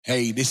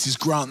Hey, this is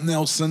Grant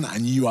Nelson,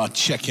 and you are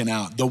checking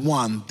out the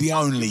one, the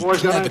only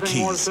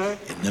Klevakeys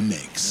in the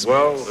mix.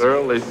 Well,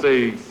 Earl, they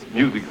say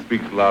music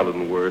speaks louder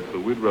than words, so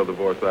we'd rather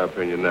voice our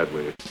opinion that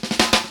way.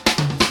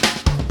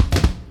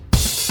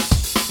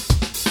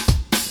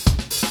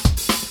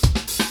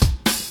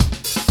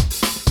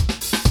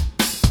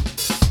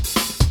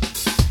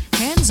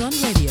 Hands on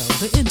Radio,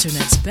 the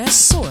internet's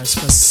best source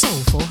for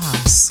soulful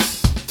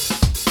house.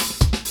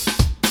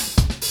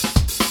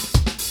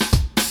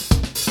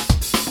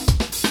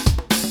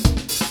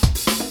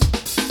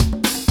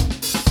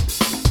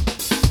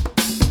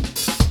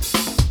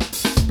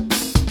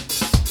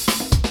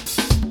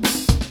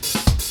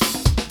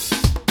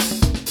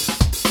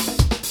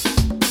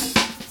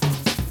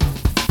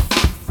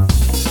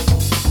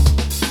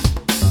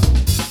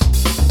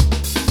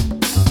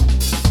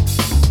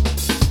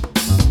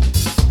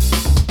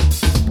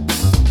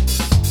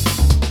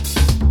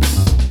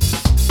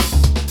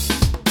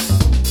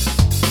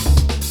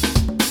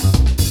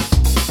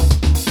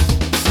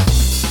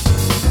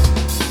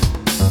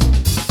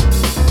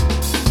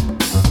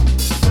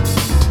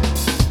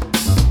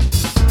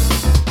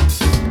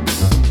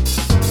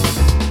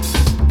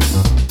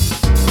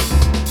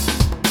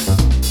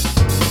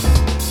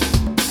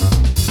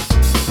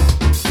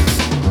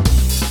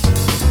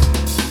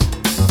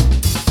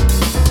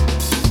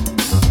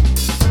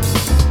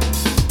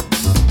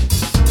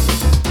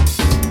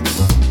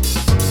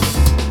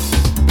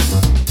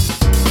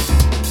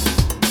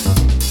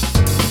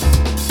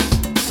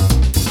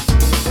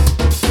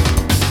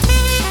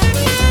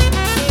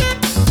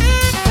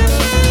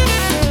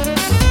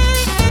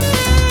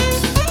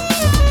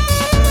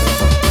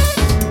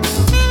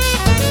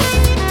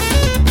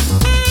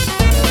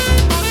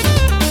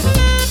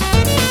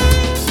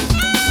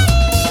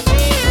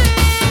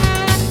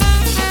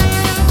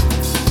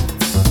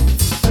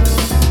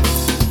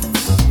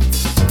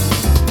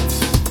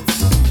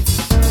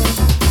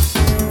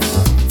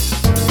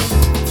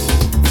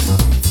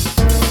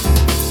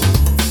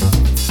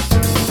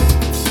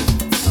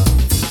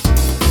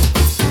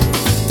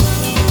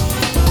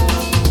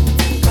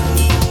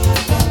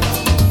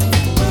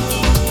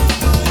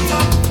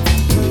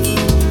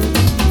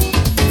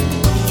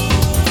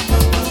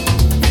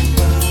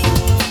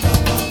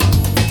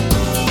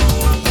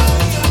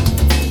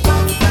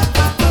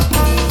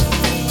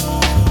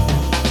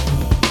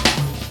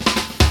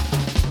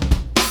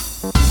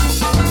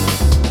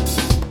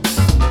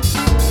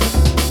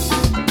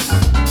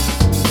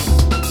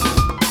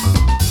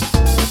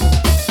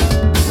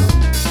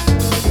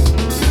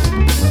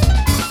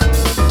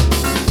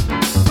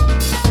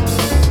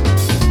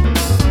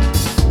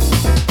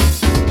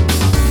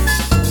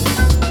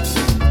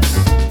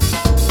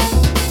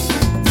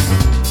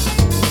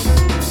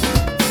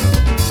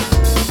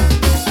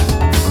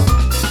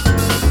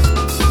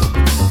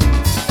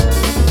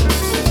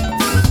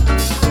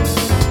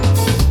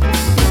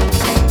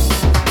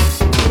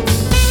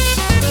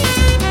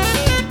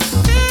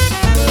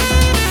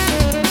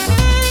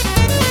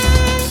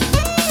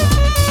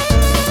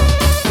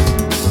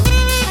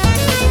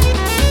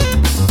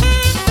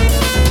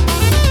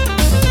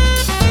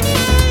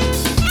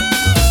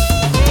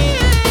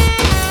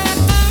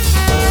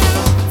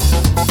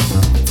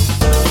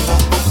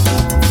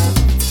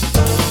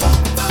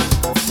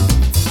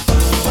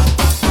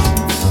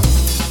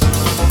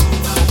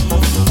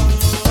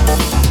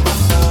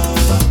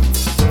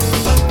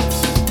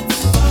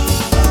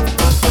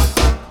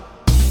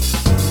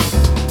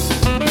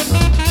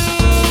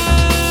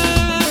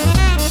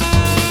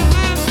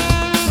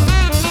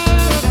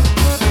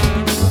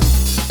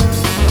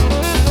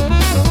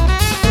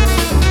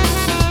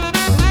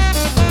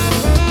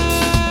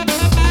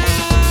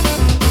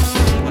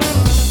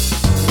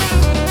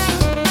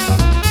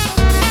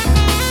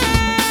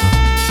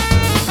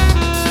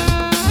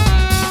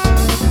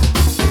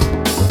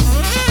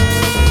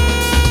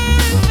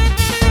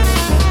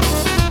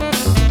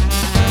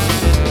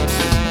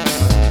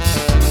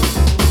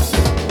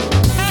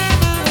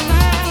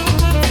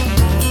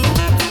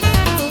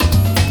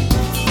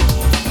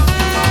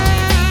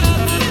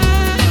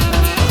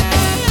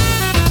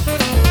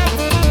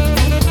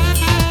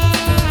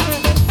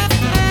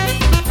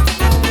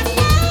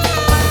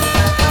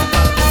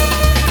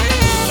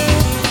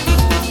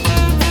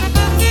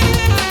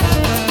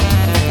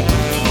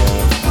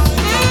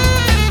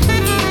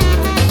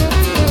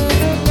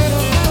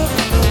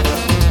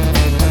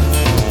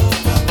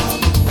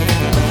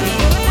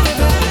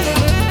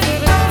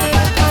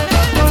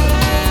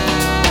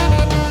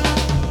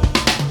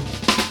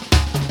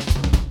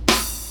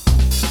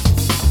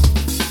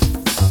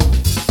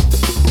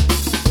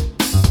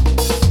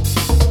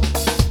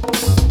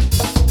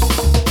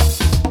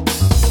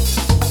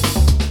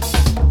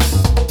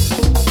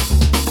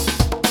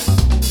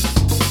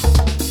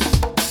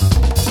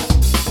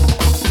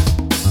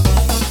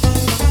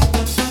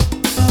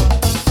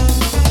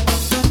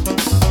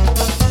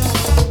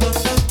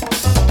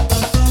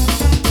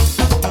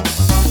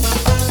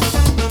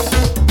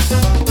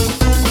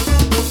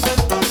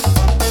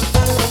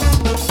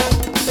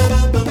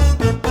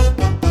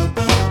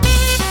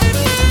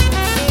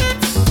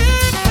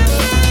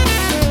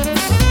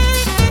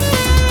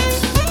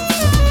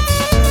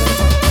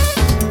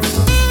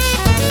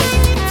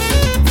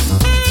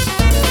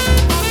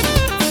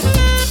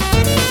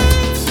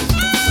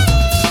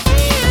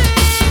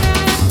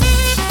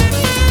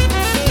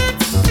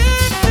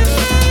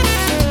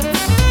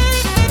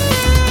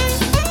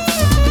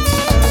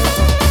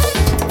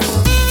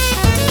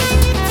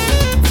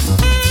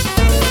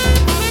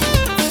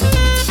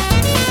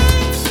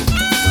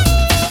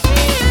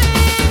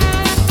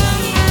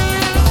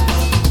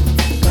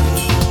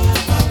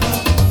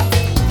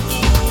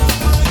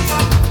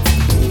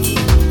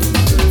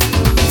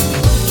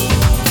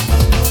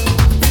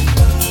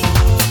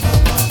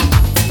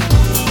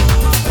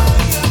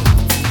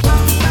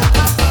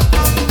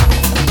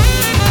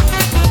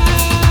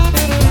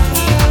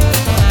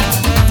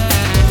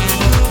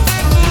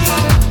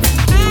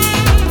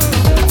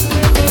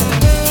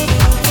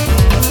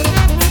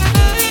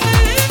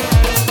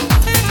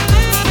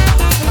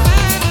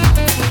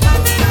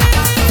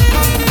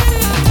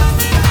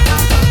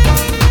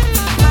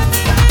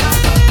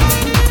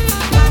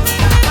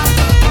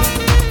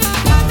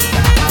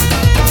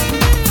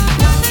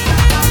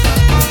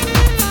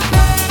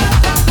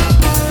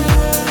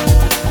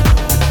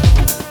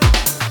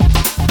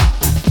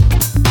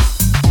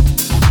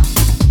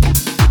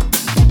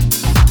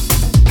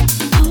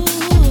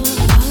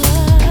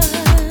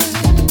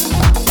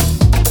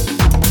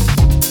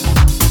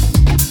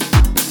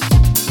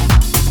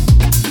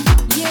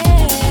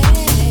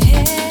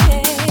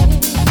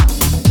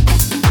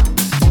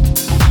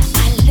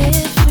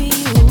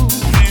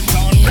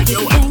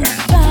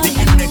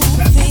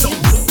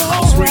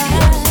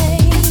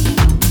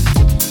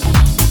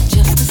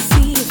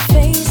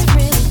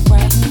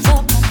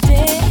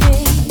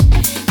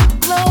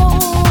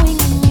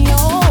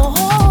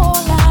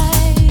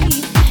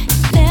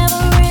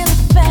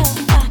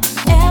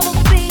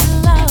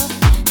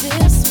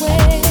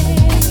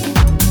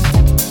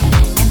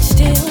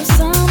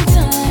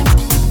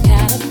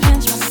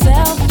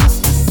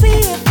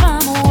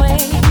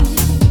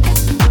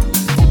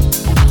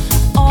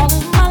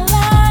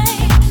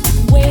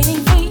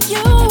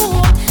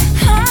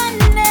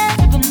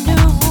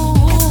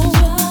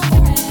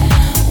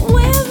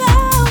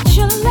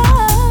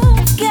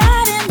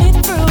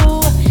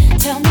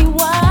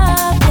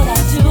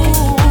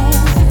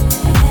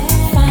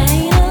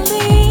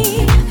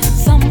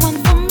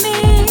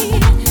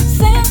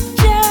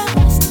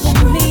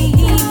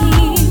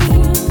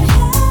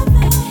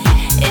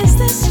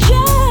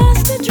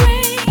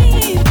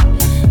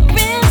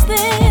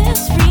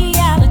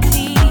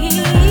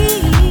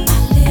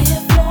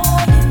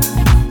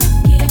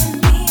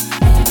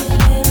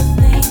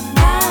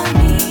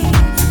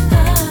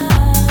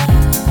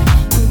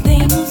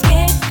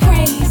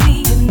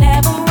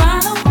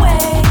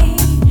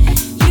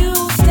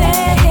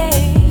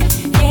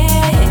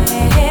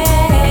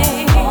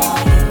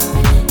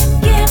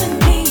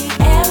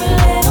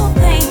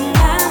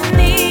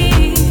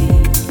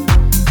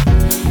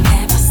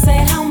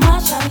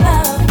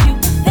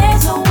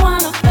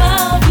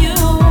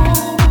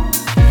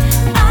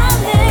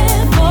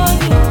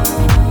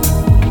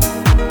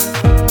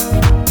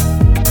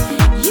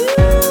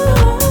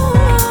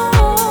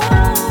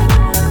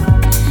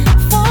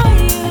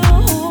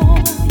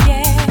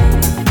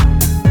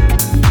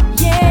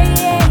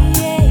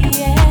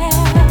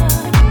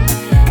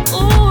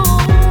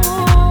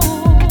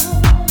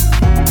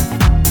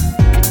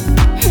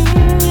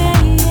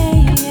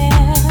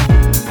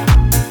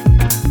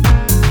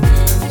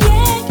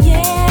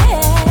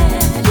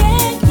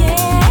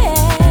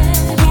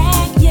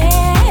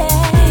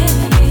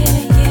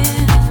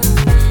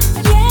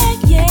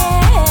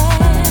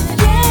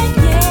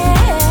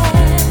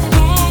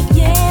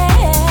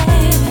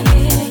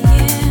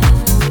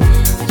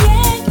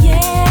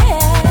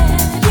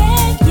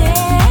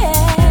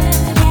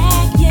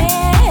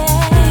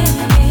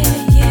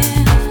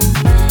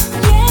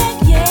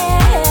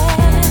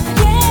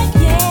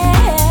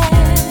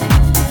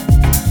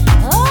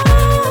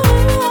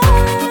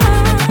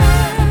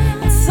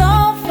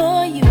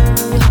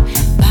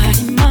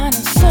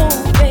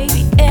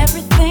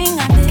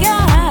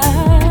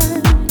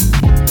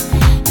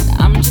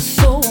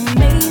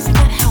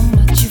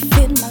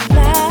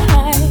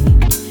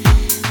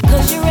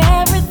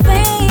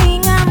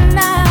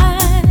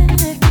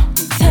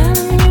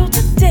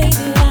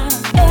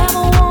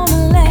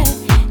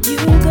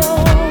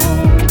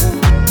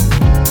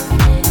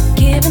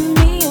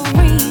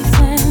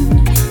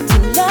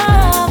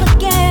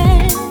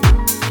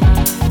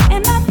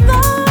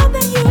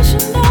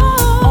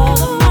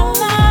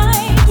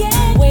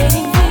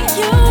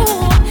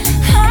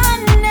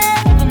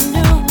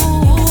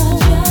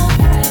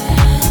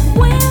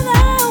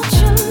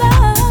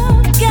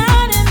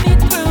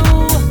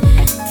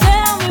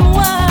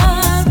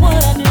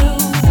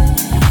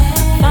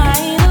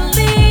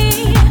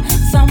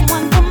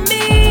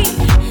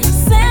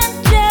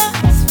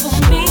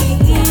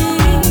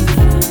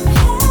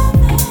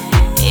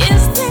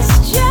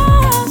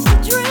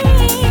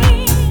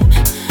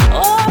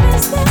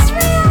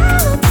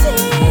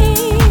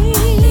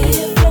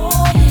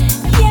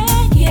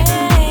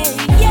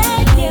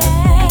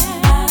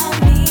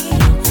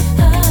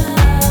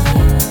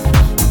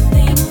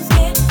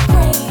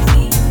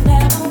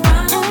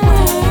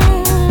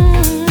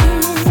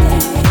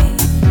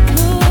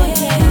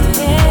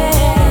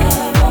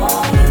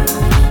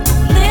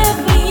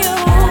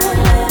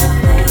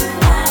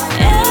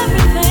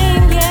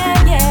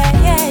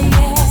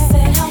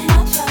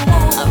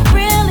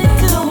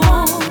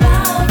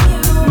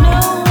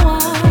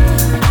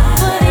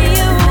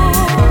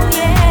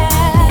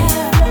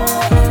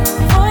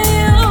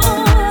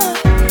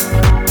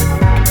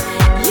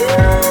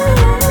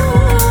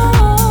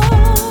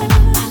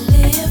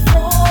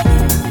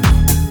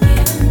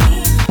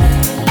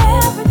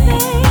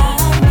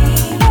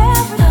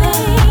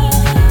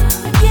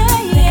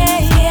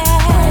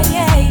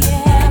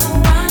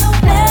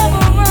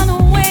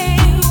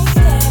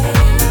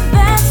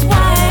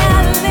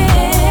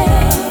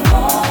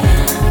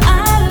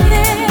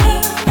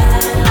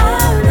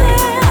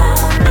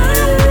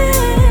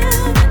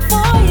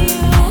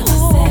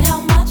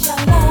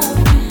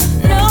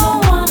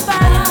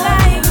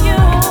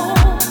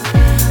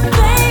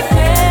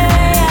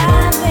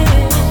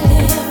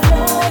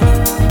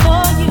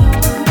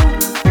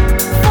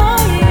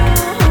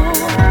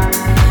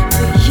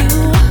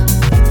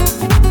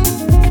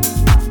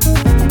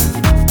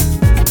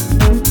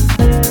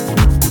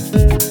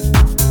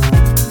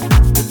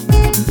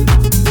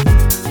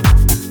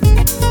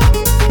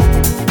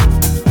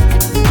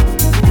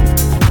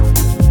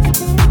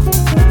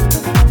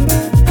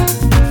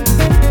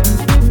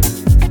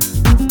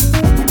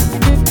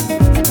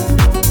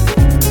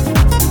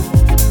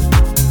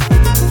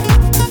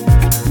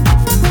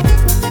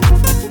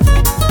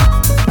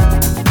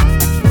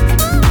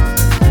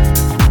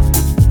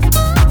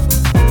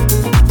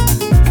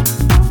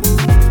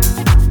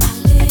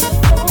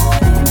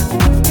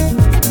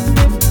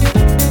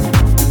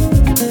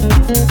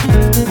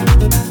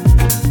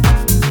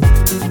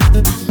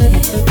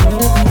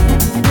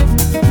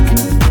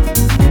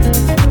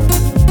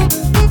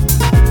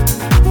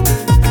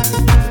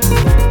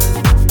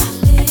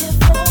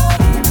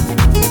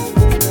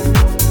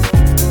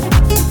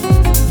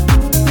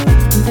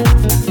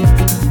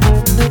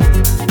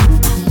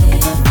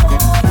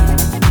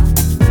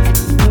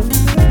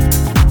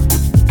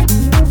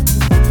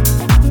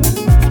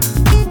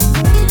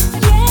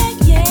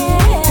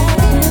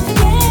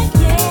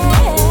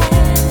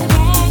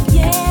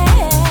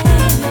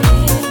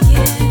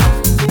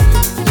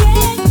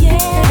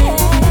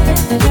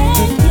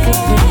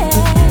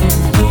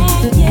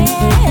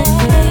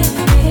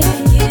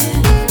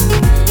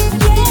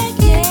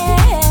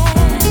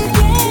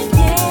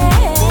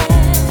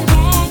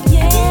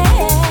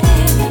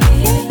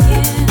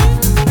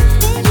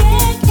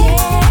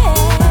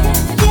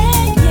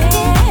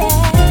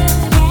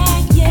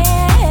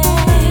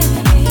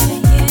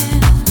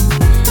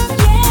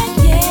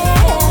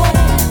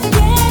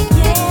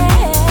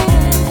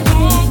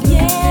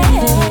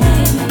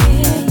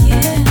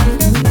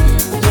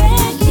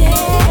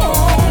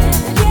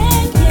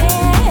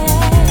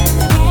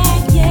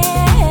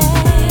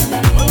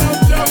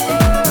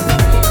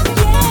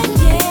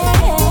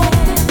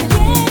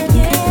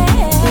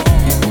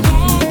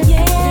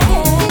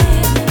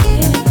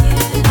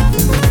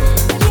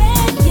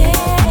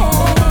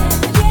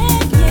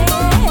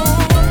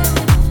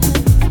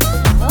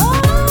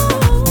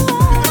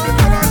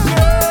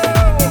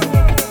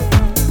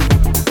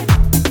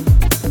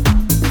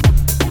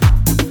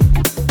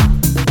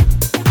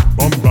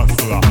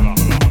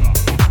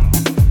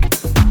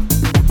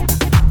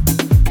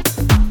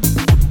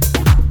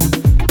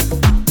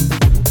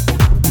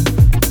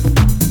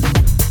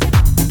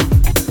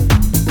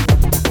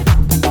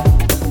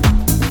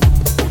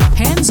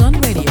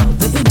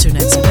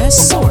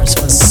 source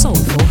for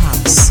soulful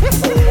house.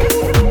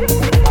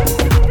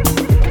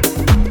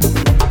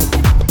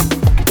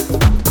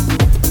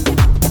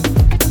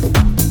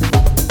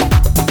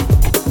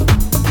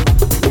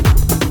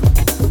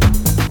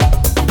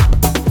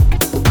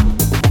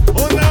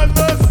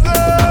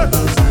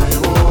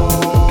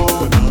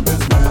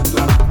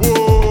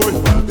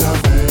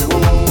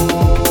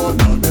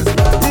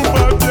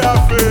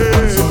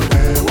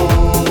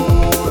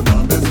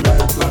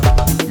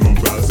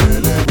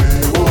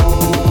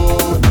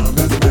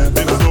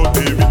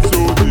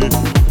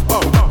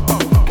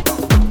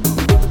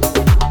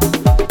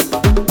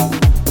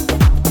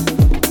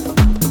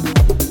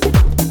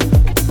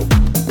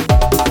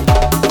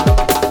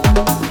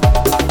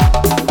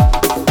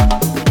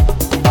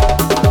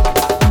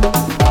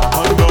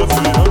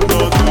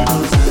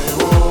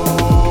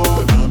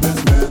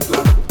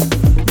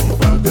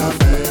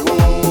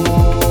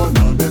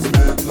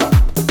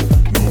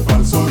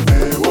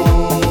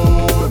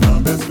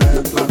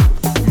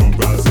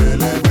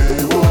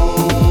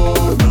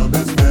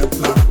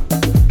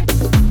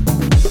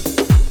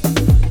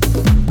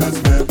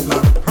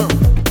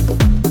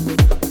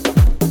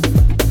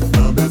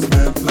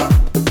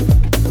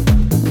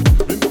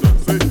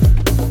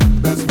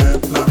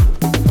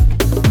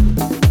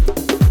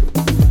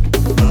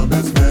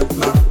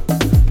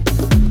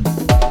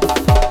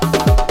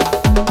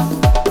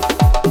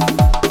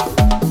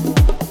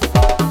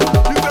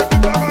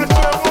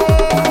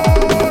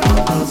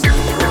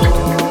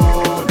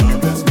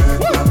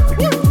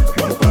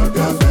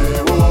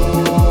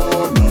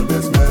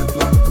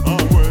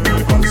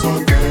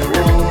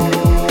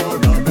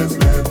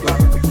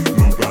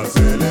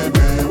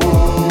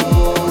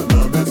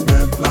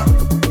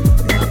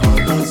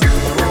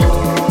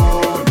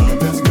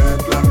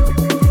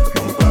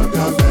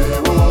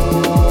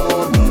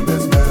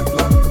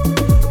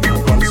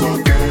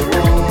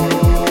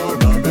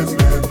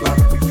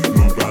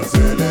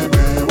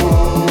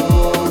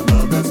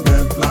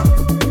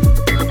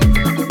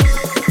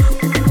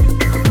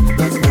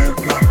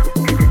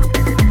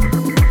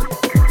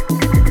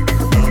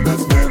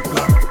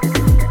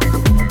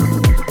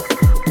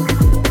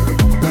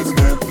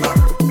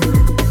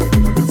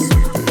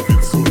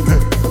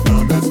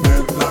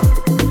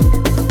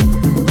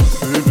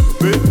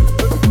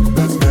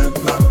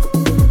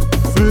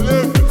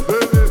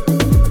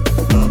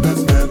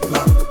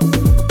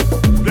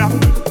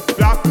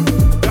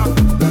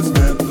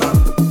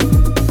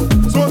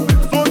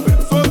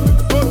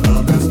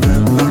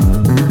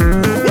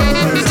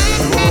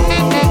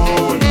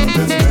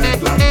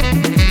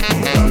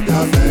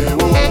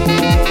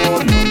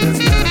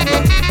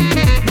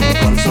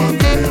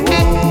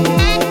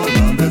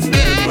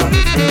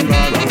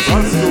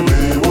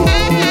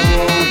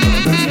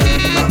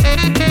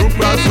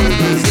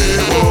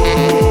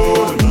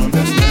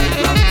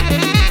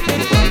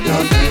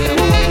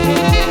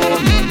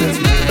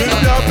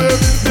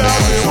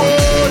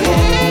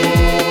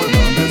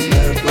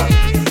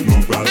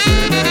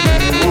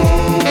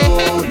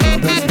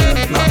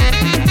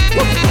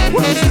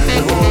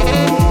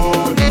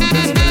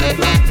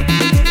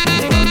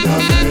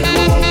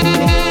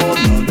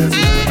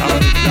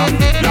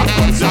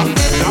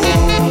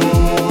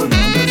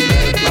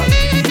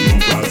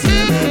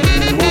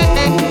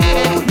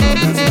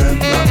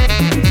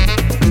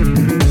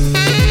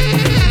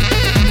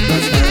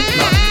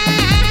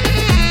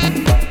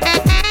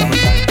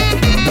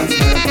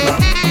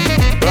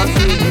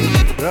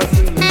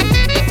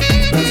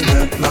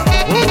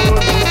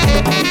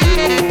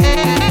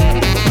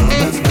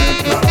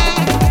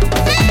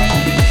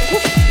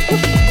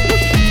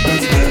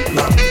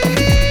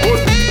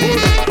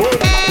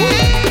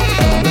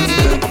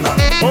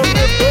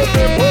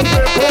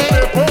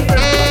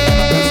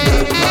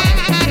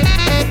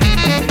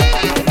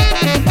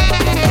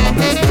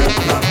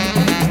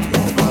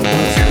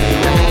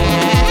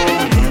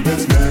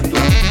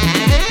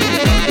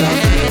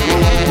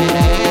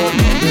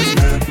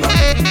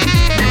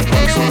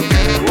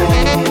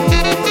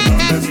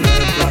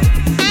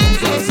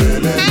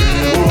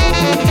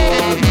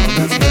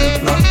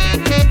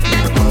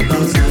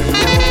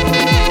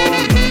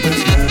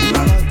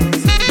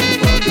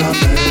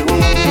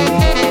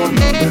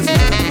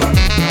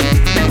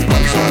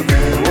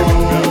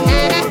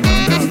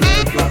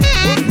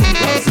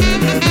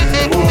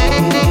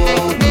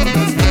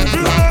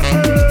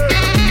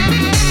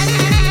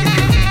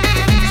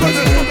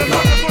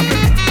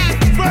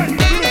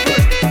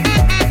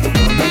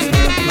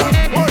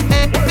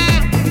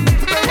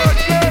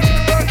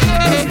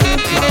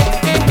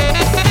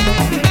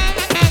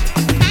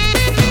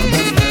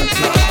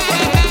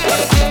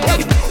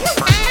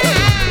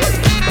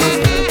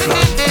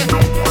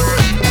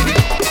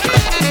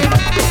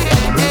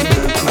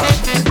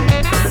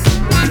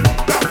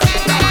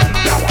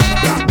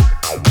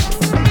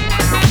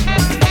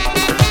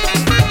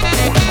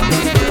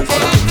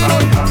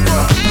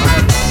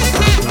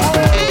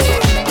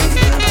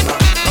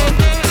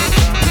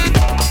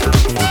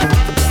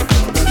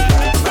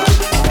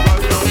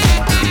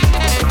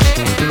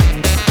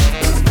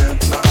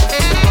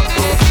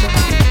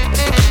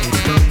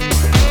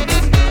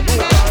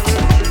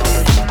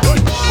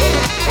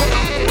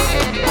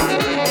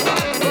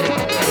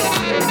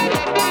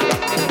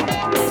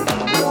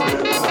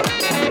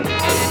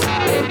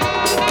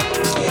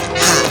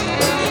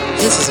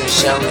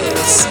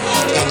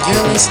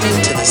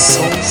 listening to the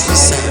soulful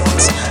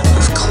sounds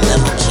of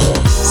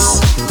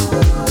Klevakeys.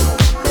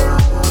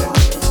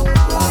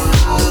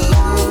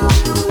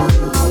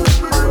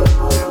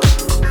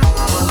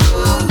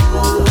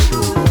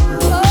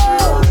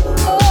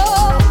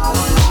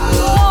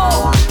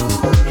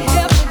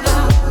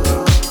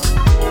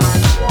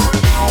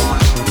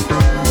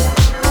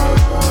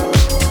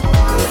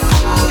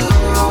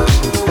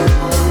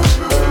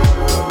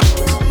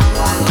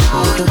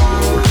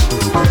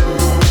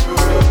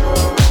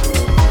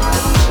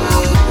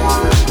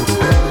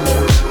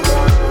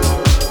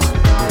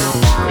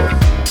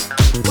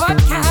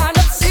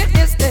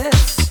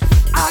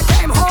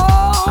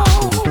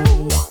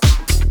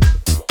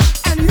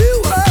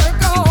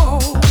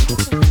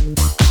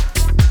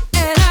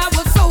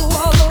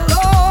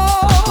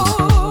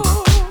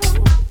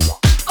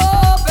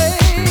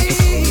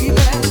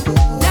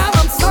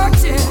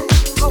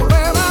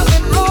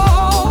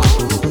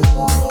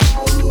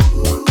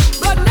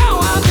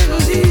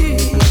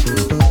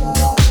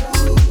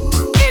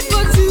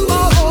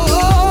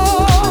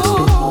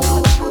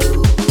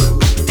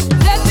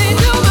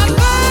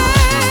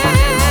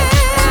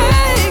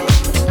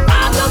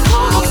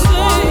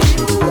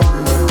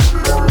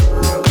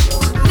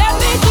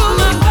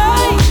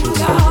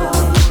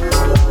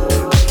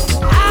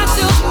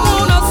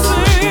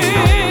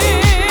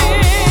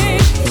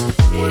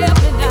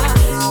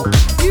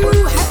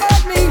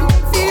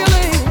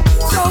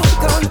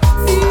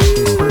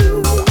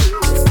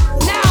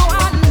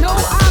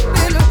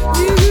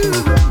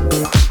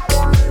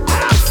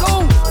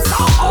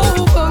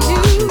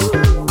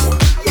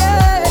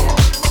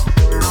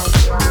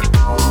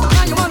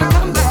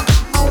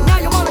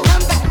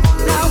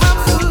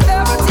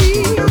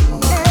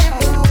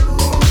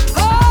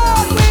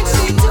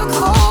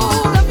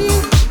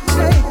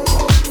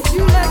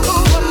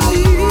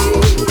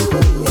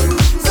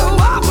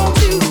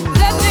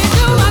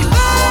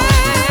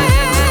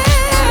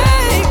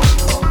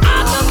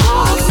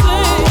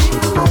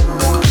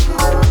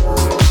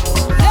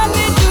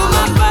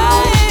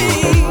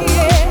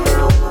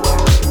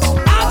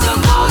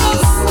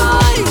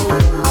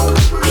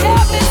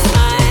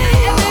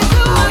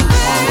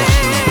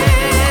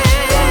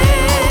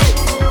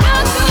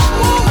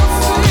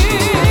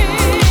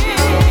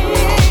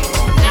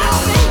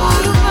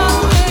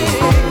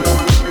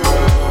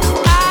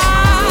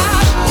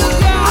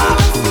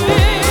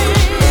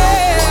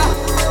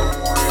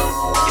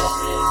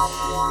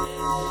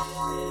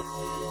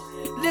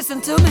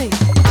 Listen to me.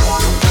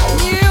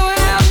 You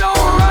have no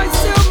right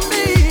to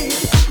me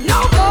no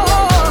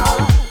more.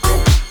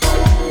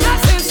 Not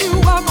since you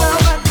walked out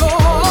that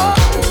door.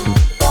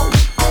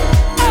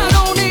 I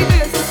don't need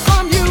this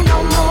from you no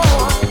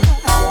more,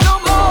 no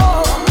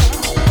more.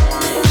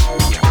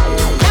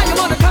 Now you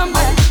wanna come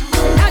back.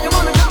 Now you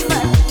wanna come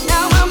back.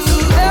 Now I'm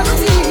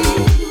celebrity,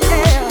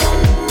 yeah.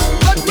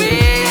 But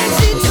when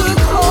she took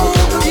hold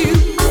of you,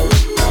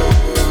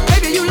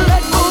 baby, you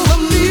let go of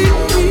me.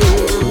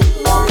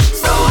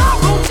 So I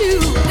want you,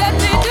 let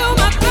me do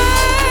my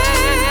thing.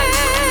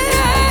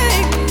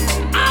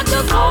 I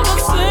just wanna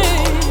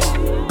sing.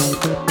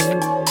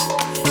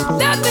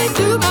 Let me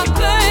do my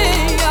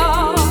thing,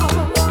 y'all.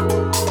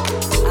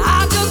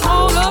 I just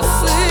wanna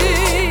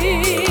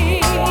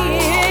sing.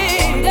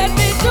 Let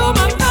me do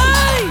my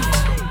thing.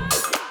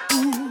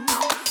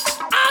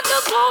 I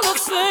just wanna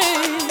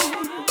sing.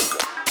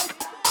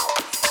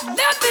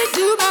 Let me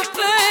do my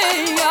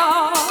thing,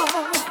 y'all.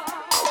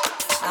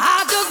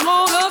 I just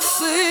wanna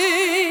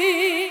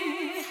sing.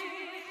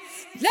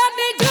 Let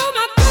me do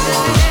my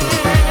thing.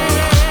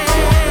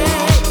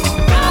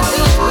 I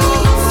just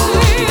wanna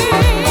sing.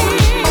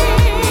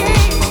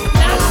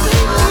 Let me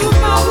do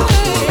my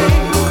thing.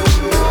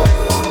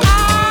 I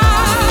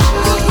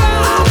just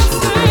wanna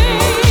sing.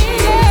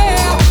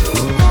 Yeah.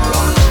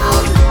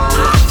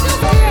 I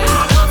just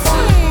wanna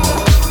sing.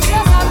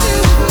 Yes, I do.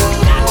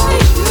 Let me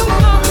do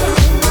my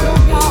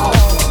thing, y'all.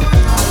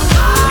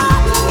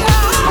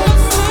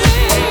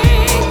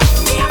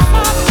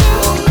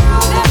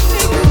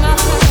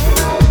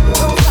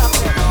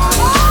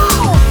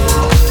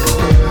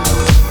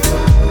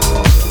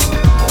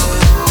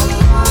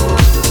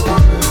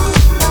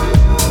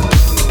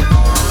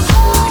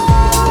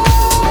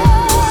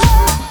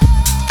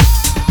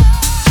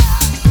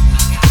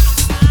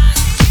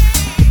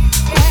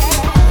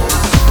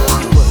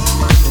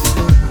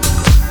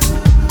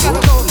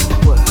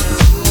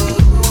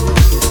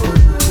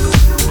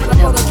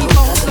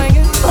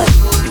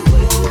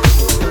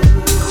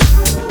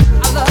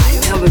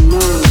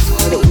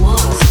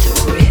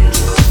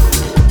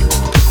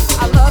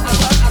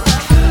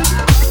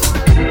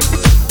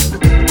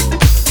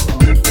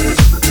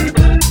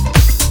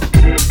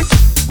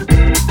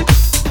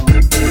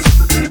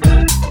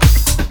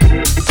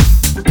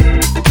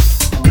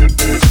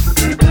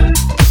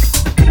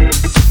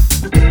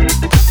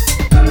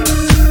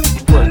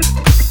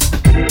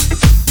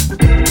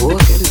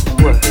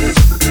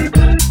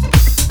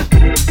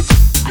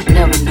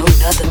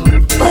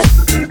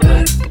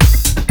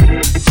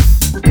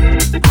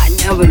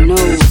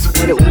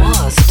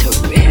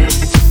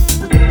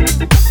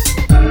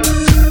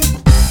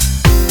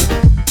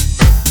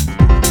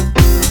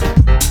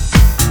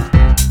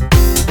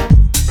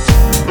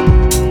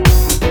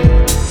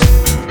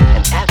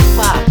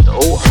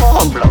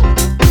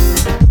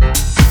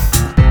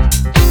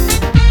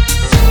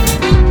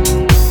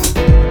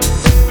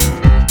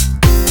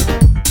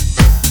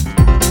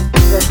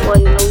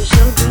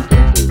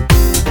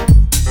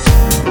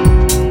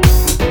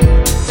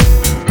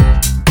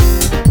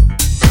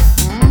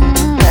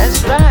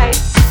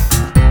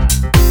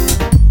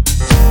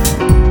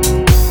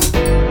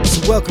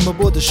 welcome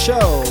aboard the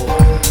show.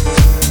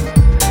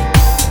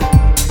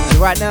 And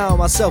right now,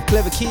 myself,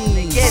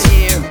 Klevakeys. Get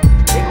here,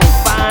 they gon'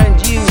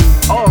 find you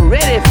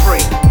already free.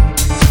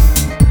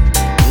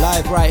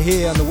 Live right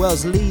here on the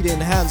world's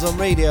leading hands-on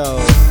radio.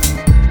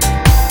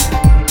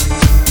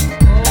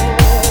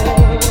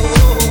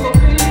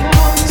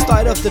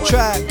 Started off the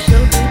track.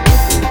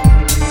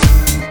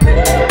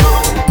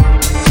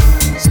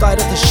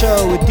 Started off the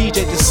show with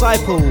DJ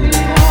Disciple.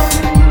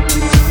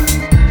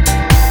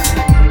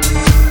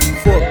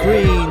 Fort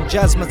Green,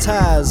 Jazz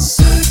Mataz.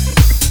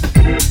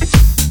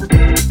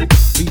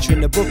 Featuring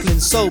the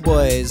Brooklyn Soul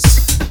Boys.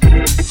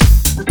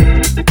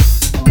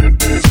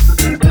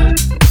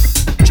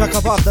 Track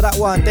up after that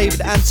one,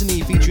 David Anthony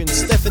featuring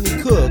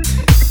Stephanie Cook.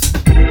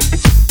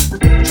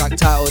 Track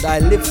titled I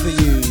Live For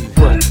You.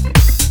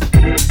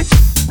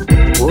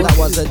 That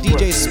was a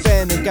DJ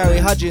Spen and Gary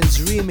Hudgens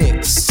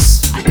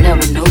remix. I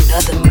never know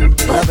nothing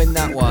but loving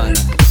that one.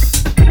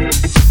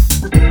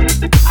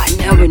 I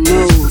never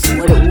knows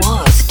what it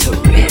was to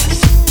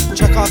rest.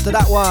 Track after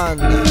that one,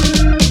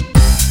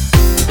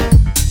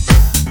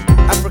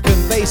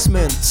 African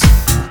Basement.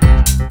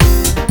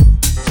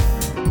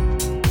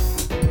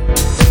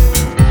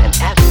 And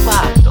that's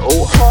why the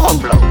old horn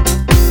blow.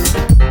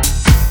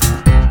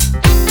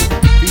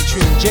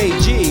 Featuring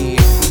JG.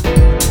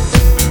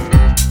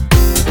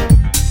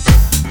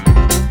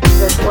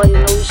 That's why you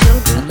know you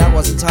shouldn't be. And that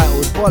was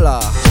entitled Bola.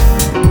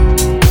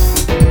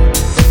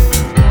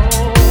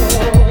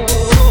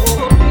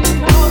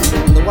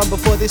 And the one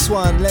before this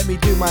one, Let Me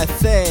Do My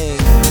Thing.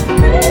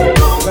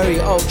 Very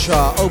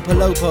ultra,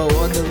 Opalopo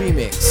on the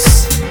remix.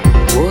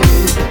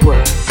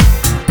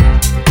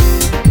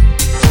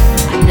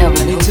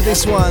 And into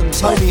this one,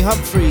 Tony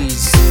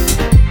Humphreys.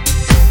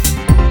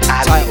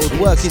 Titled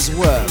Work Is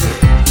Work.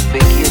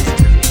 Begins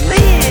to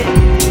live.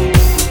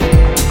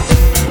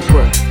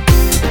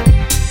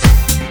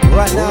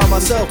 Right now,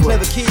 myself,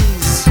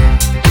 Klevakeys,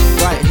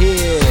 right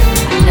here,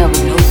 I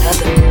never know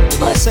nothing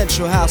my but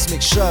Central House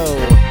Mix Show.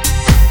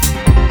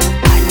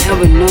 I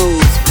never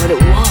knows what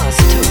it was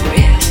to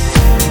rest.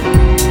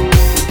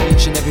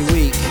 Each and every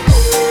week.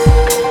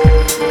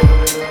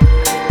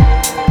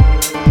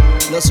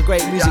 Lots of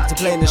great music to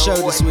play in the show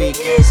this week.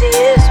 This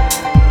is.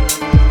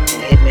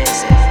 And Hitman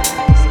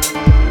says,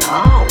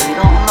 no, we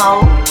don't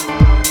know.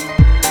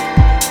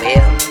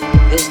 Well,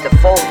 this is the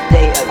 4th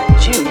day of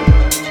June.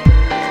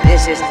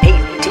 This is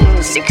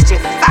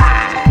 1865.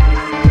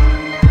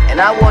 And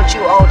I want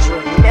you all to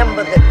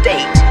remember the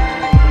date,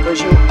 because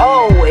you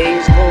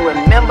always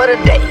gonna remember the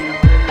date.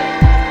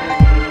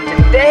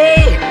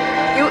 Today,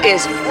 you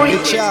is free.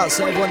 Big shouts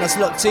to everyone that's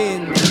locked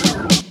in.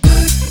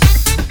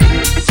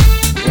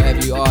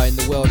 Wherever you are in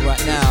the world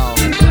right now.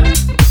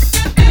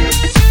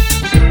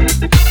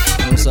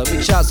 And also,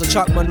 big shouts to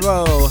Chuck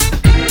Monroe.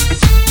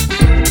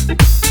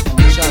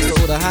 Big shouts to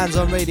all the Hands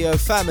on Radio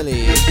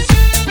family.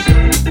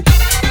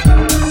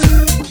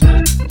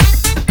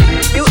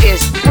 You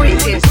is free,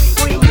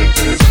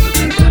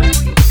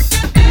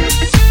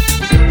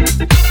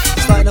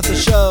 Starting off the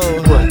show,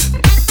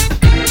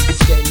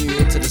 getting you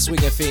into the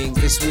swing of things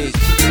this week.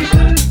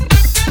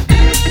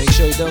 Make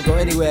sure you don't go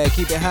anywhere,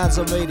 keep your hands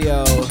on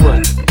radio.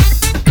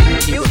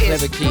 Keep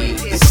it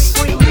Klevakeys.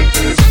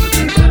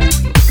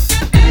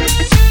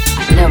 I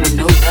never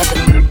know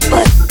nothing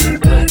but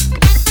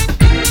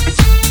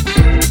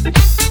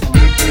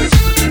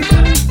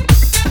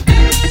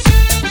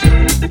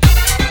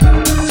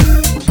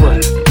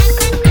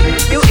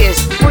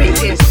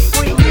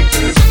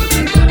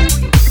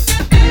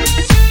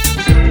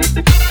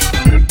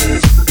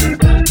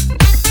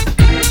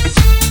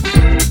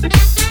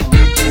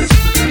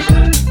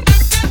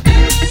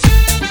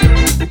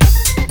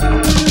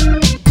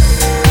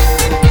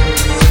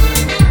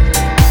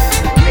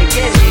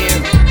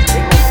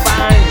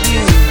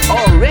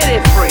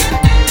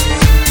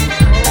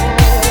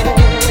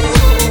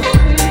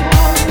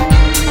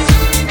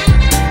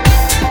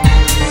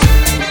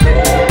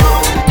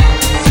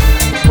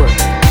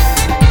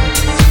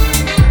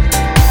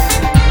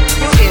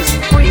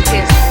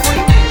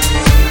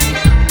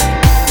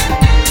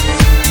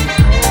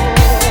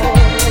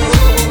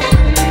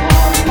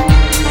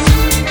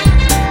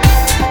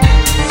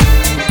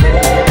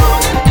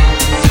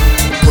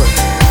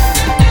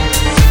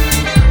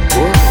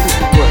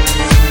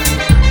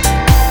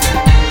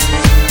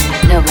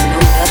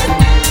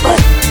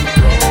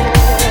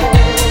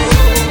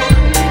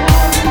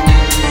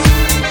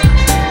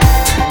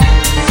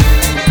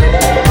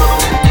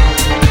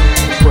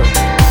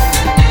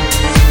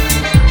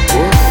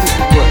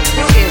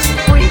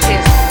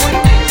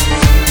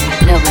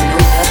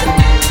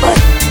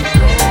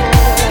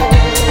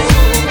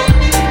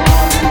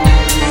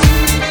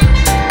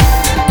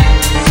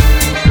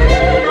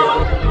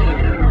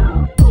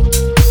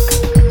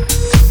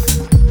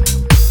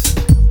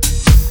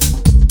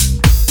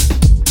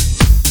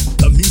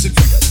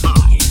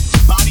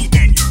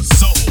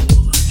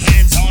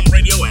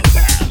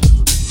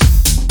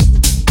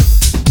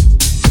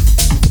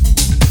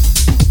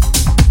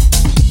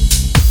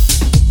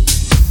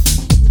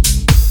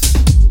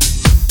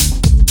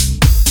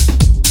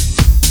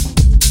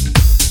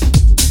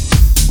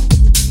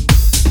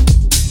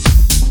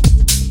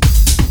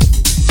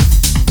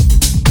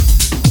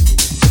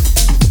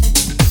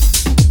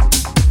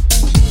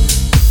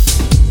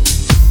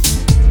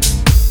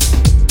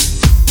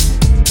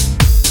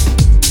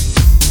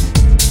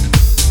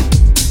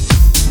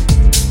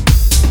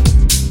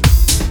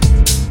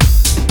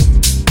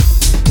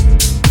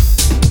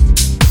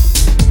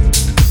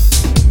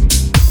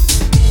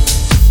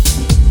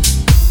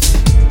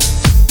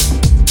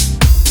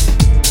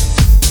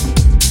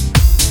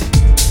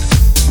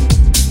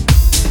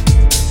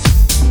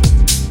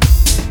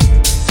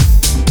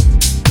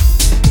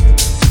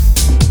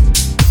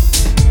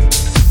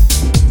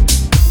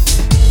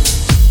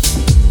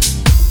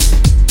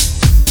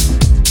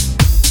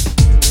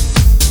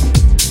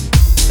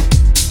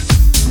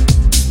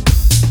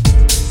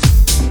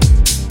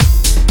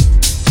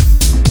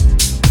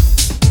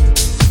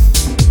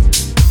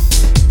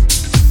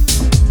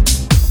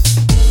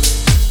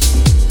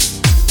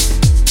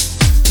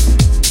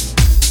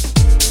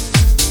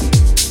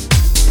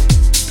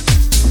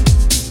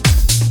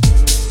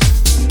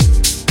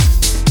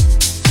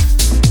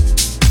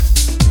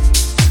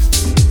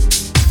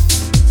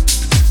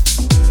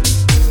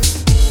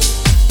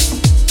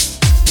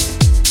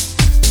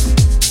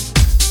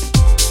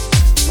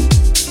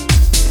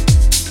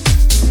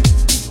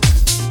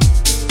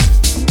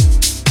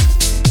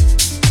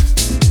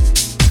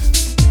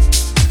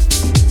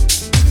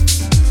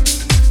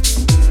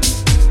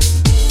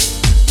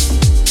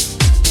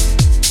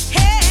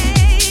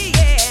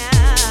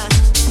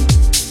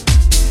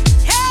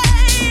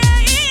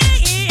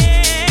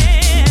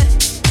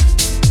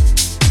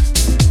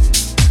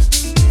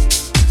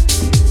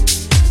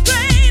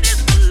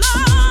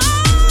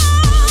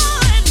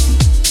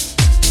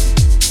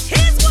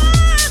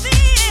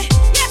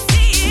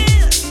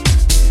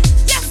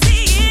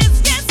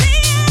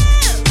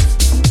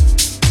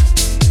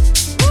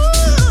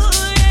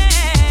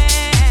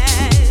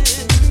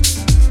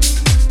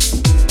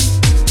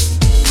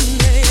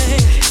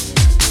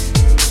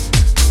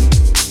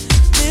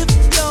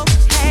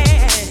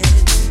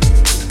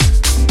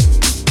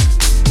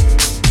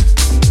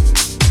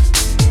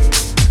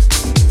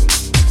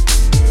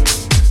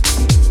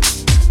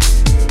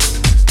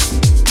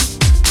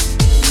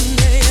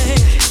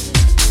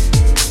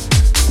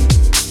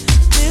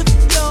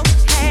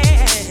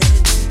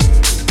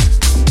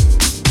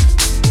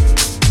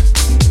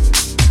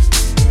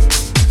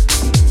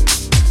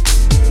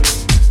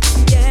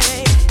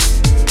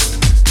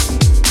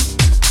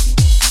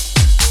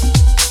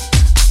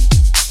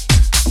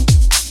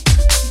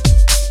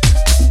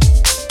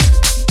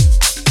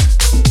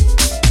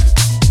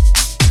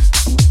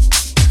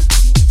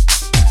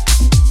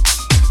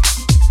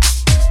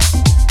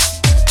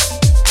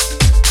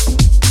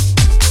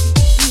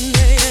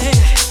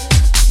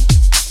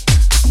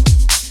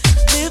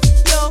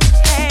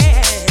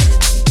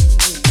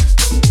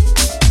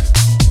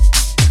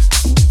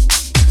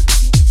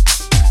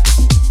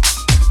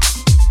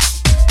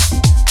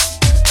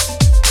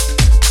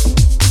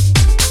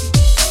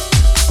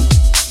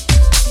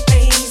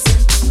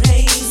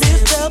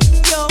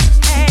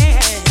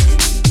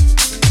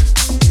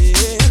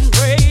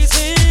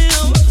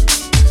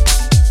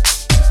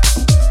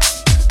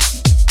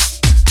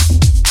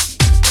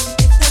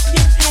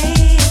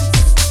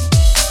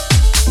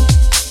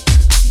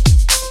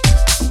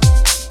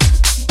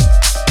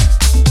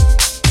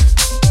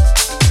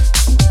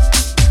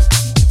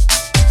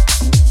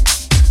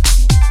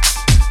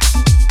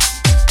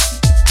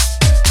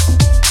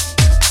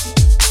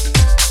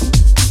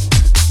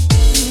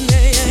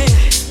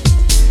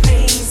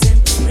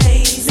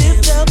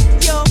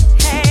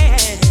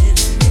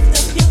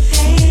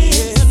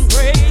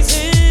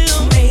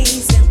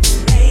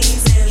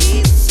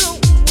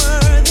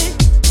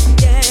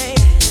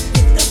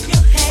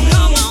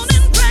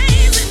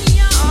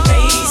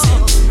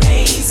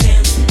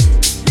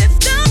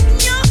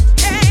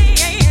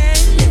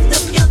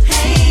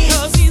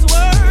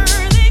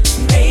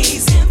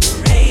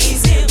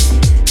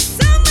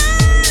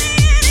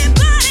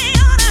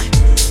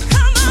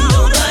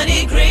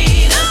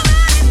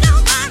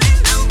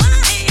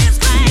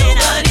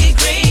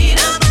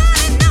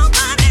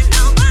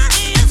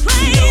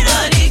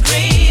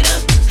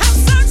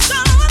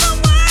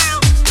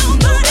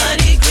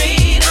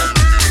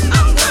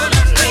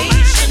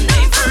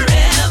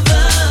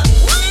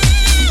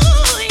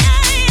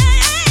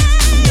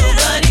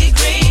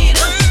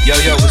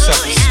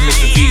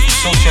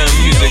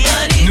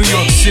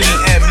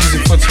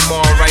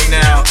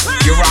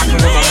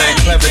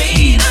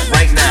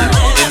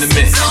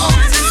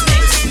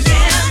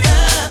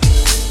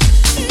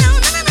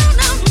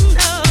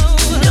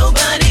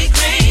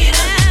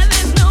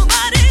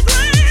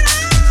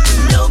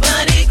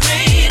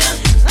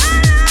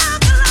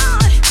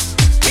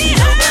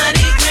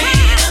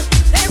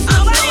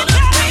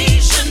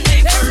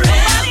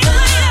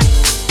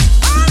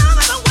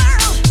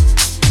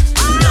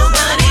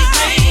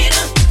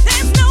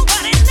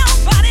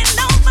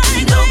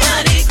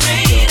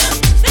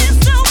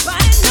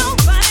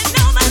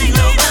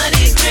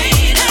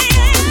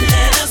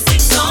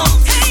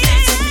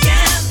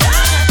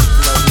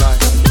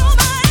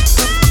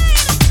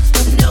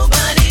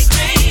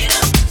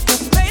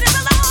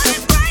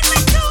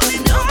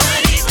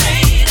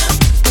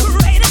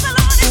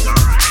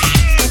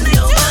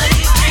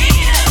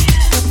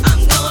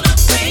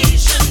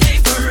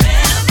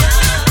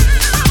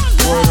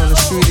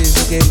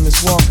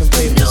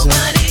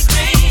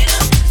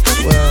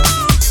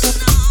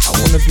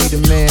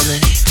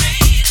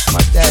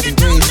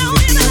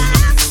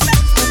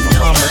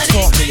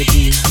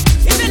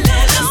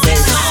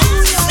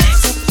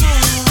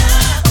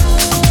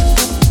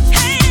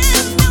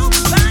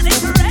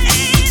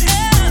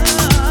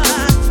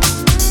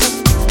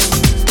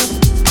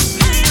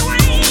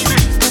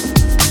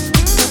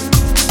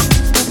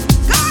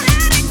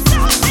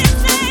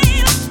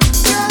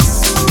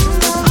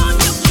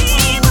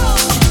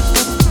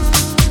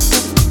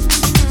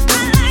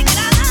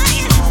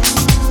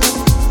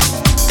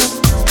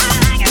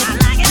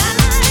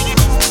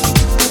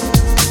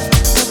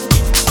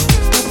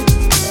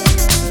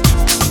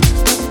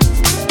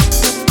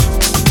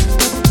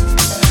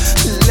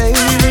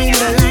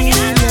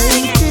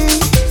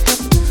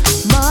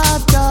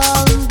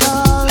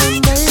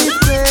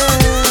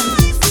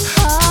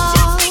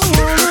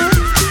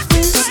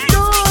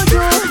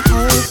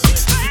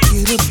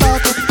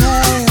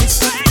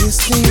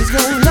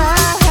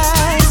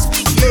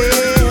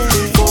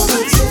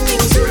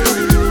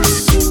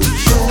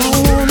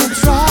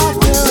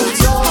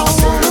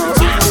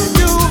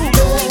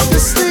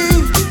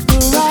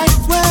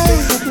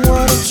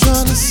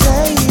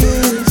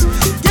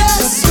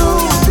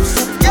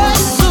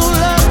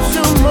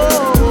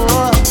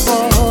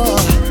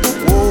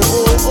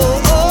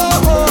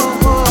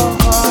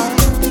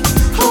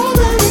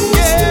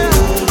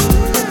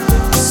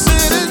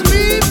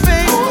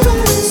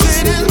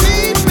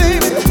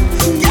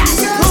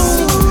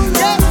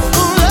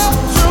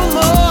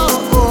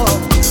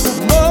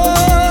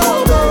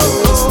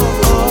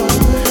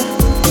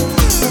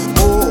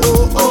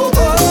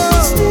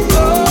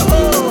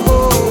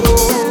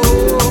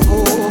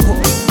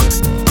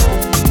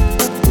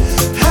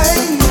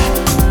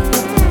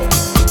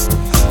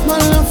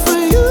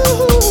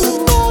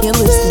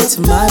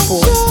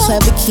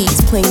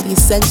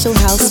Essential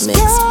House Mix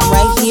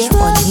right here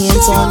on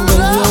Hands On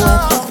Radio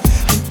FM.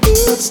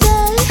 Each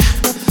day,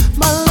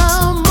 my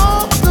love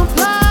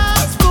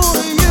multiplies for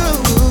you.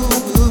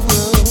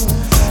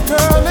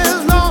 Girl,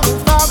 as long as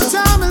Father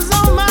Time is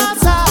on my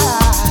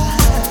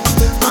side,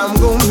 I'm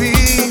gonna be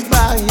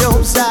by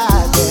your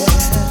side, yeah.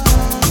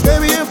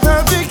 Baby, you're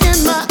perfect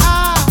in my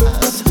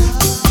eyes,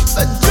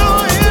 but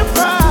joy and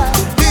pride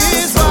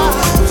is why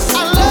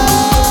I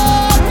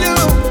love you,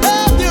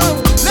 love you,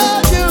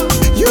 love you.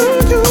 You.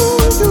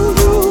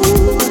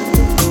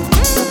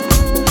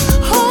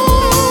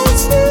 Oh,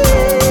 it's me.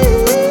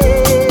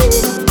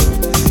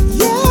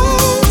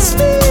 Yeah, it's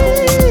me.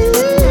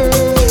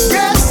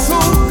 Guess who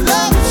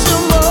loves you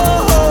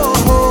more?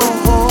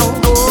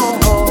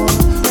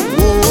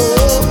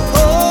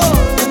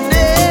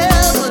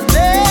 You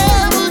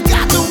never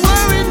got to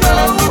worry, no.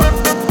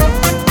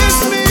 It's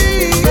me,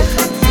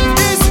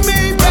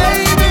 baby,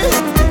 baby.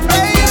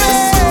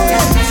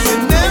 You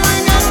never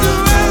got to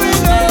worry,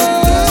 no.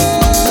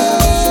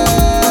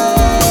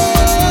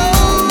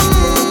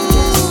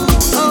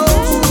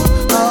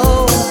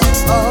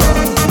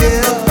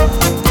 Yeah.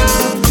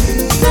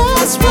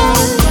 That's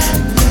right,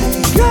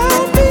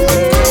 girl,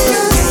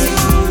 because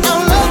I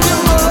love you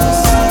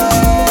most.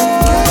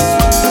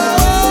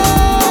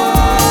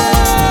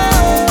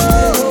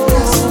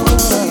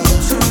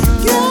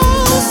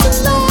 Yes, I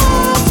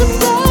love you,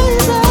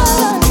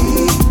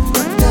 baby.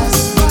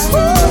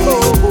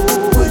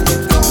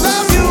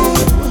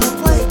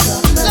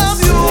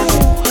 Love you.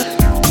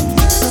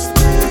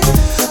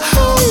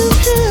 How you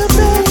here,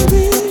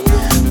 baby?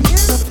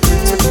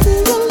 To be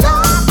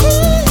lucky.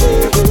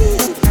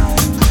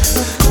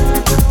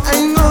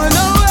 Ain't going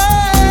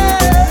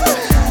nowhere.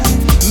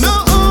 No,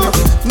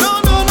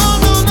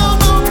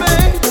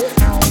 baby.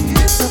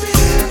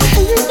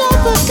 And you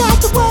never got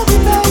to worry,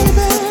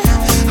 baby.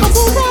 I'm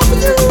gonna ride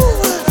with you.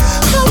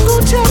 I'm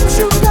gonna cherish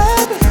you,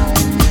 baby.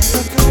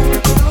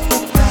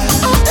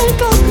 I ain't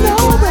going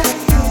nowhere.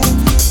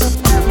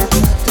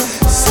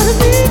 Sit to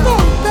me,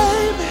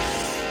 baby.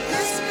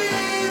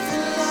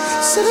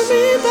 Sit to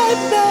me,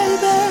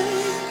 baby.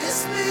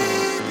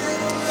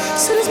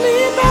 Sit to me,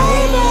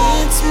 baby.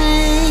 It's me.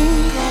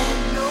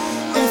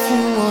 If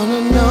you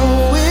wanna know,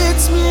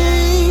 it's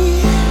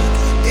me.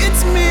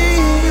 It's me.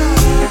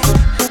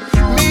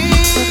 Me.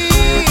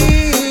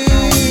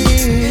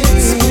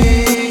 It's me.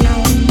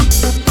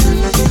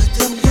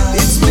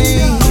 It's me.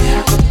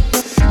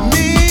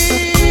 Me.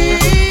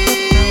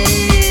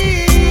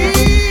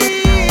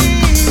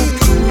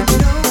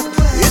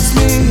 It's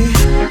me.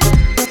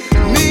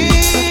 Me.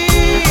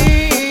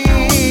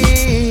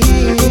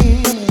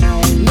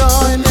 No,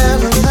 I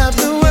never have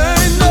to worry.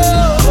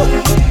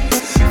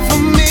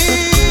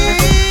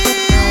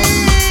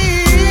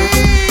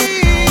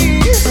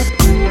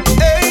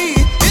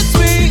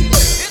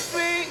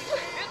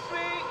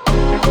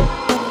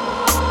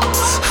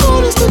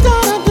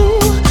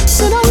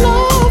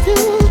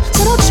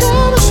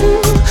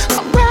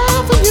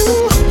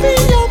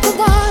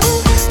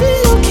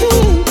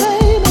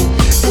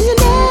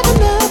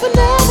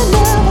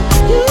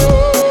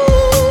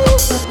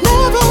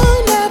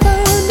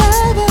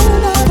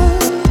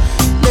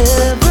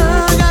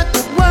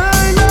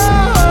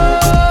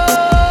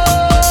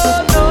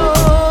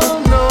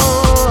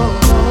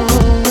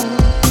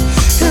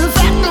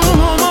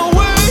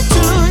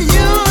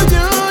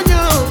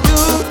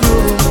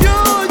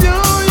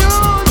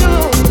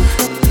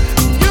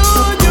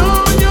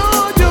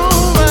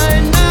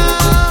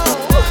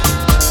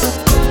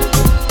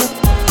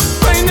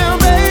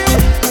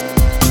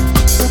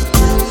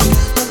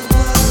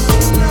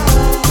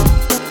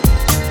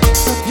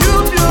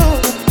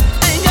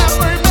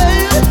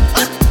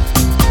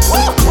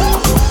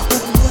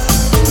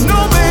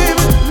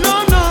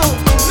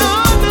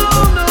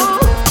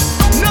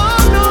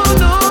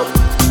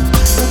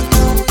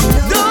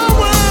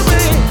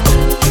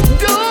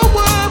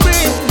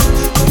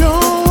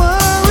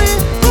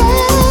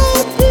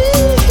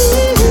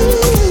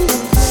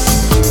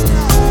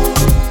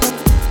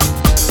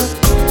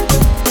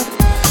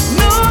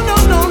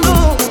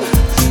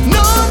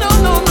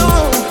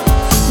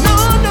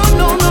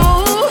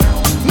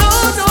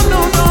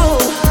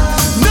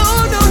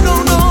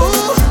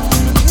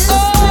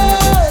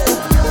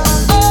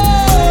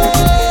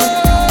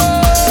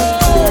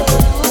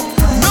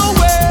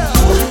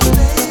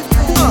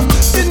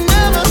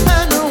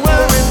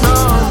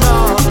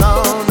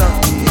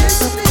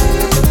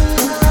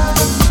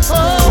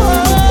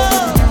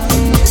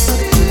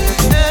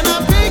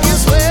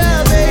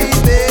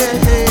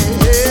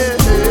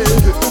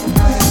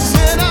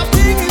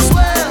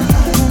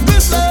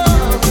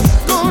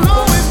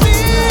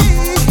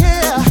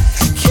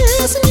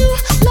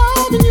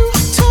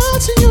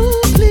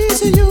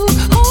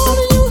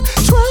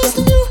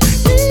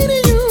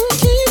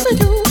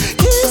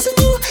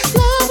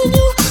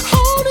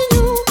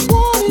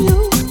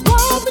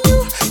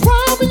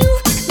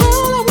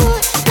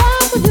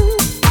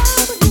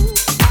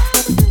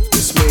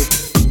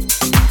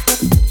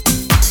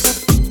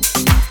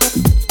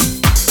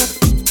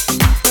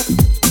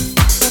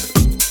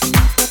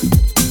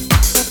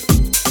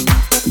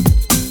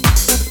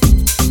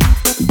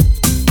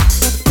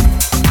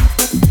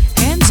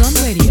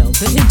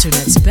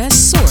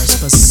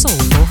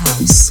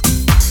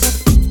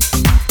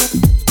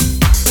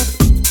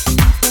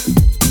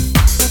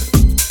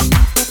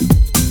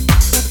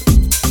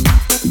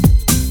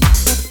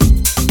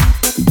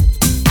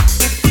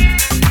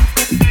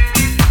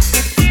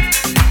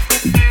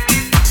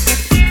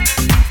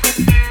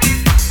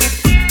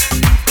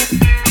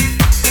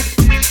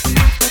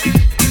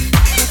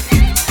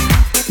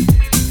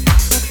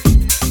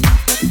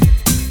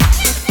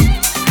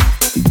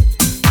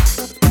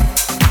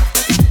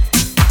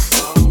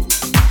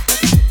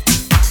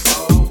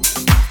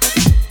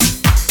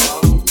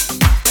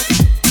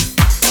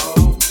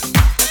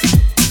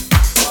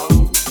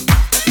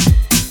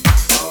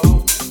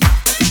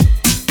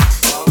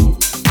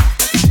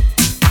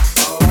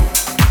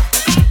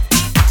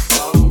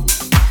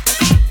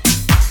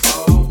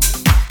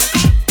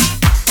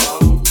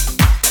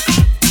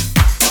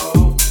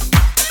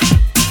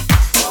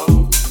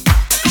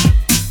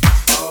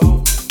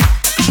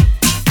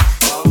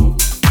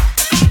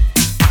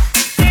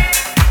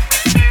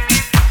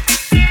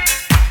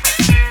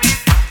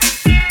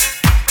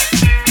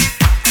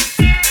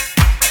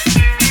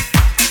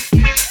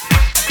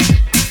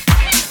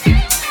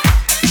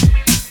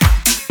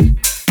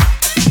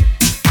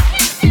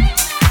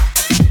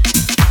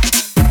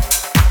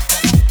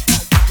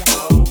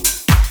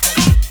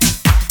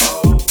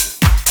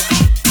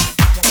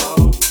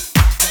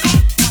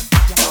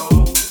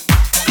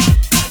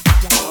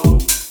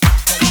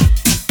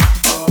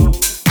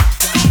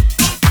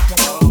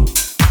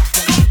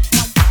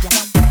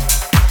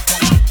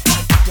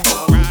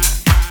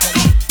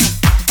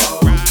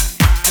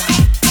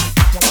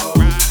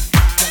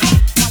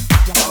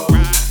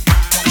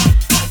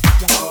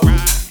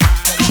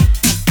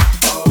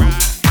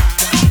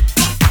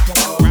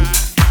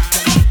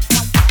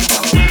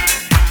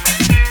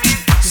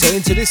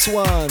 this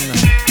one.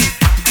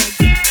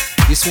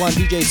 This one,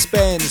 DJ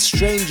Spen,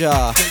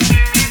 Stranger.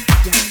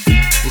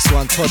 This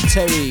one, Todd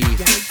Terry.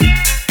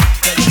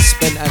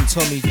 Spen and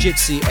Tommy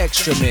Gypsy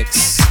Extra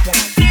Mix.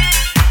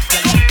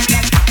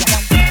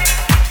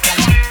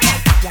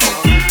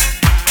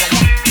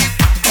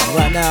 And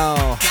right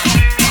now,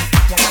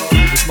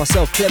 it's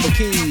myself,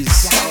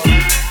 Klevakeys,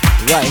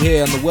 right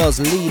here on the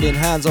world's leading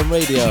hands-on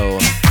radio.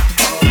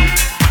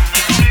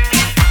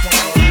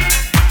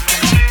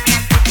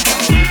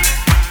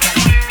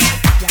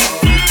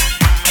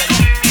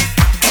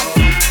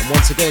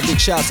 Once again, big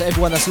shout out to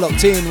everyone that's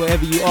locked in,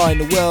 wherever you are in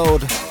the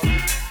world.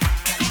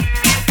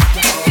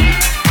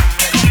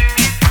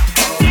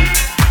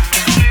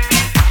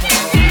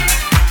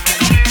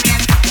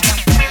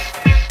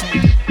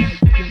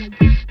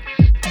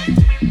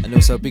 And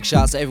also big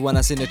shout out to everyone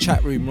that's in the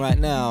chat room right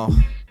now.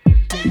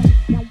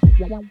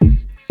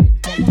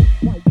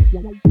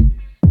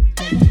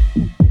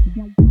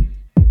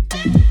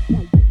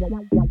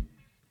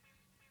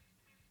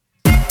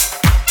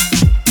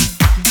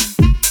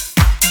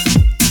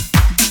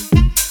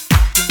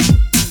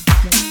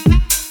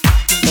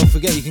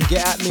 Forget you can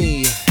get at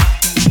me.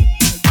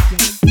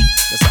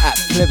 That's at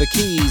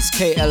Klevakeys,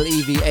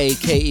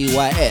 Klevakeys.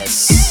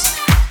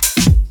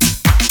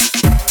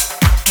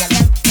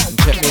 And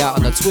check me out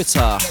on the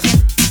Twitter.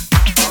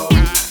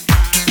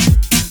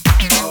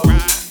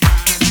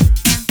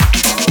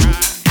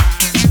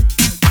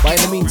 But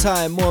in the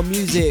meantime, more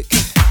music.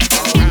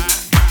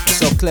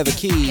 Myself,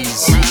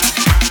 Klevakeys.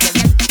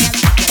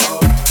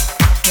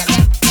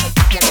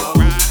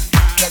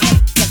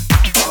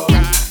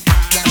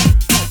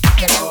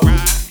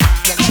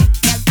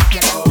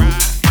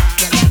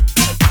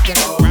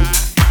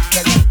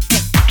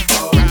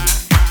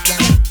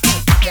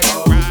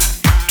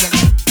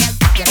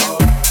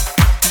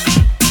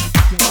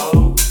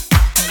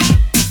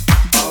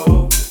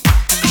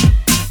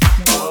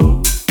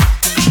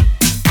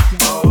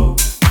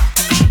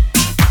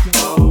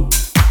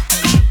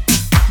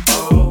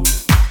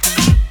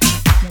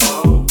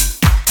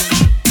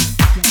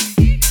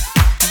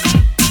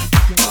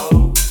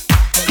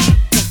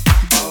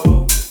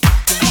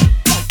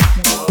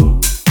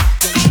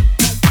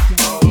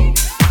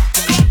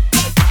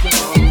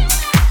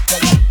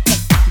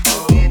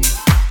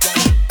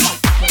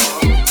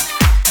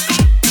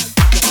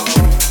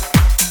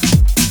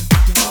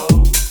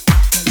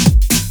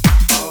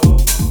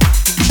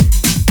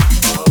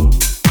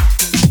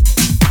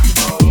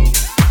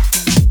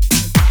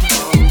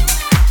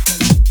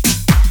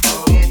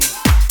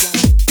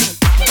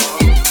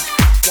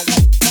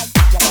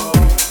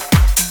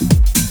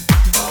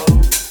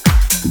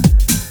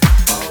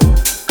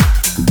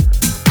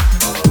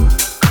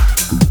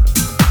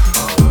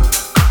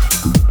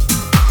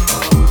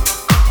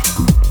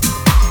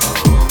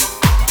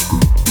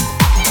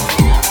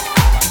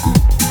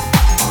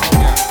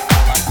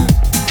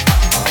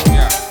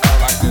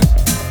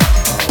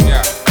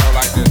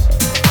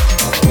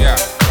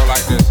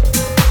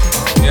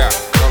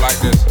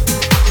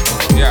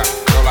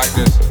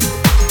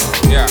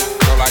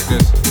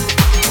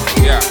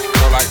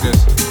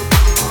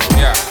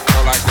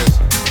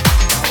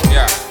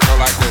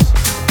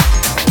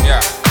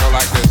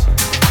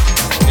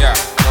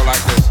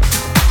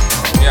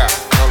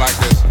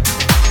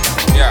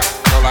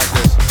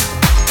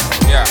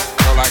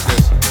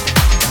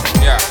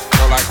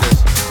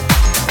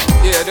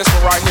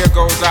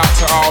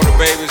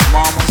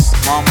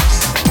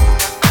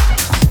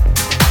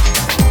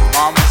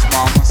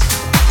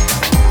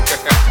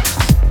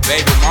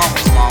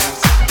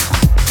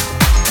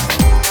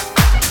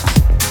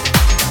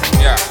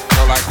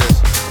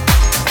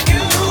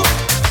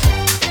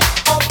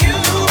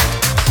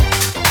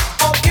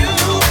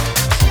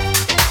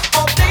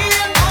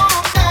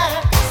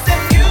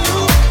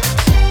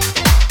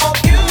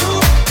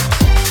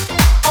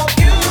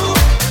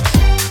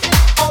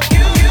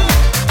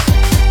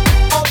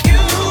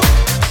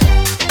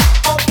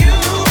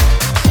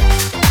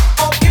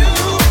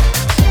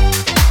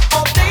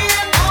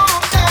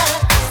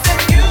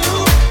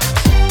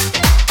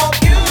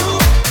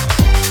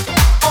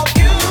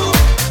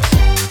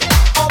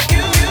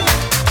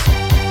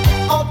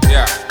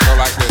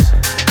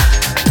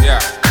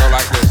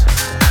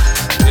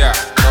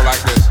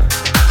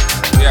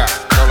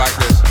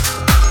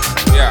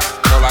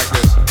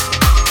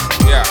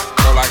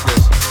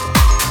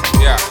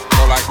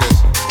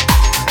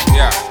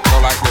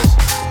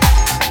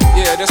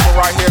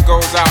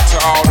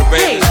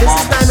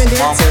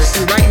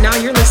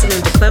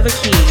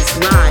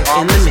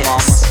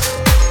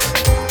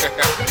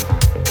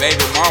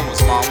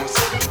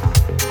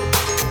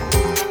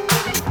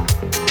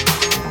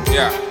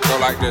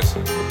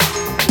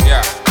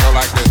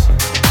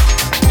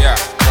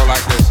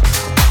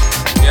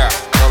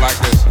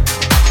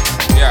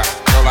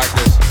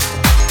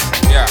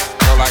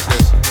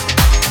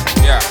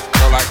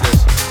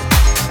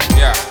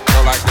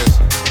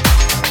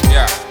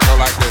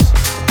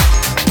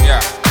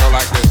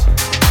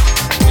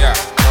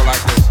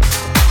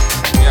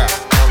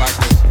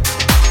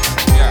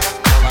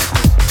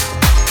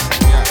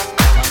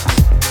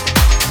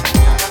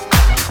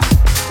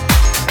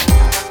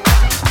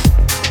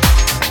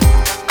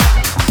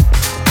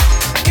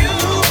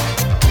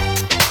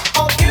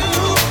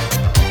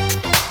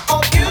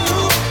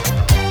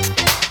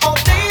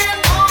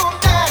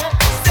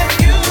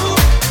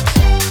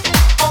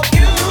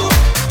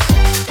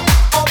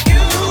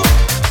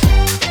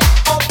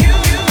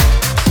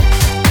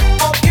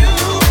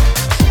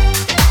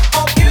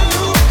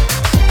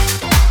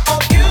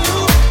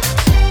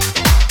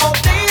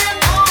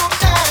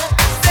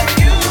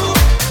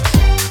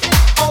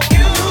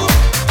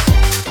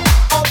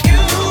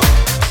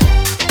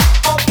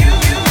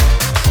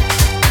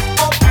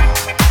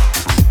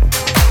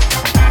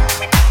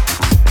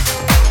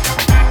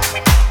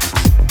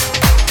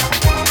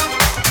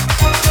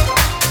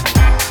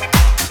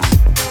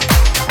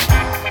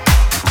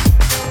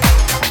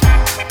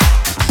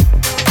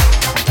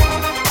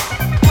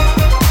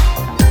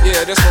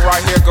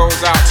 right here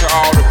goes out to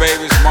all the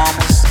babies,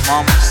 mamas,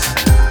 mamas.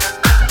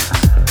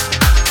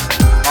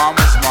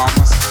 Mamas,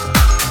 mamas.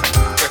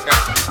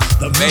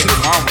 Baby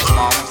mamas,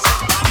 mamas.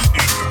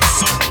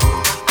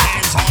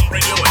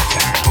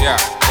 Yeah,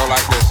 go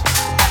like this.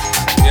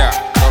 Yeah,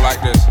 go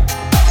like this.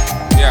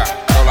 Yeah,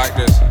 go like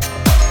this.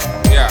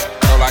 Yeah,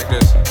 go like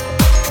this.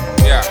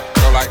 Yeah,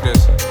 go like this.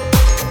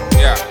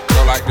 Yeah,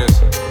 go like this.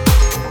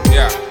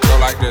 Yeah, go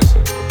like this.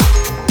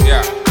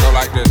 Yeah, go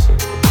like this.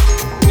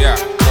 Yeah,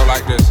 go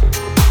like this.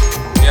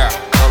 Yeah,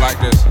 go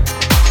like this.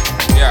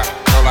 Yeah,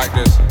 go like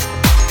this.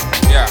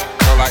 Yeah,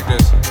 go like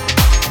this.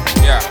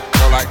 Yeah,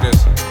 go like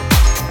this.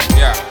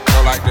 Yeah,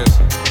 go like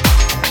this.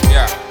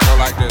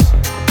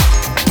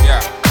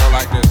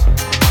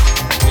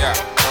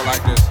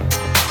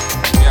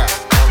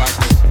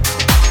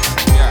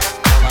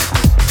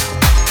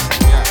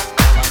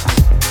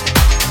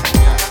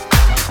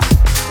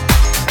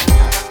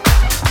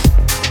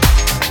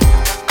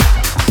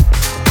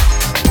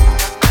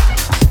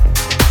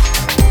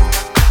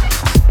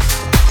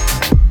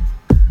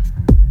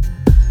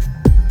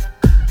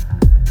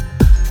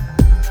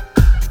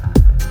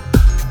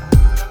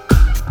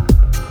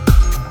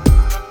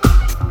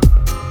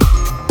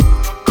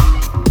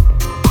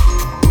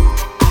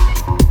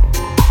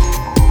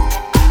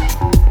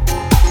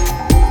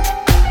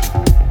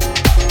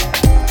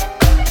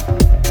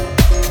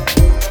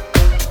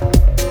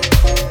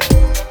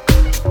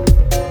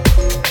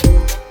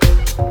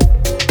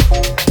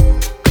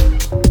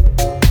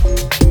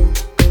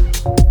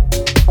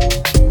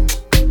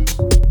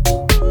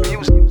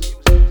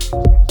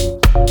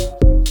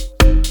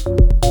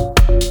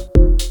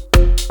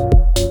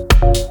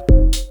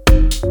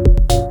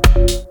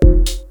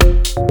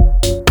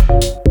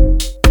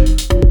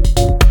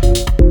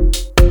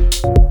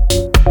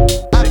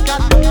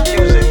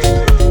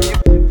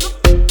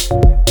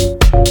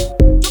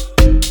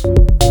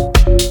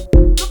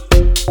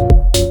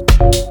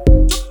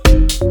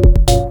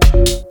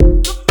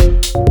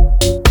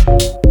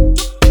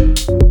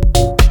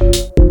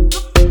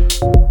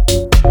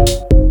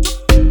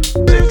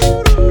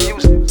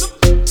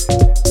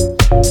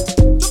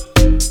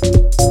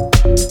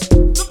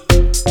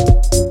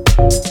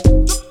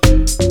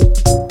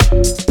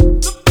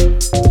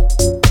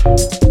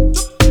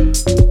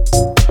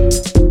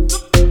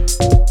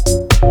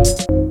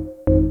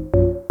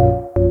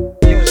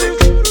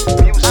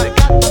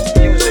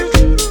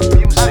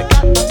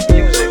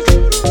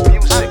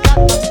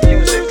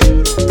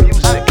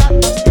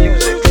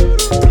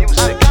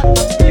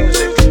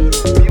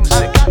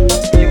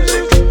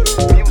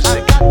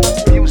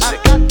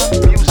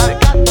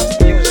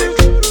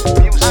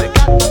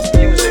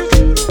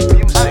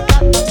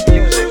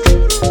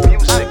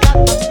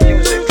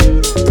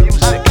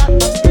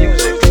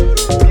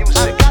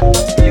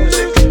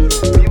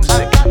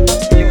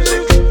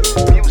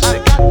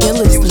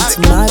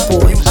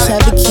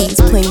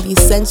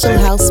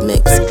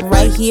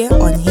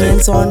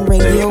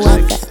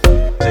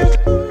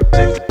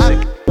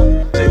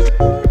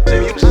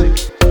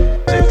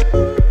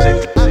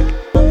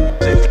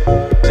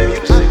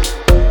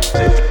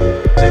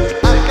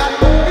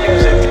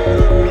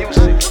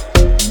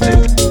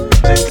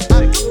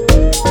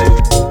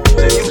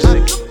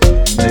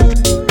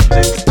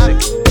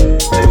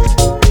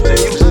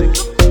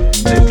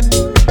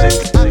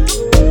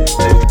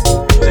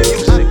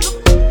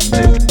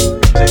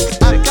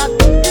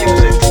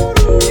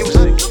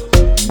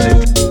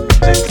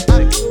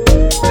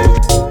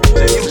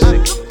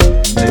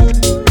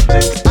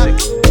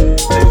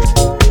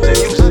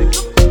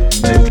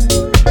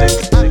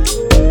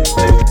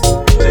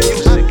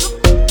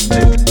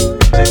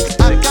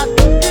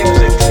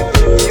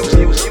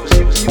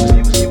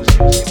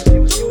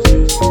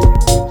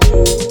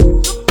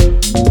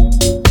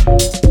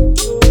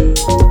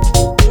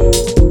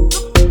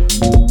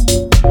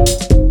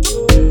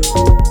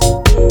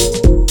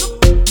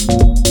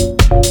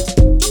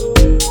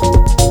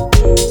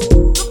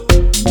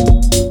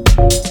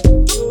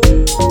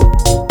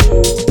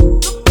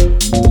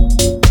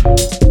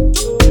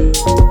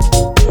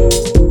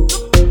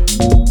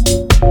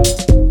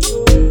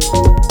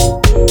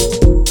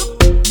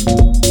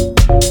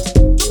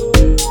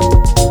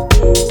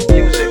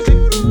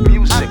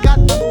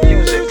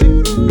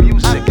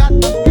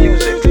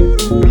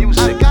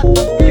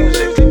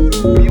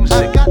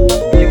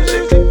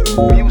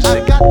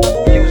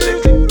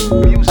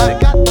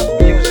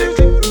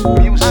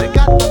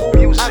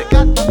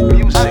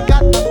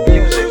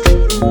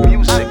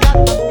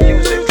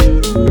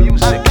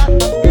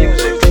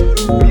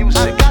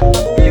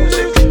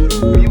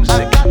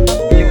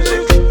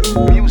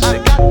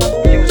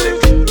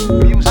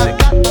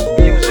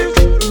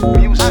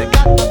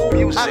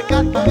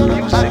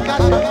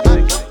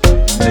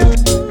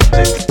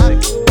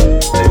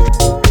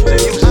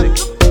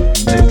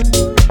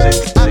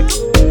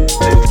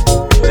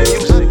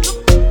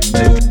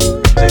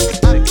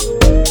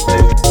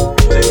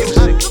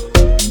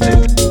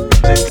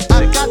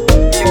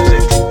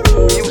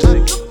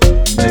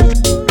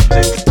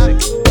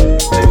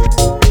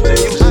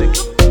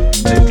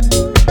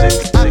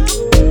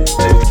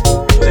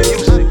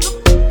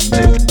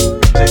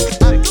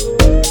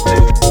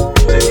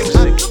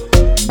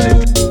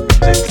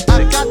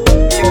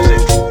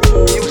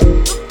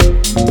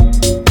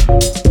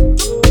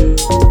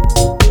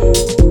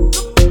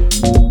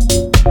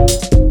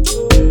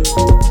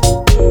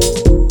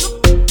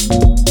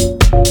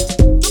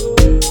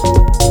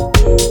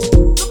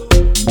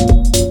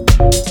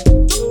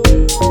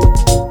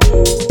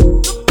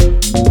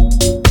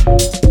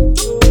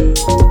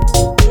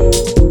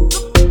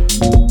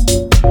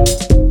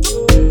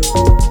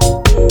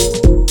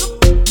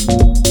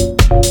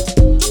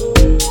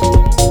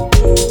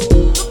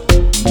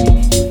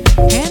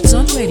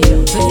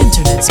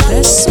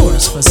 best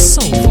source for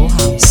soulful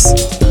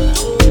house.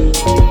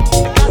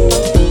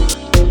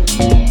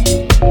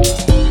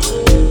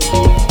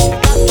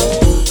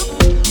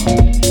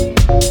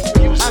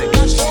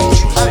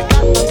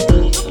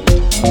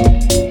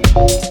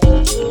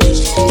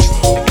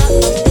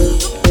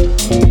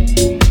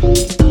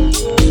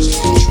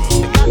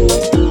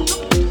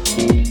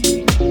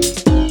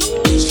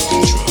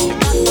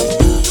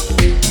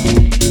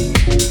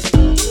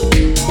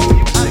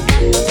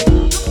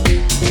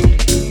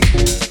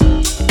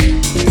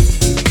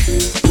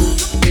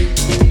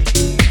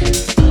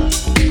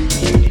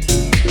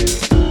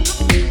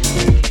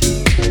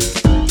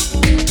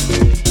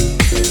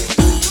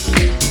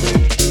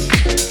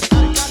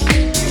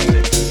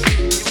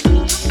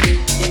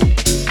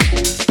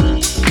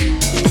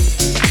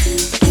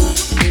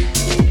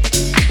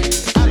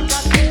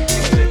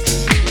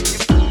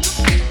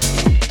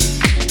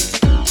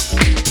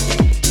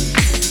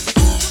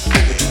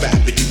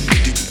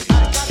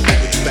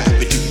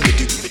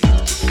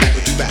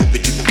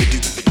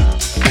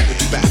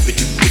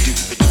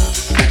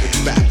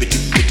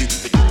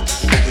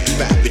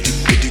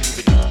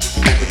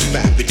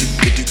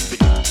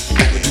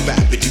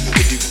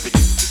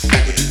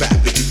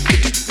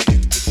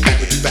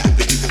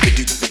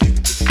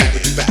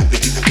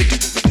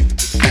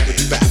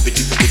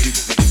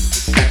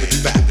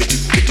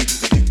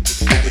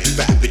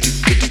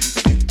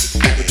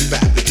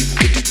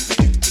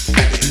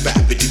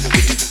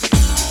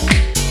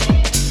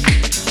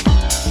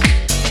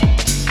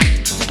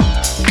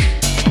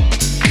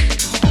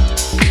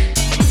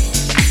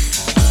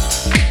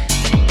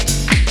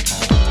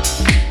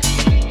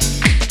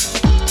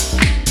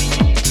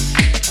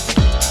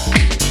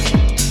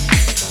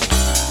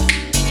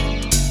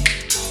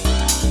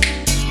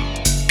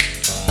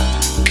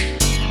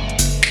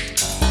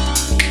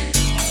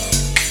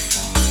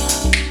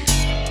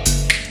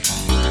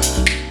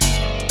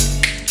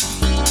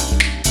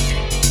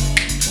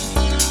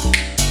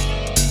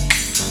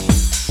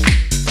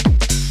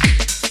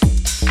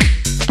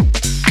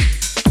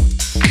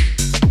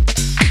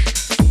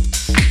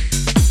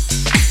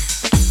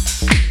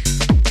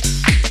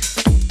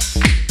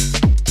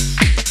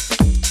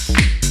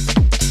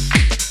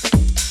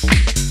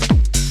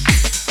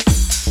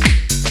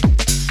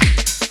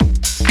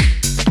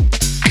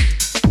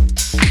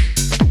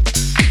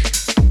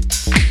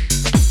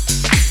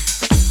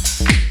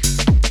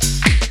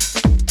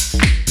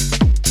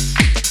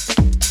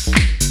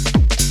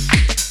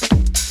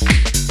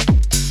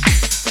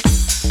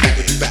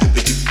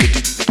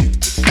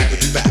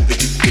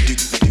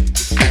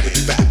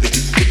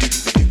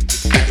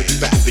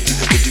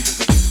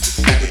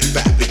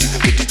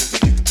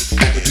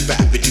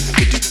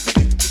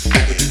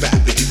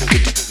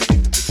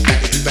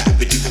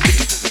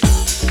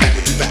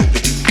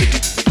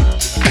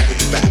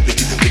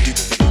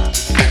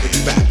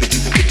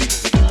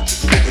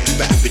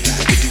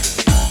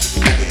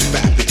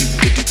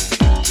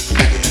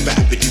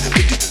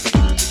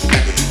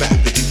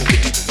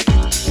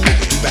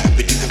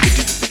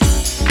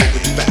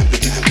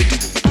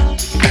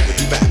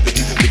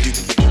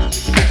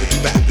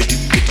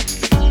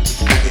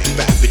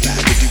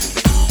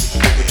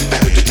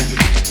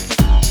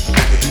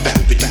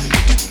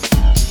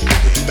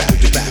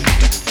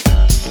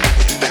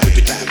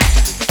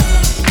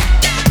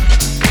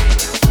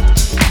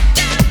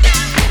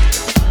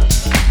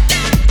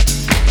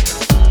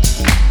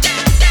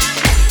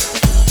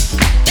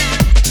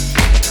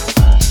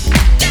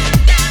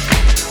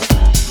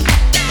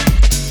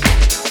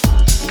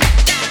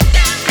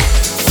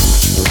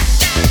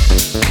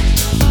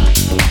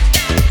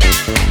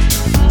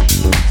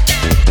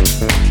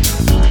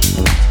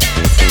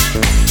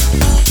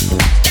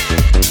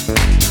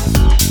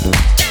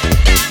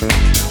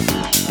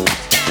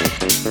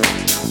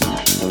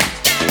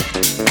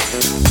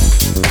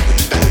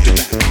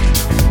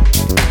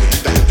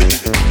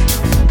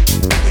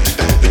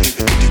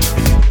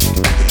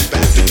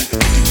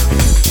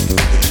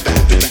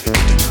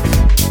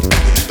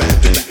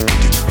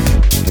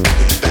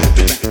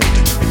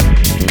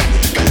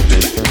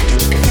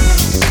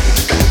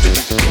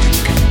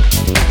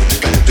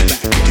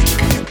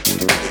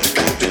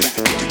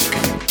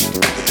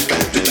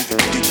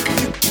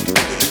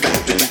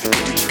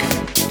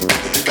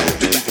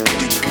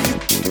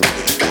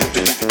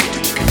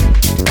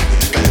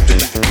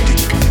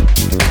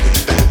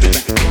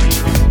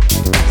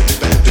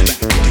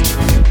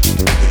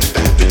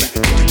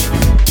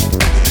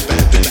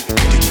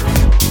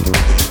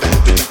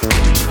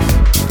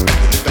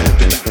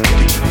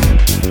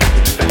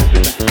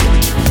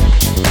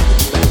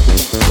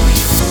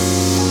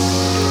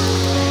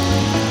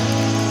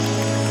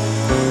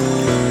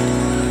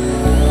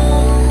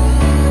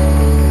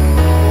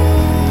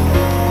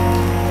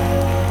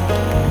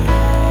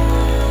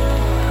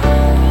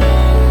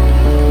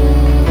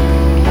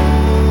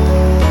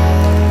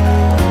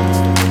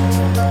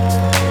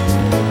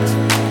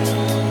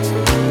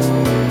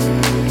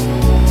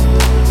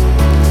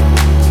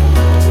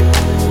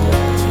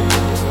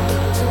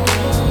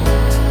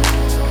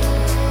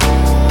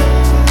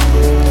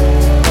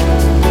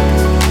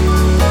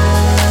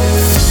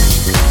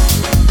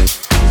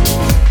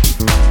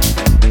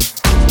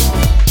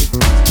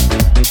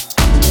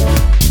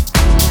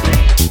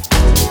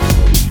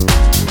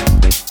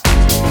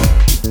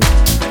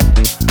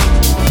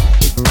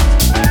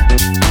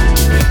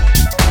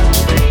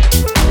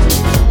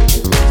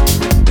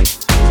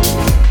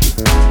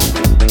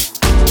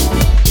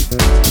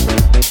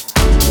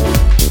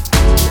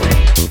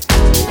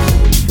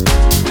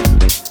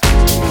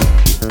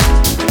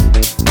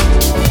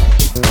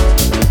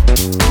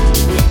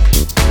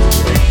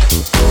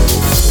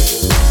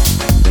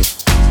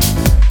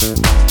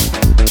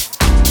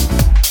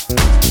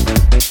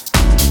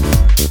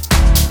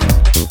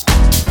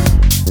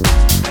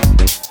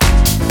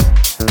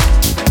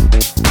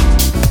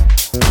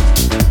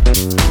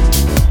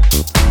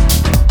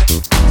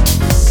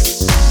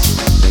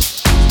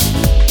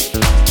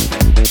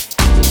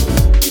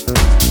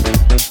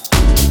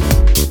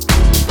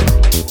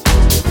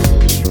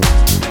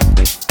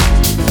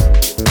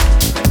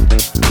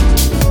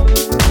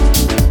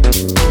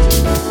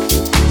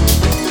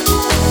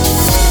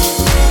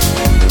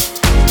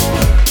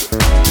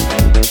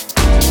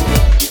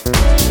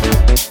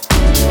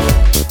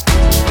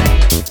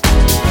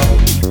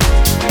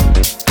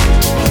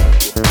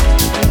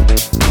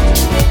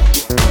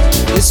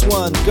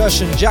 one,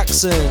 Gershon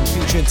Jackson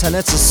featuring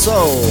Tanetta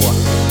Soul.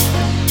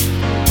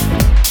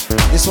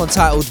 This one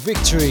titled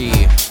Victory.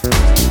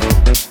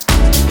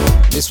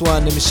 This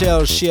one, the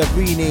Michelle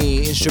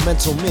Schiavini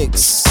instrumental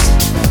mix.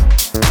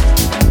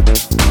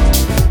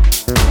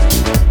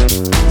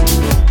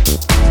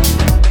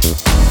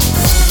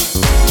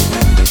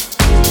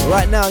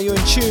 Right now you're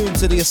in tune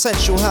to the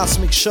Essential House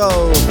Mix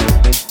Show.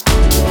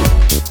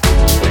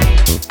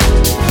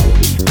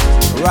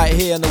 Right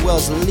here on the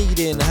world's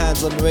leading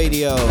hands-on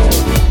radio.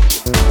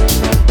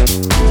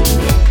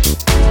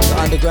 The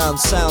underground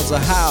sounds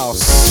of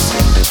house.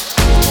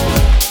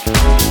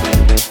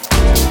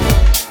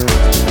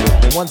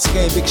 And once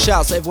again, big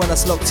shouts to everyone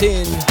that's locked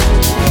in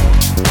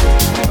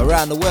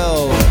around the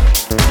world.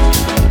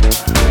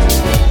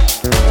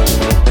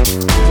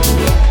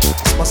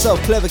 It's myself,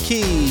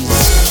 Klevakeys.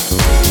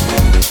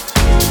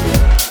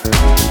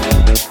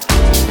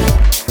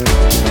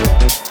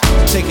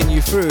 Taking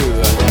you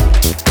through.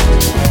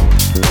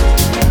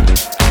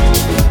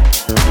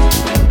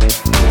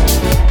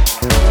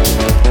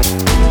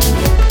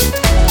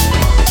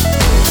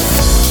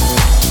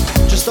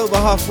 Just over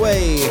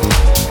halfway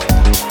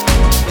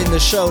in the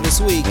show this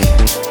week.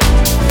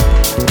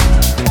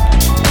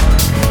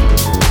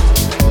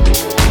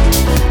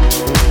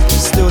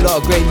 Still a lot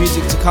of great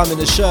music to come in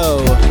the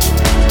show.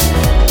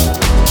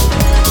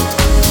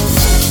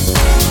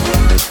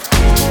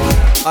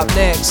 Up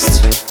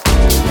next,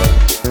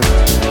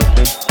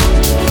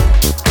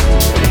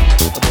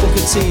 a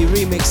Booker T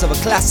remix of a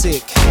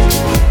classic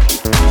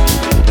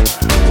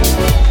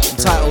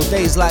entitled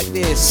Days Like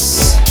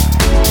This,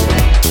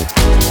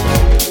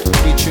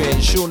 featuring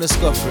Shauna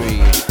Scoffrey.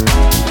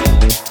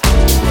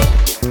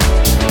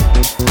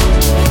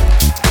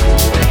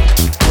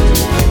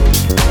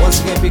 Once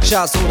again, big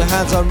shouts to all the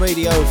Hands On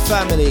Radio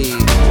family.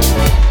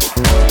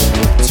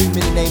 Too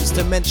many names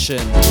to mention.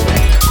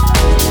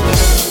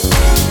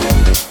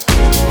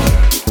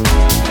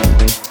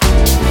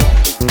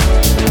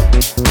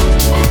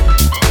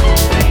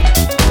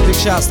 Big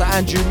shouts to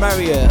Andrew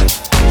Marriott.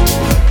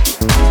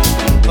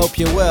 Hope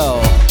you're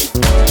well.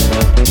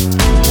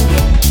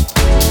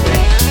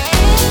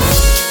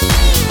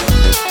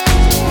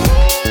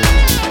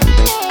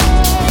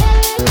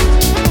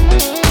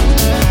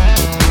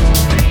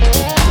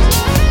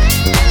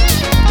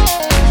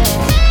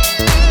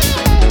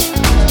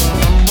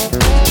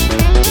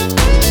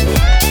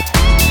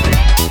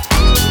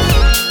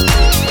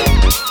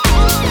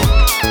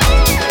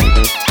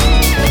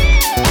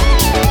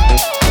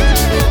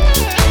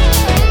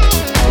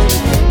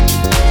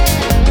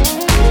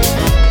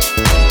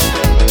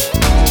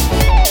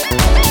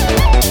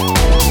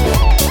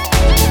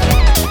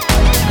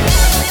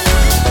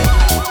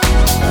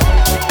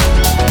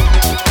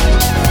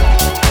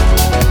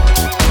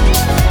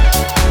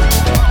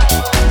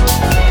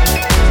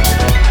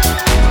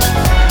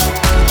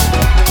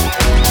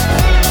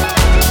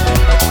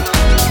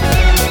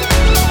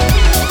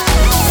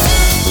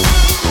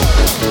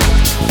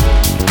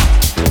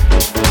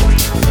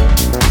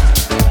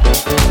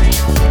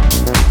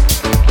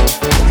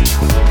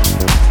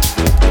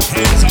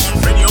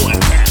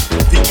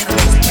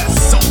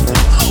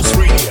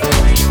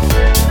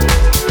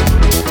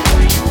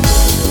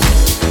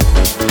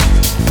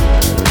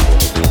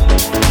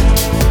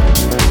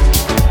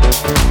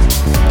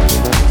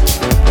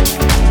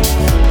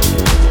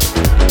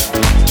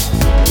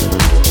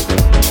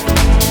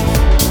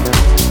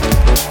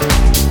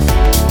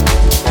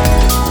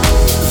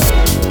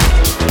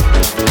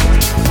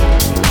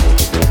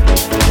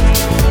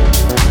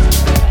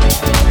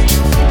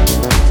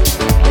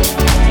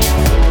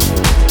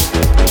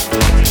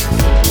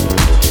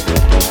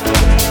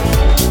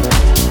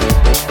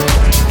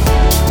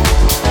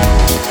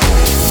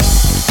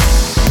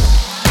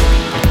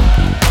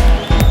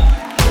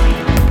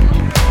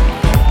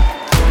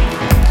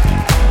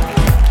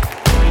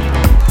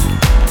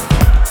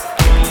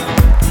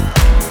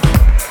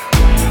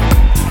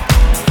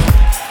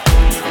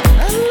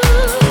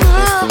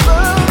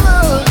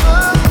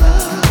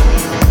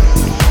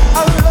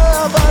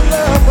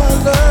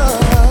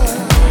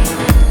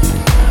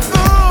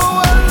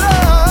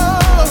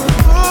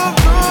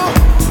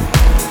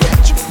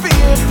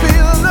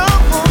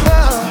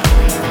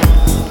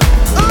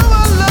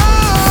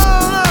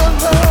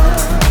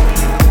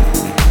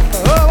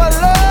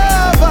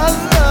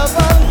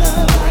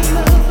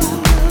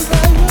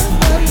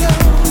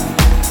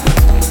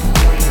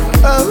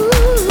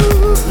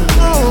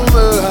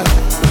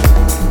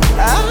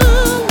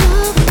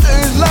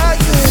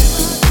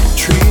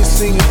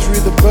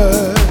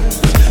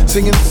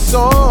 Singing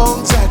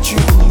songs that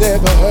you've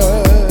never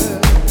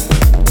heard,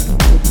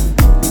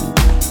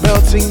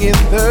 melting in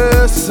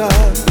the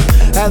sun,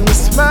 and the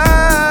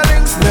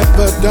smiling's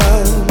never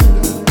done.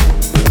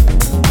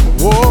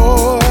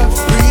 War,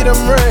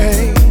 freedom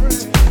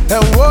reigns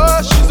and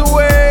washes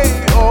away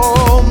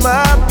all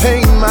my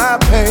pain,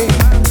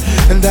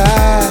 and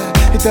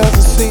it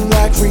doesn't seem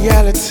like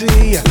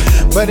reality,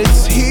 but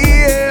it's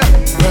here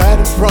right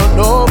in front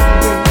of me.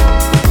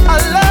 I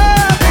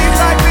love it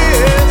like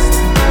this,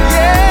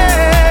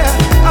 yeah,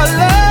 I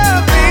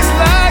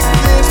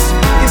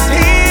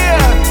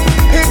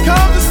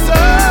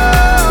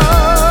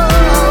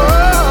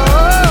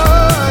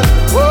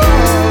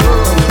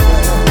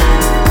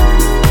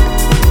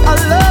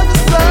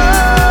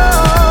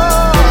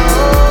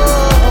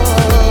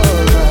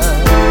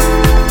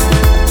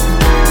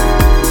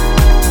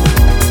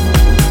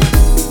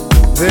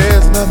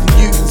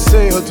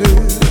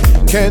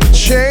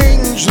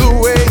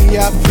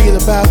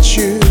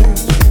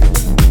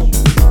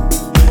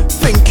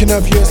Thinking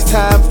of you as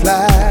time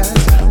flies,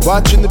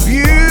 watching the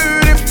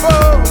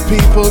beautiful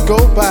people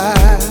go by.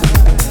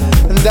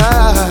 And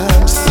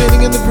I'm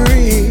sitting in the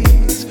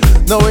breeze,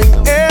 knowing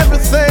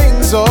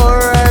everything's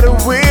alright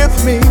with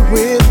me.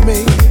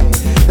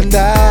 And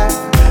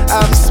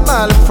I'm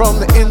smiling from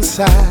the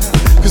inside,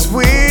 'cause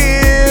we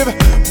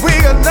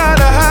got not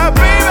a high,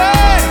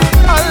 baby.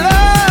 Our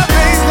love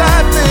ain't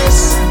like this,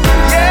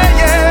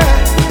 yeah.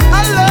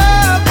 Our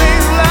love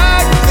ain't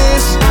like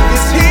this.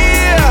 It's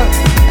here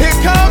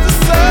comes the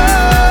sun,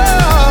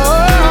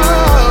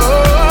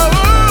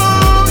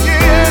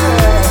 yeah.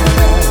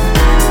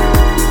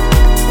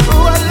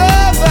 Ooh, I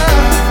love her.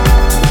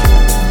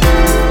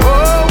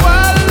 Oh,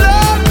 I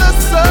love the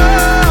sun,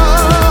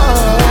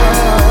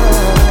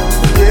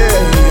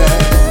 yeah.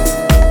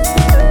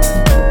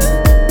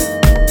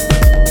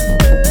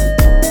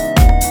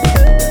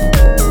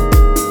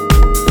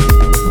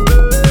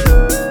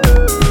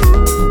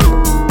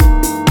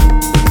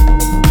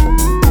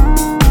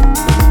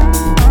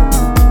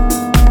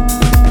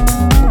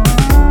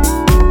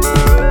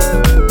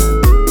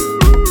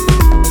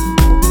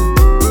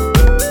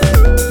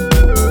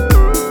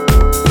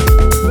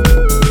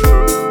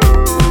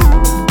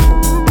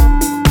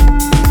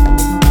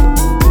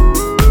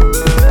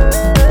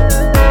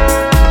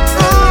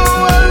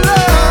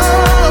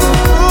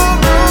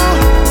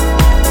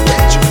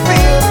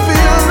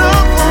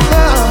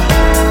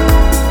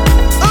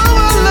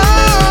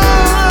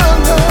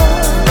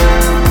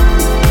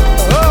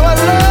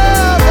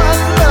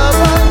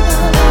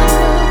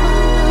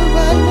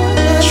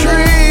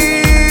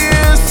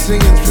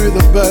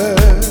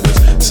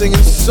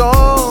 Singing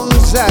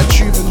songs that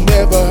you've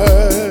never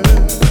heard,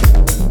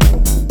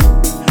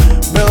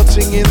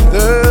 melting in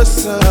the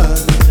sun,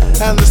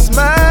 and the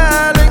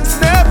smiling's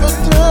never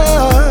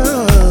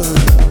done.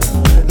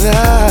 And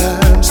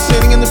I'm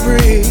sitting in the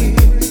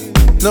breeze,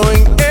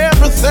 knowing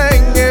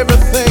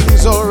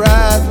everything's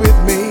alright with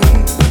me.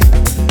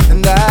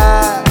 And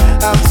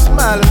I'm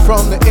smiling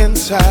from the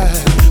inside,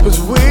 'cause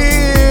we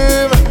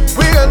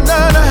got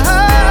none to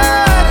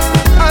hide.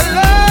 Our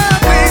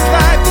love is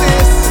like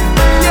this.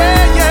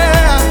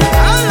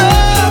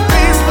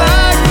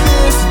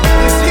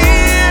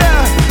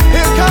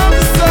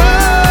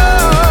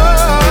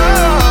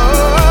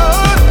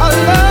 I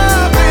love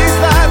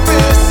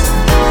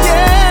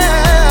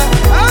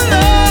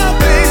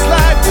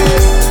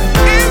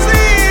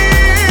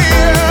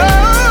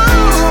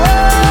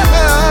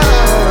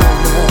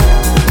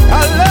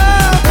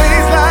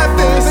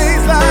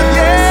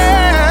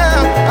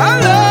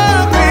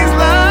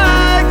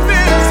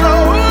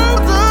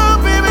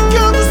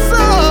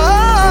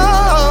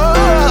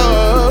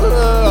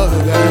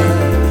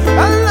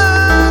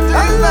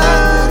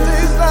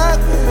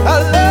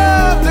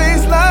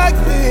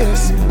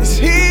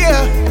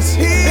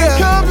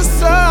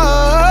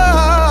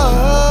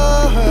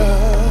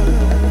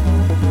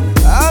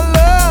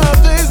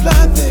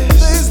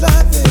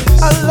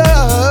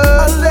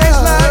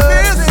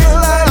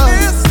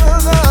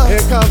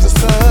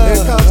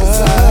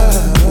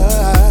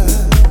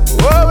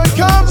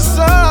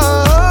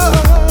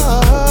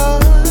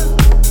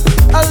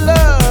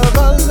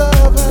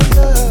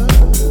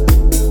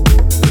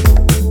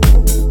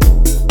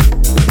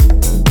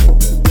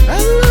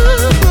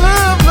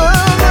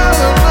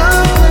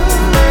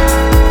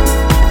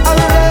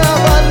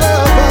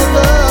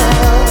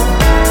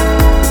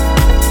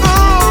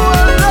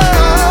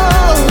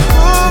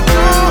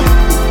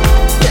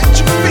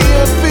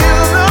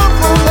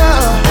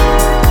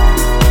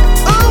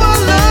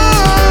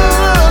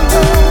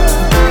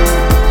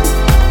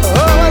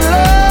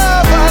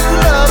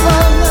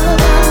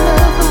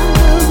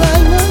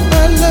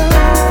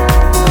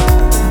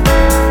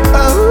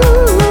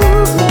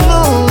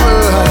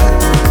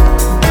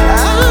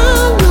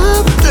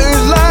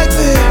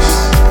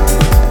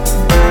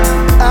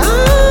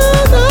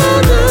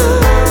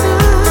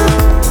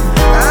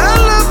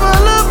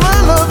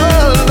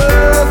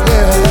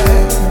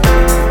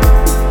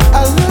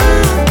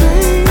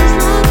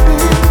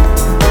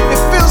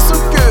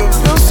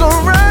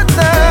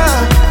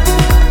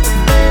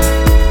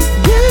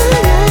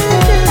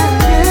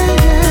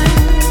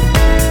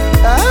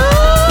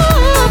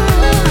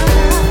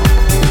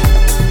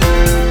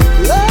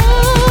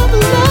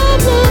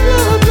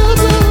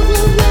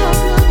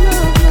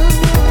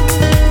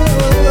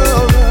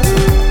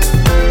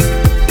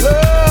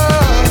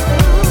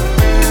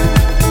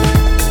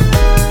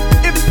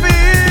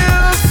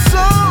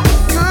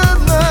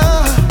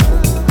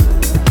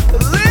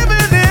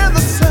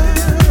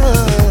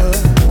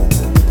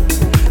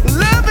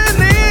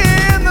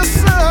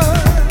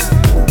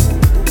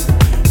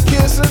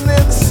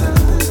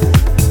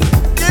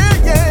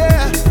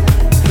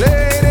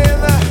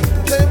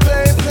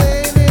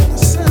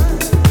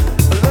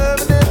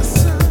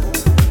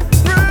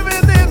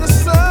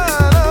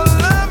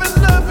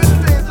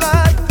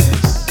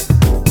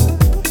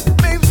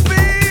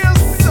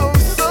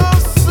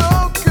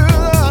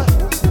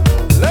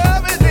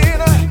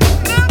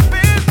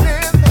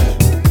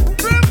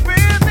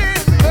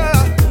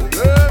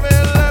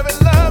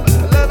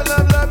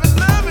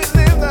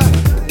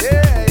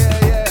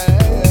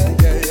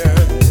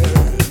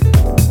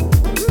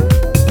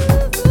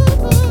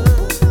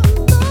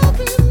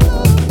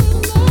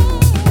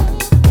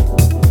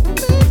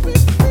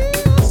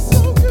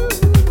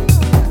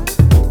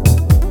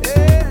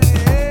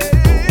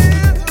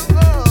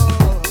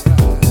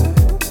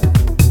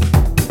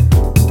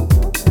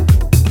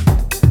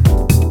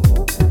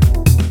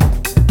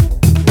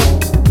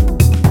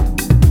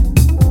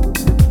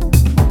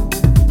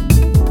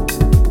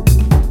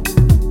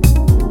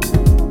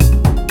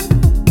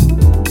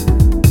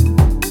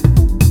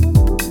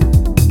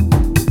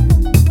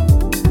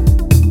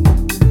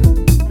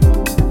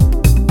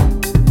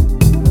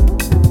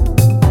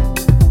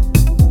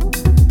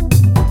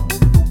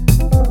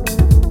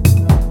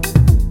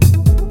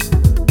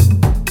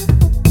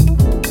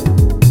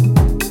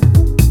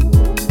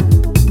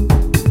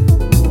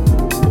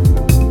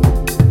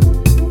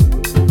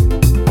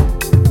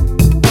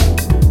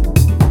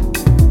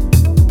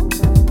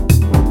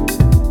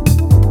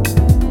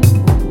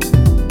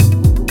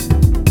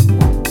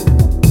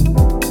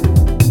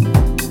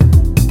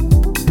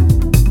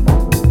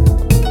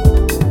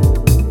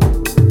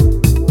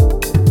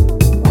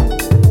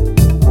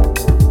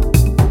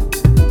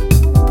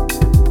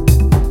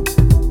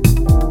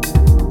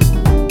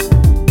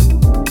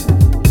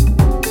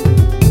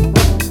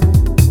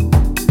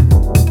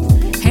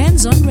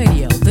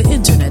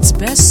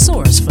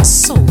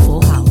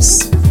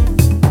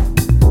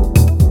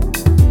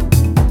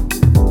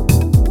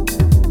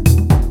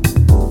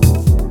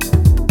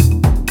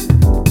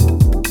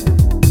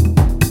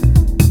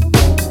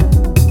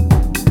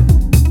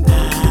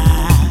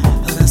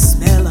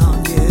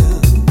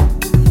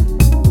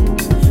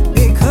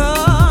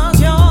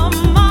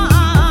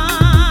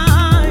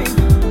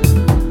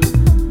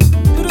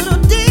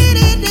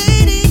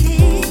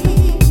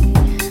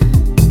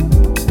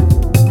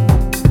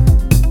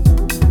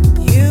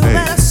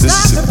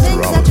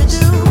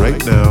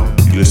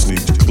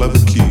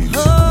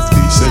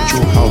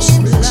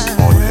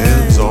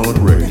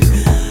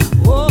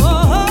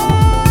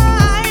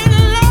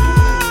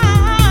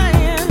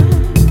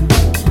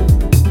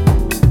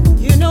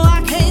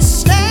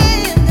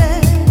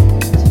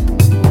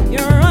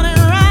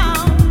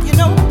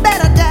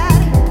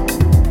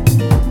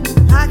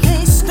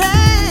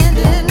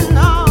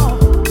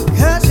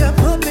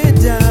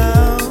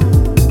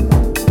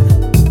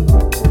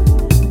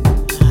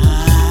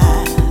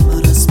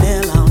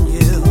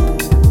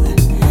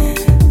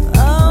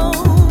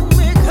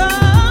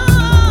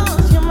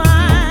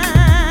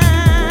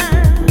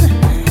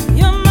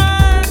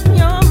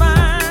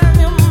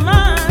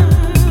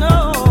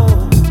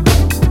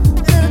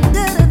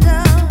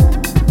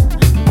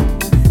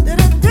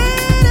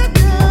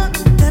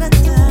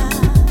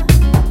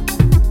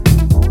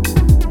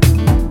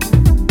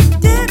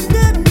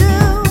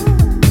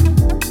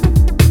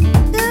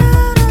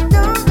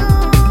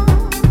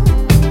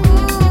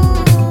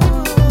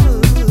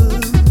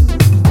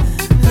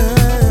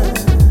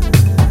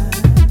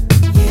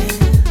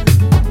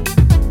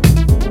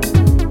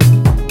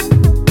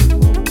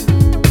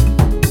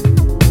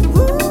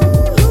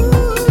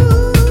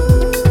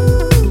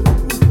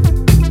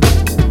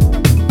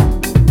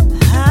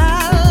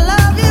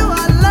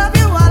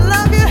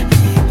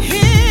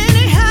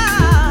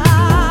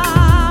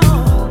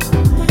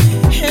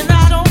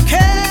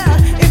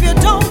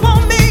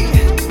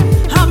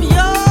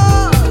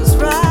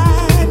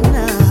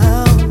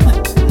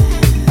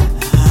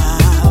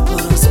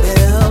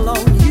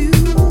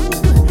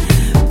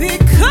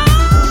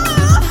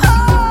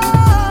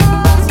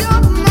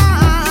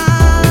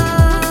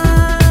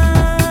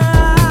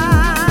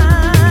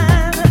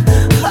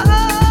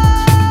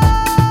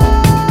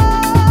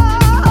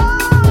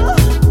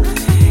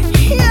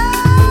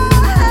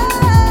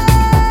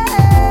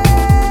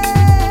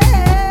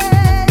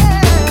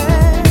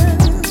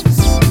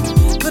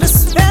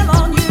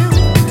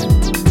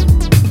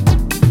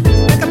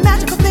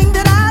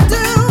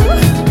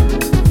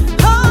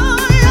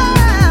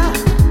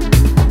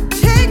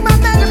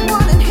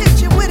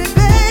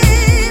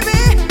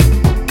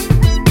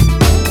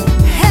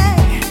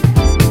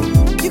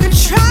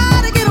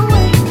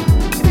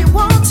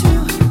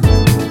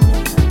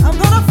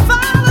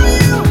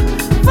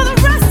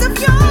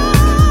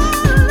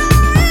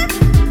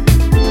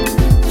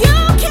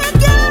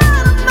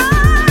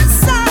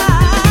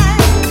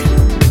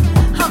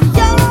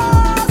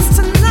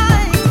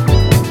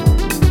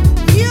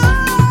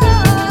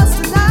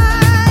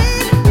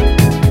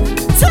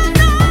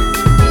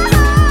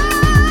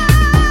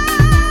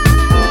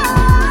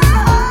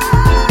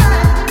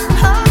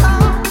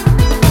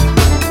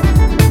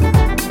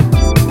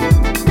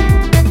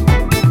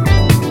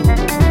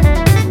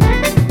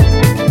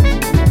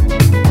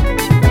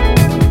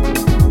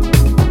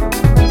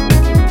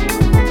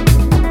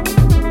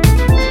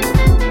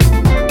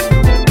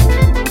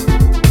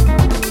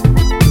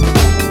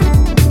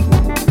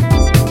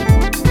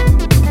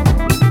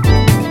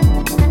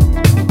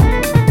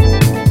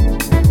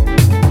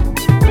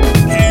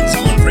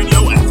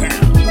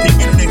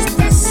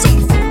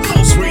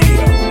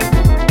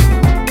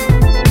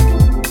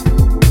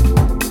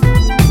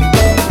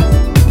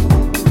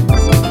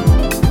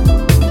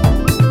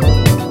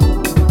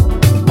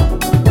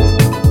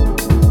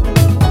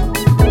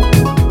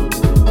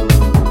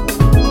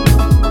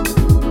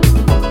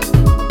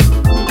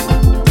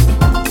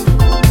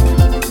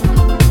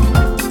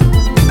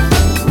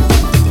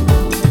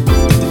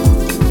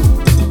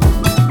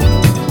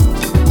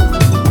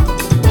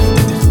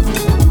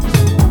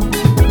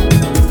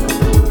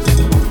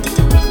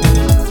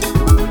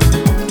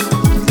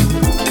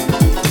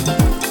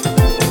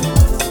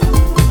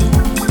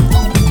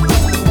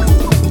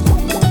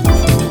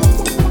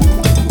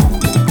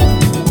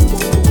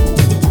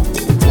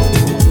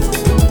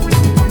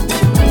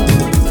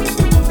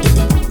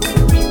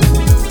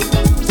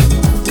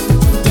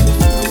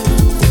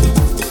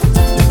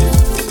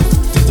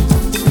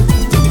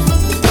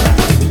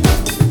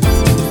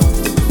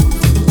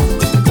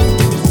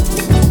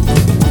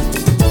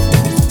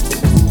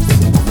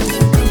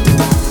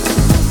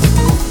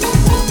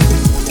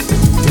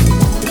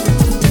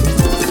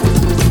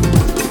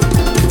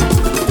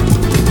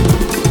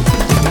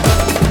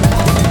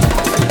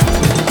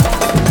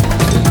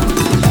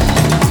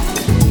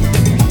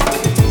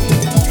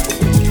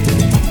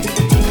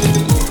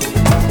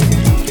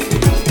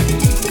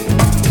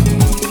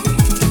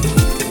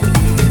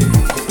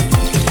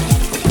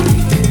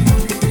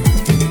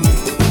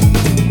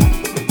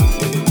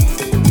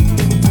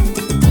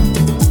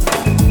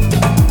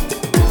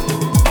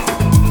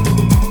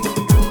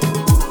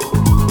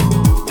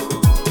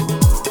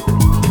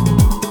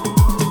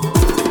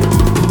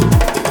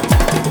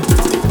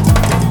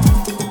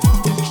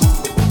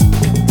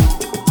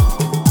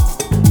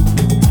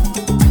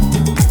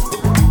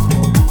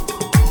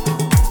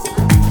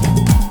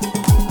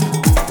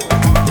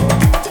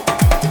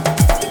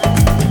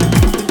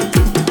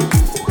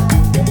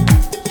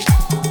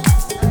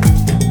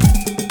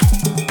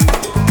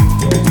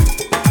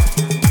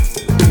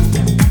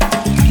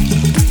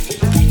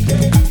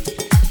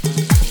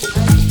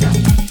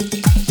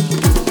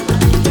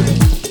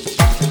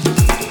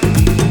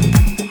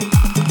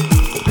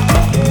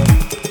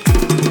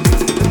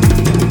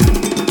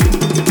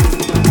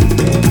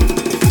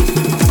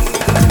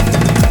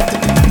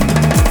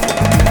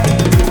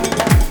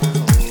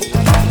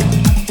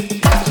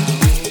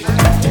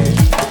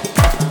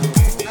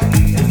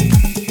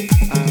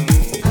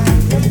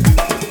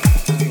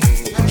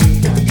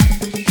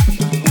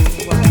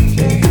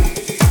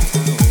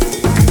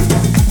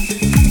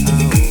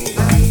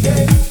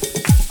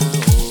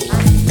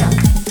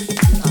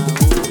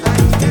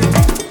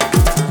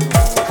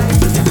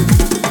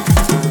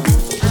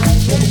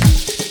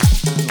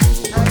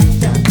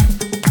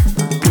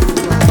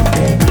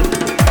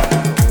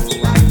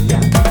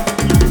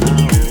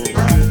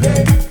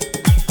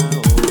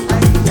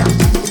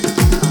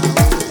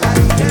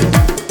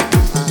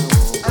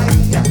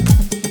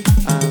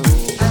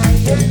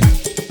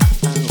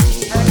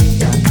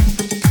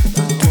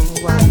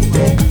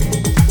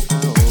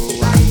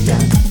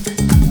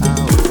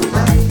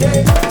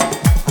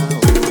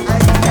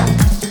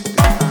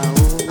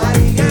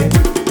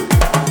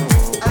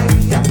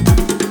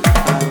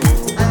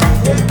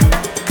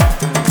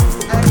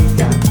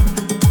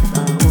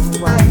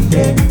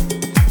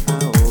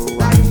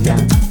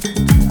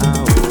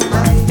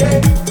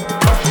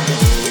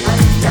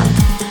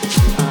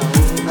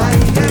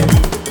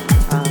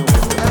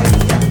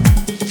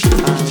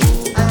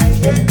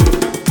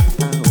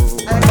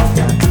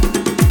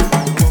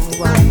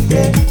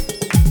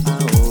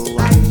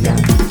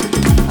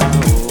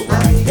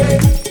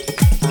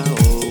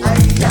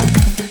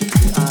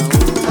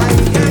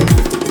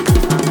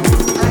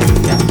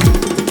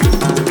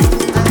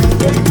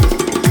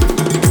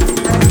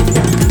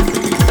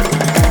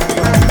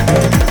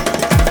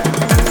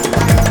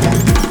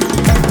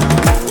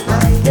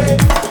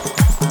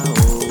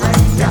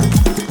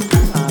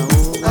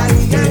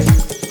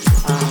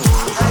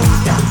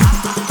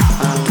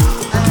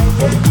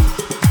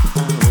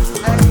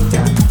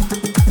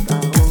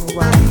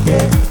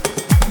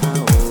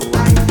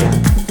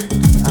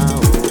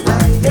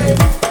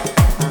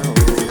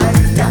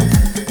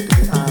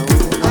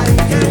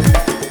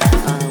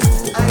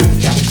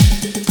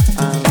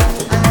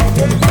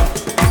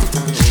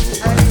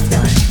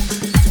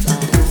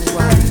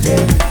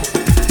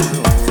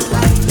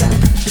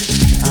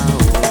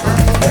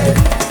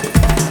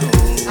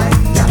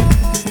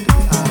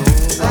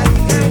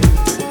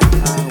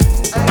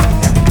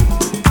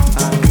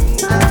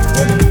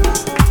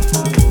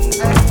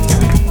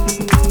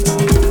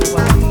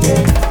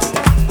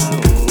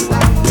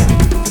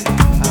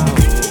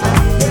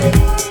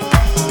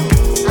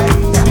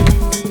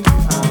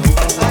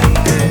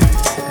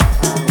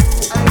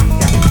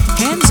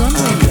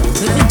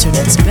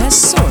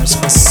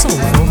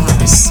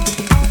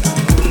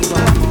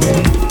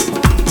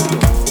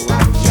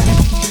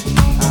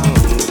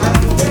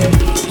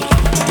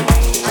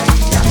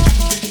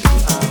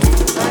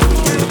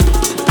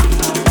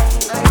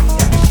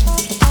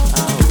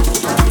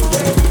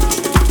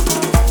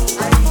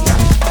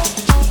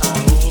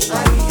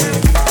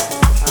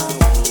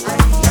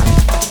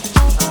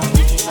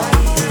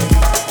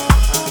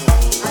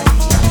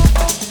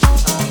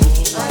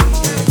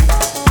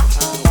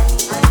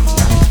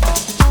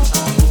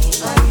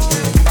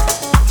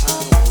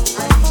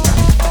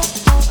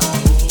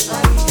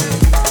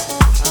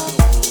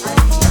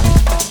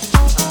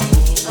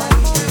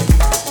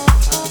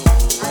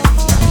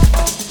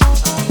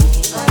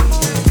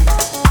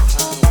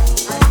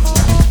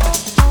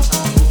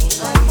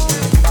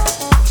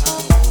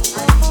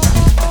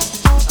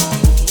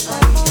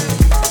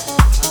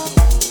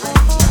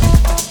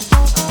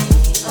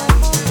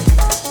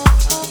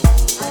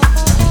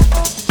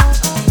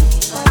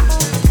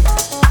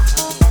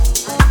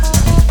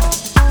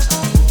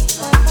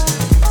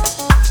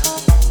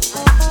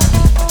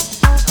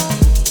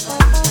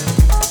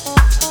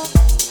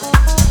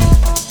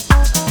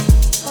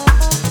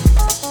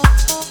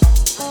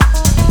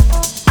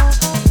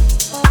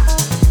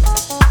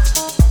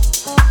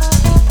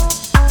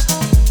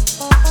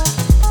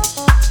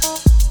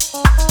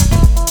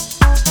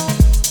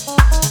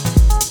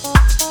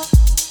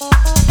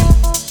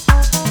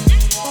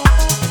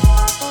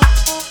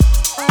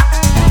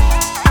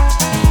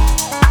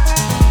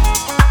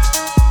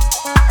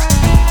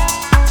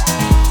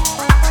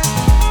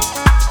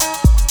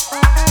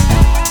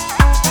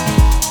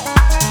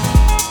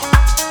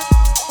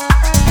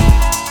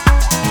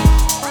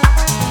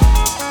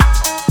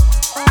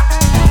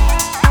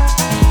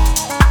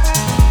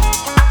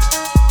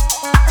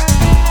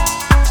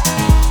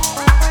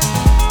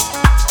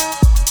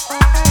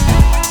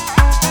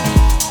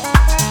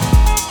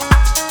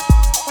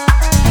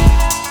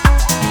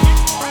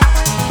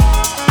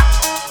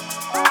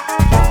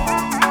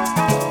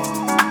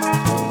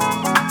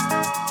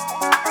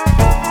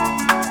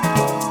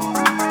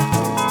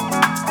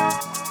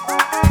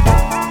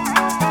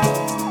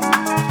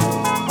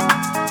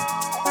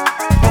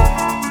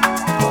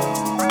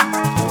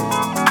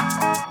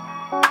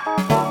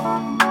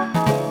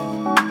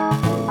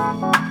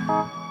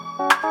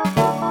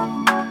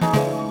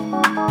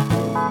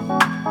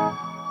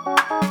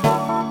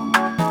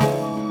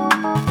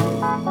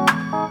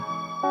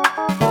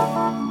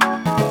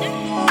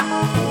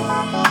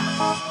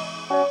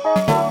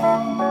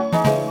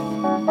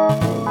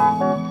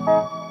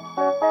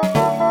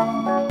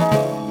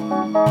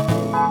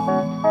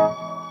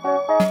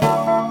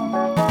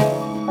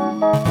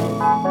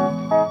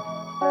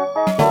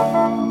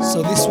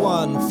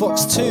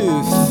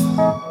Foxtooth.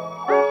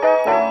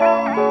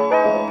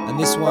 And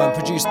this one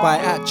produced by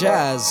At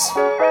Jazz.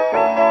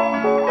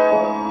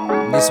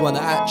 And this one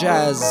At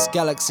Jazz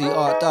Galaxy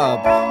Art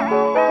Dub.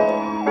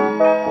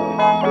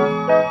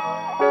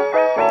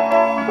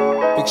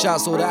 Big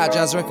shouts to all the At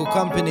Jazz Record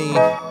Company.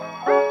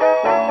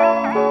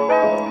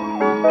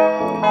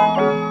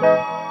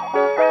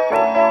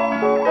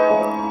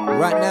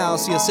 Right now,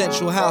 it's the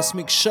Essential House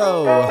Mix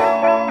Show.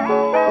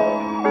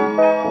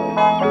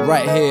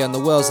 Right here on the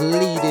world's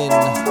leading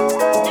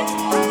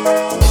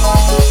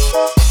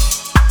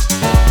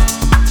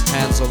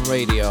hands-on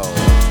radio.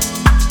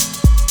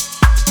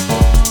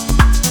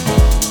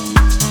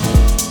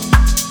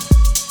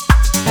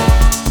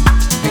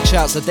 Big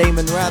shouts to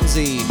Damon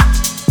Ramsey.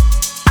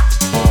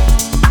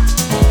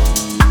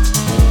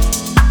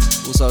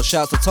 Also,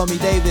 shouts to Tommy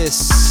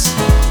Davis.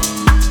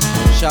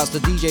 Shouts to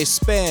DJ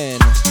Spen.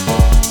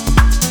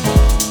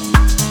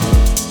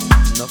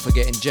 Not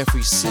forgetting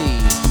Jeffrey C.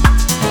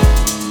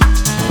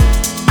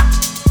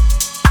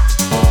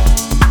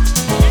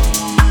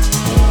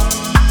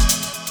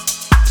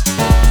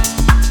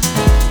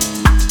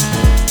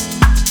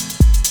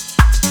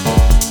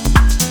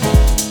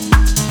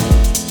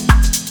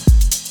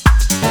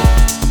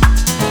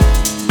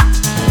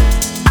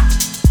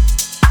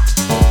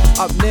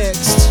 Up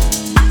next,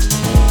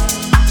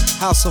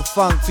 House of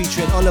Funk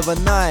featuring Oliver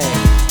Knight.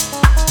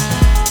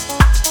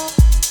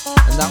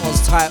 And that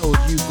one's titled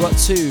You Got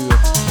To.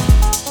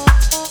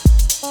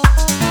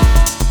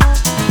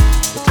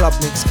 The club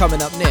mix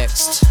coming up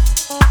next.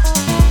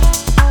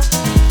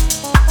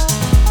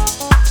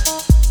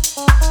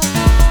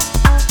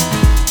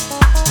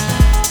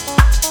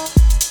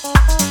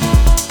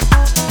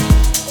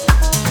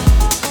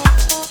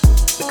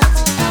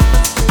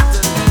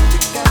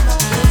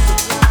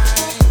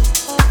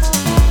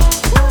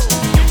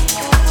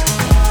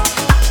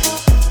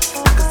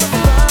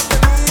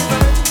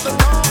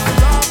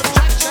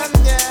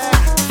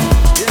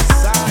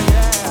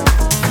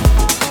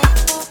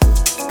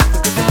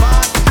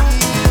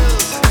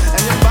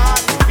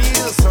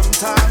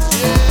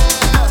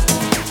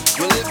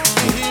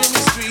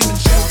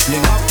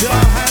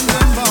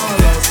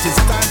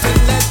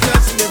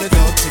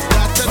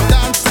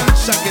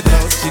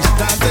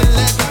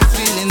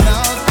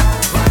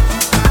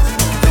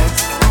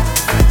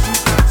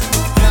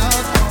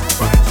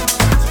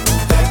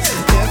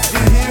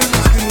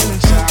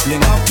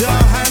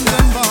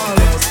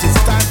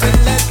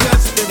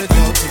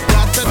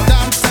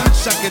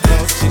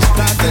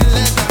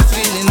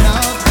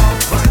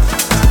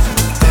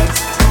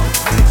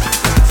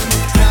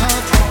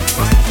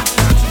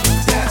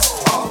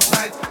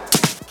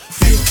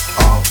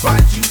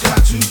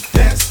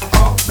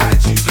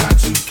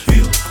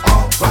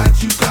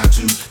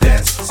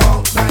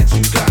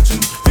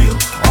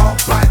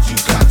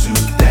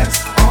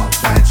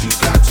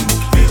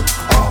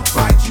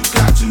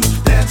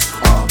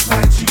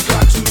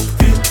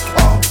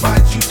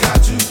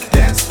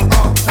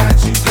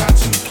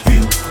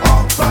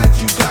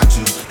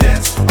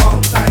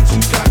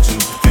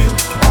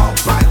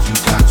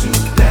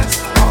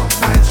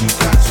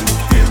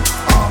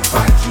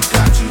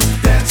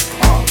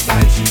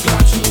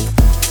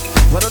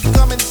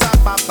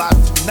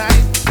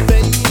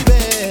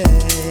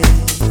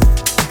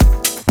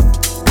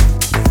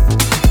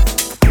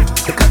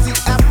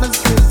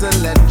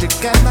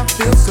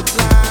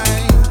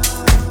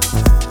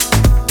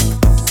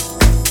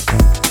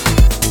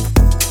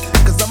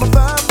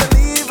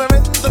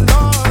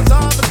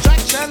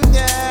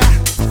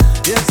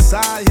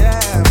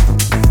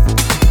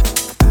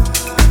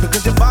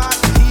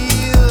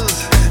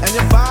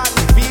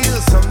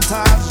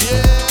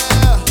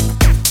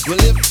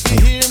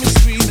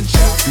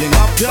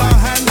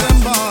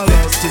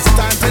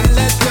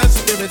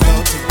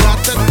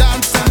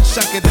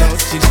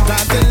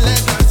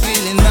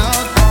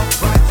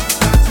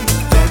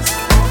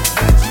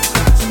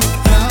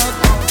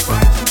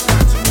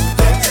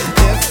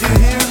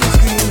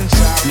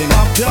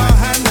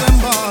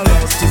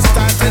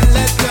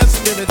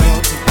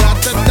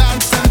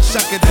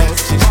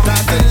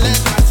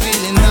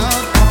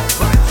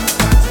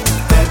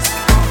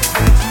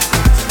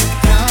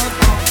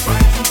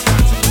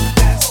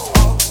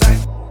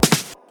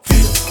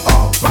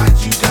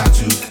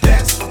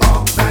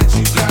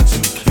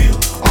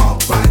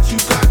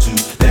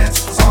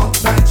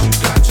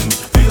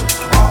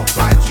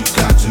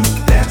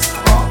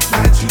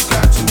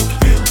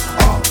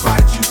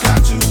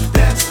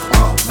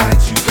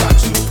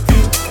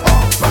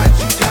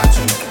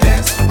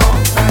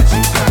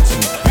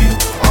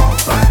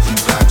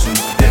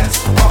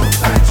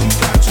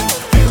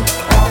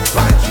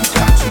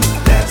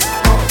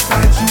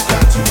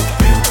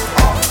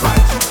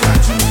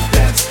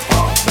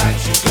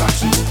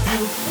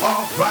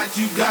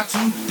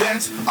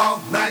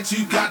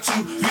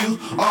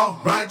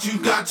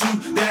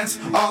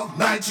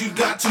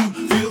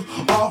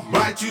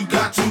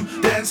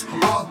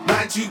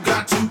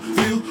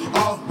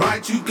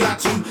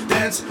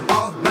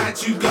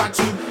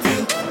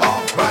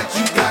 All right,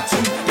 you got to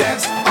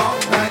dance all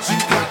night. You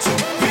got to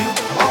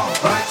feel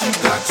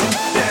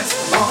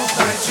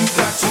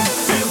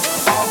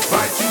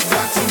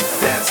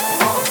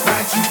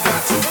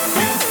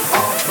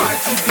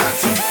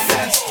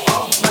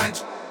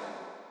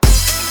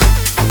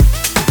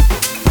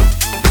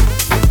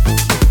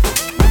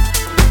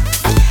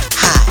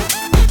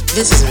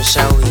This is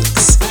Michelle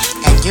Weeks,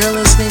 and you're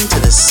listening to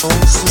the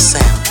soulful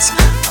sounds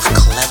of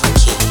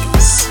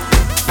Klevakeys.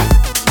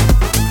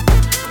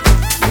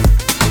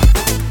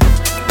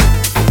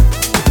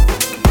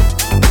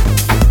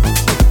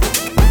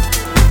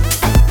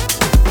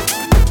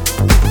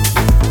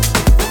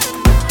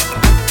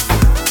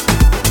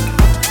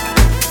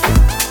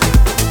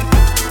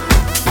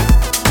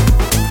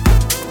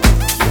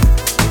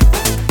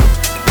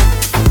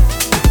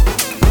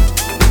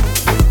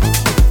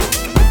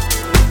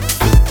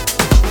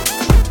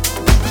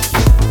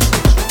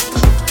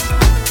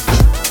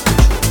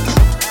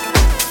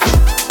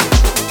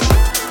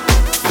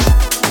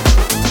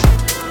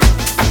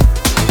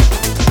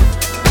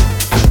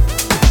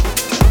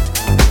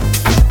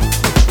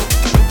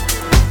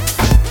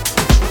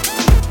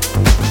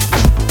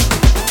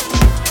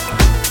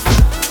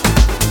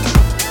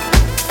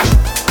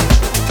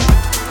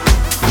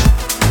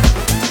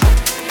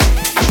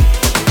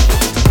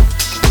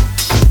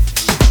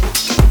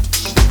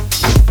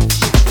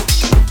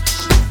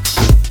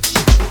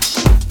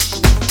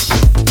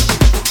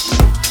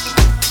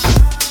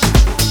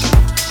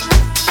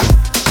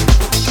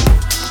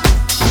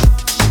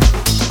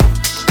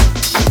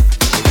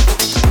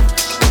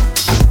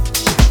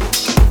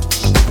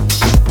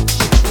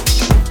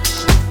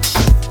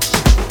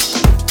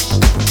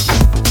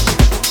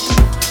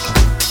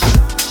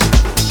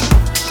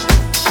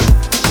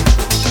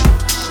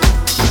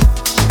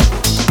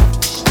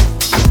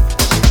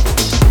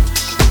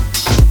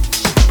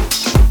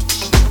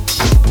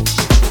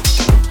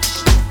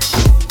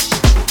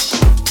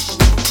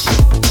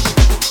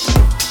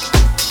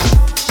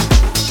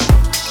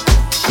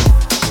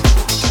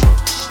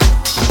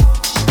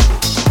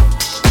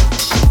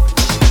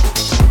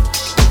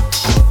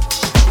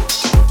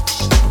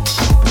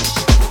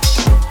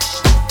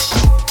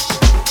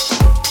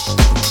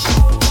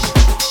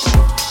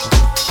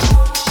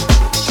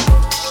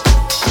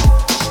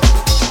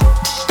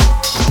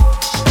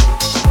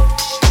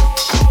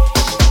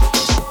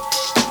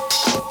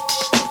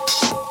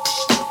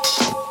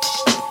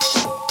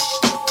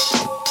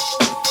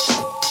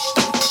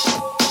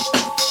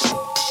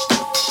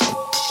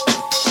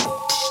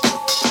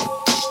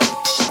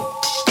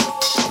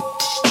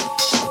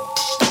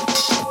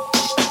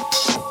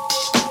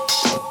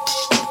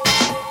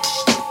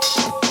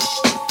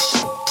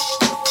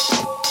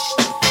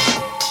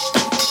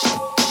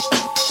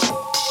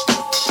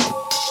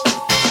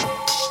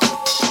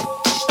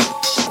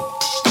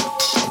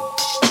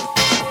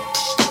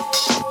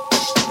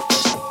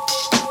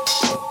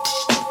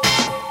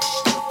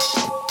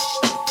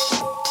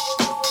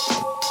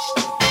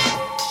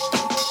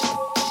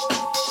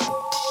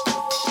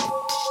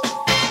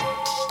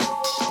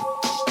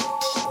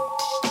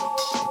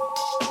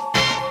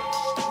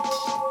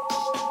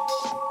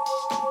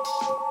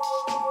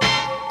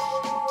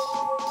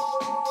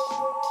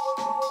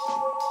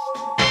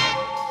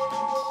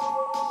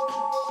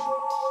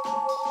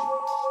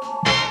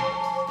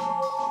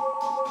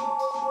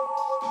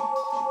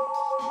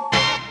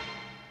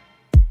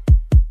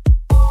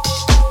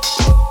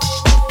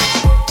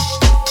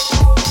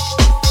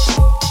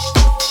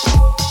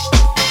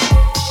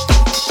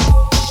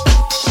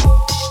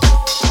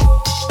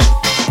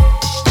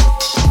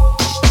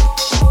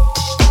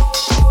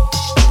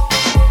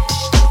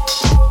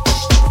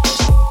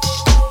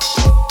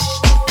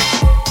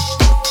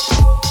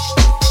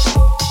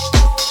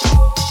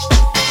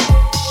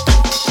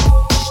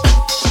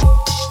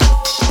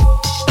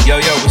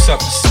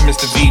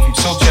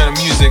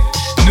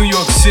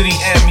 City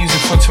and music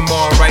for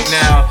tomorrow right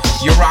now.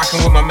 You're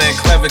rocking with my man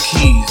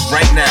Klevakeys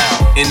right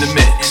now in the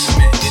mix.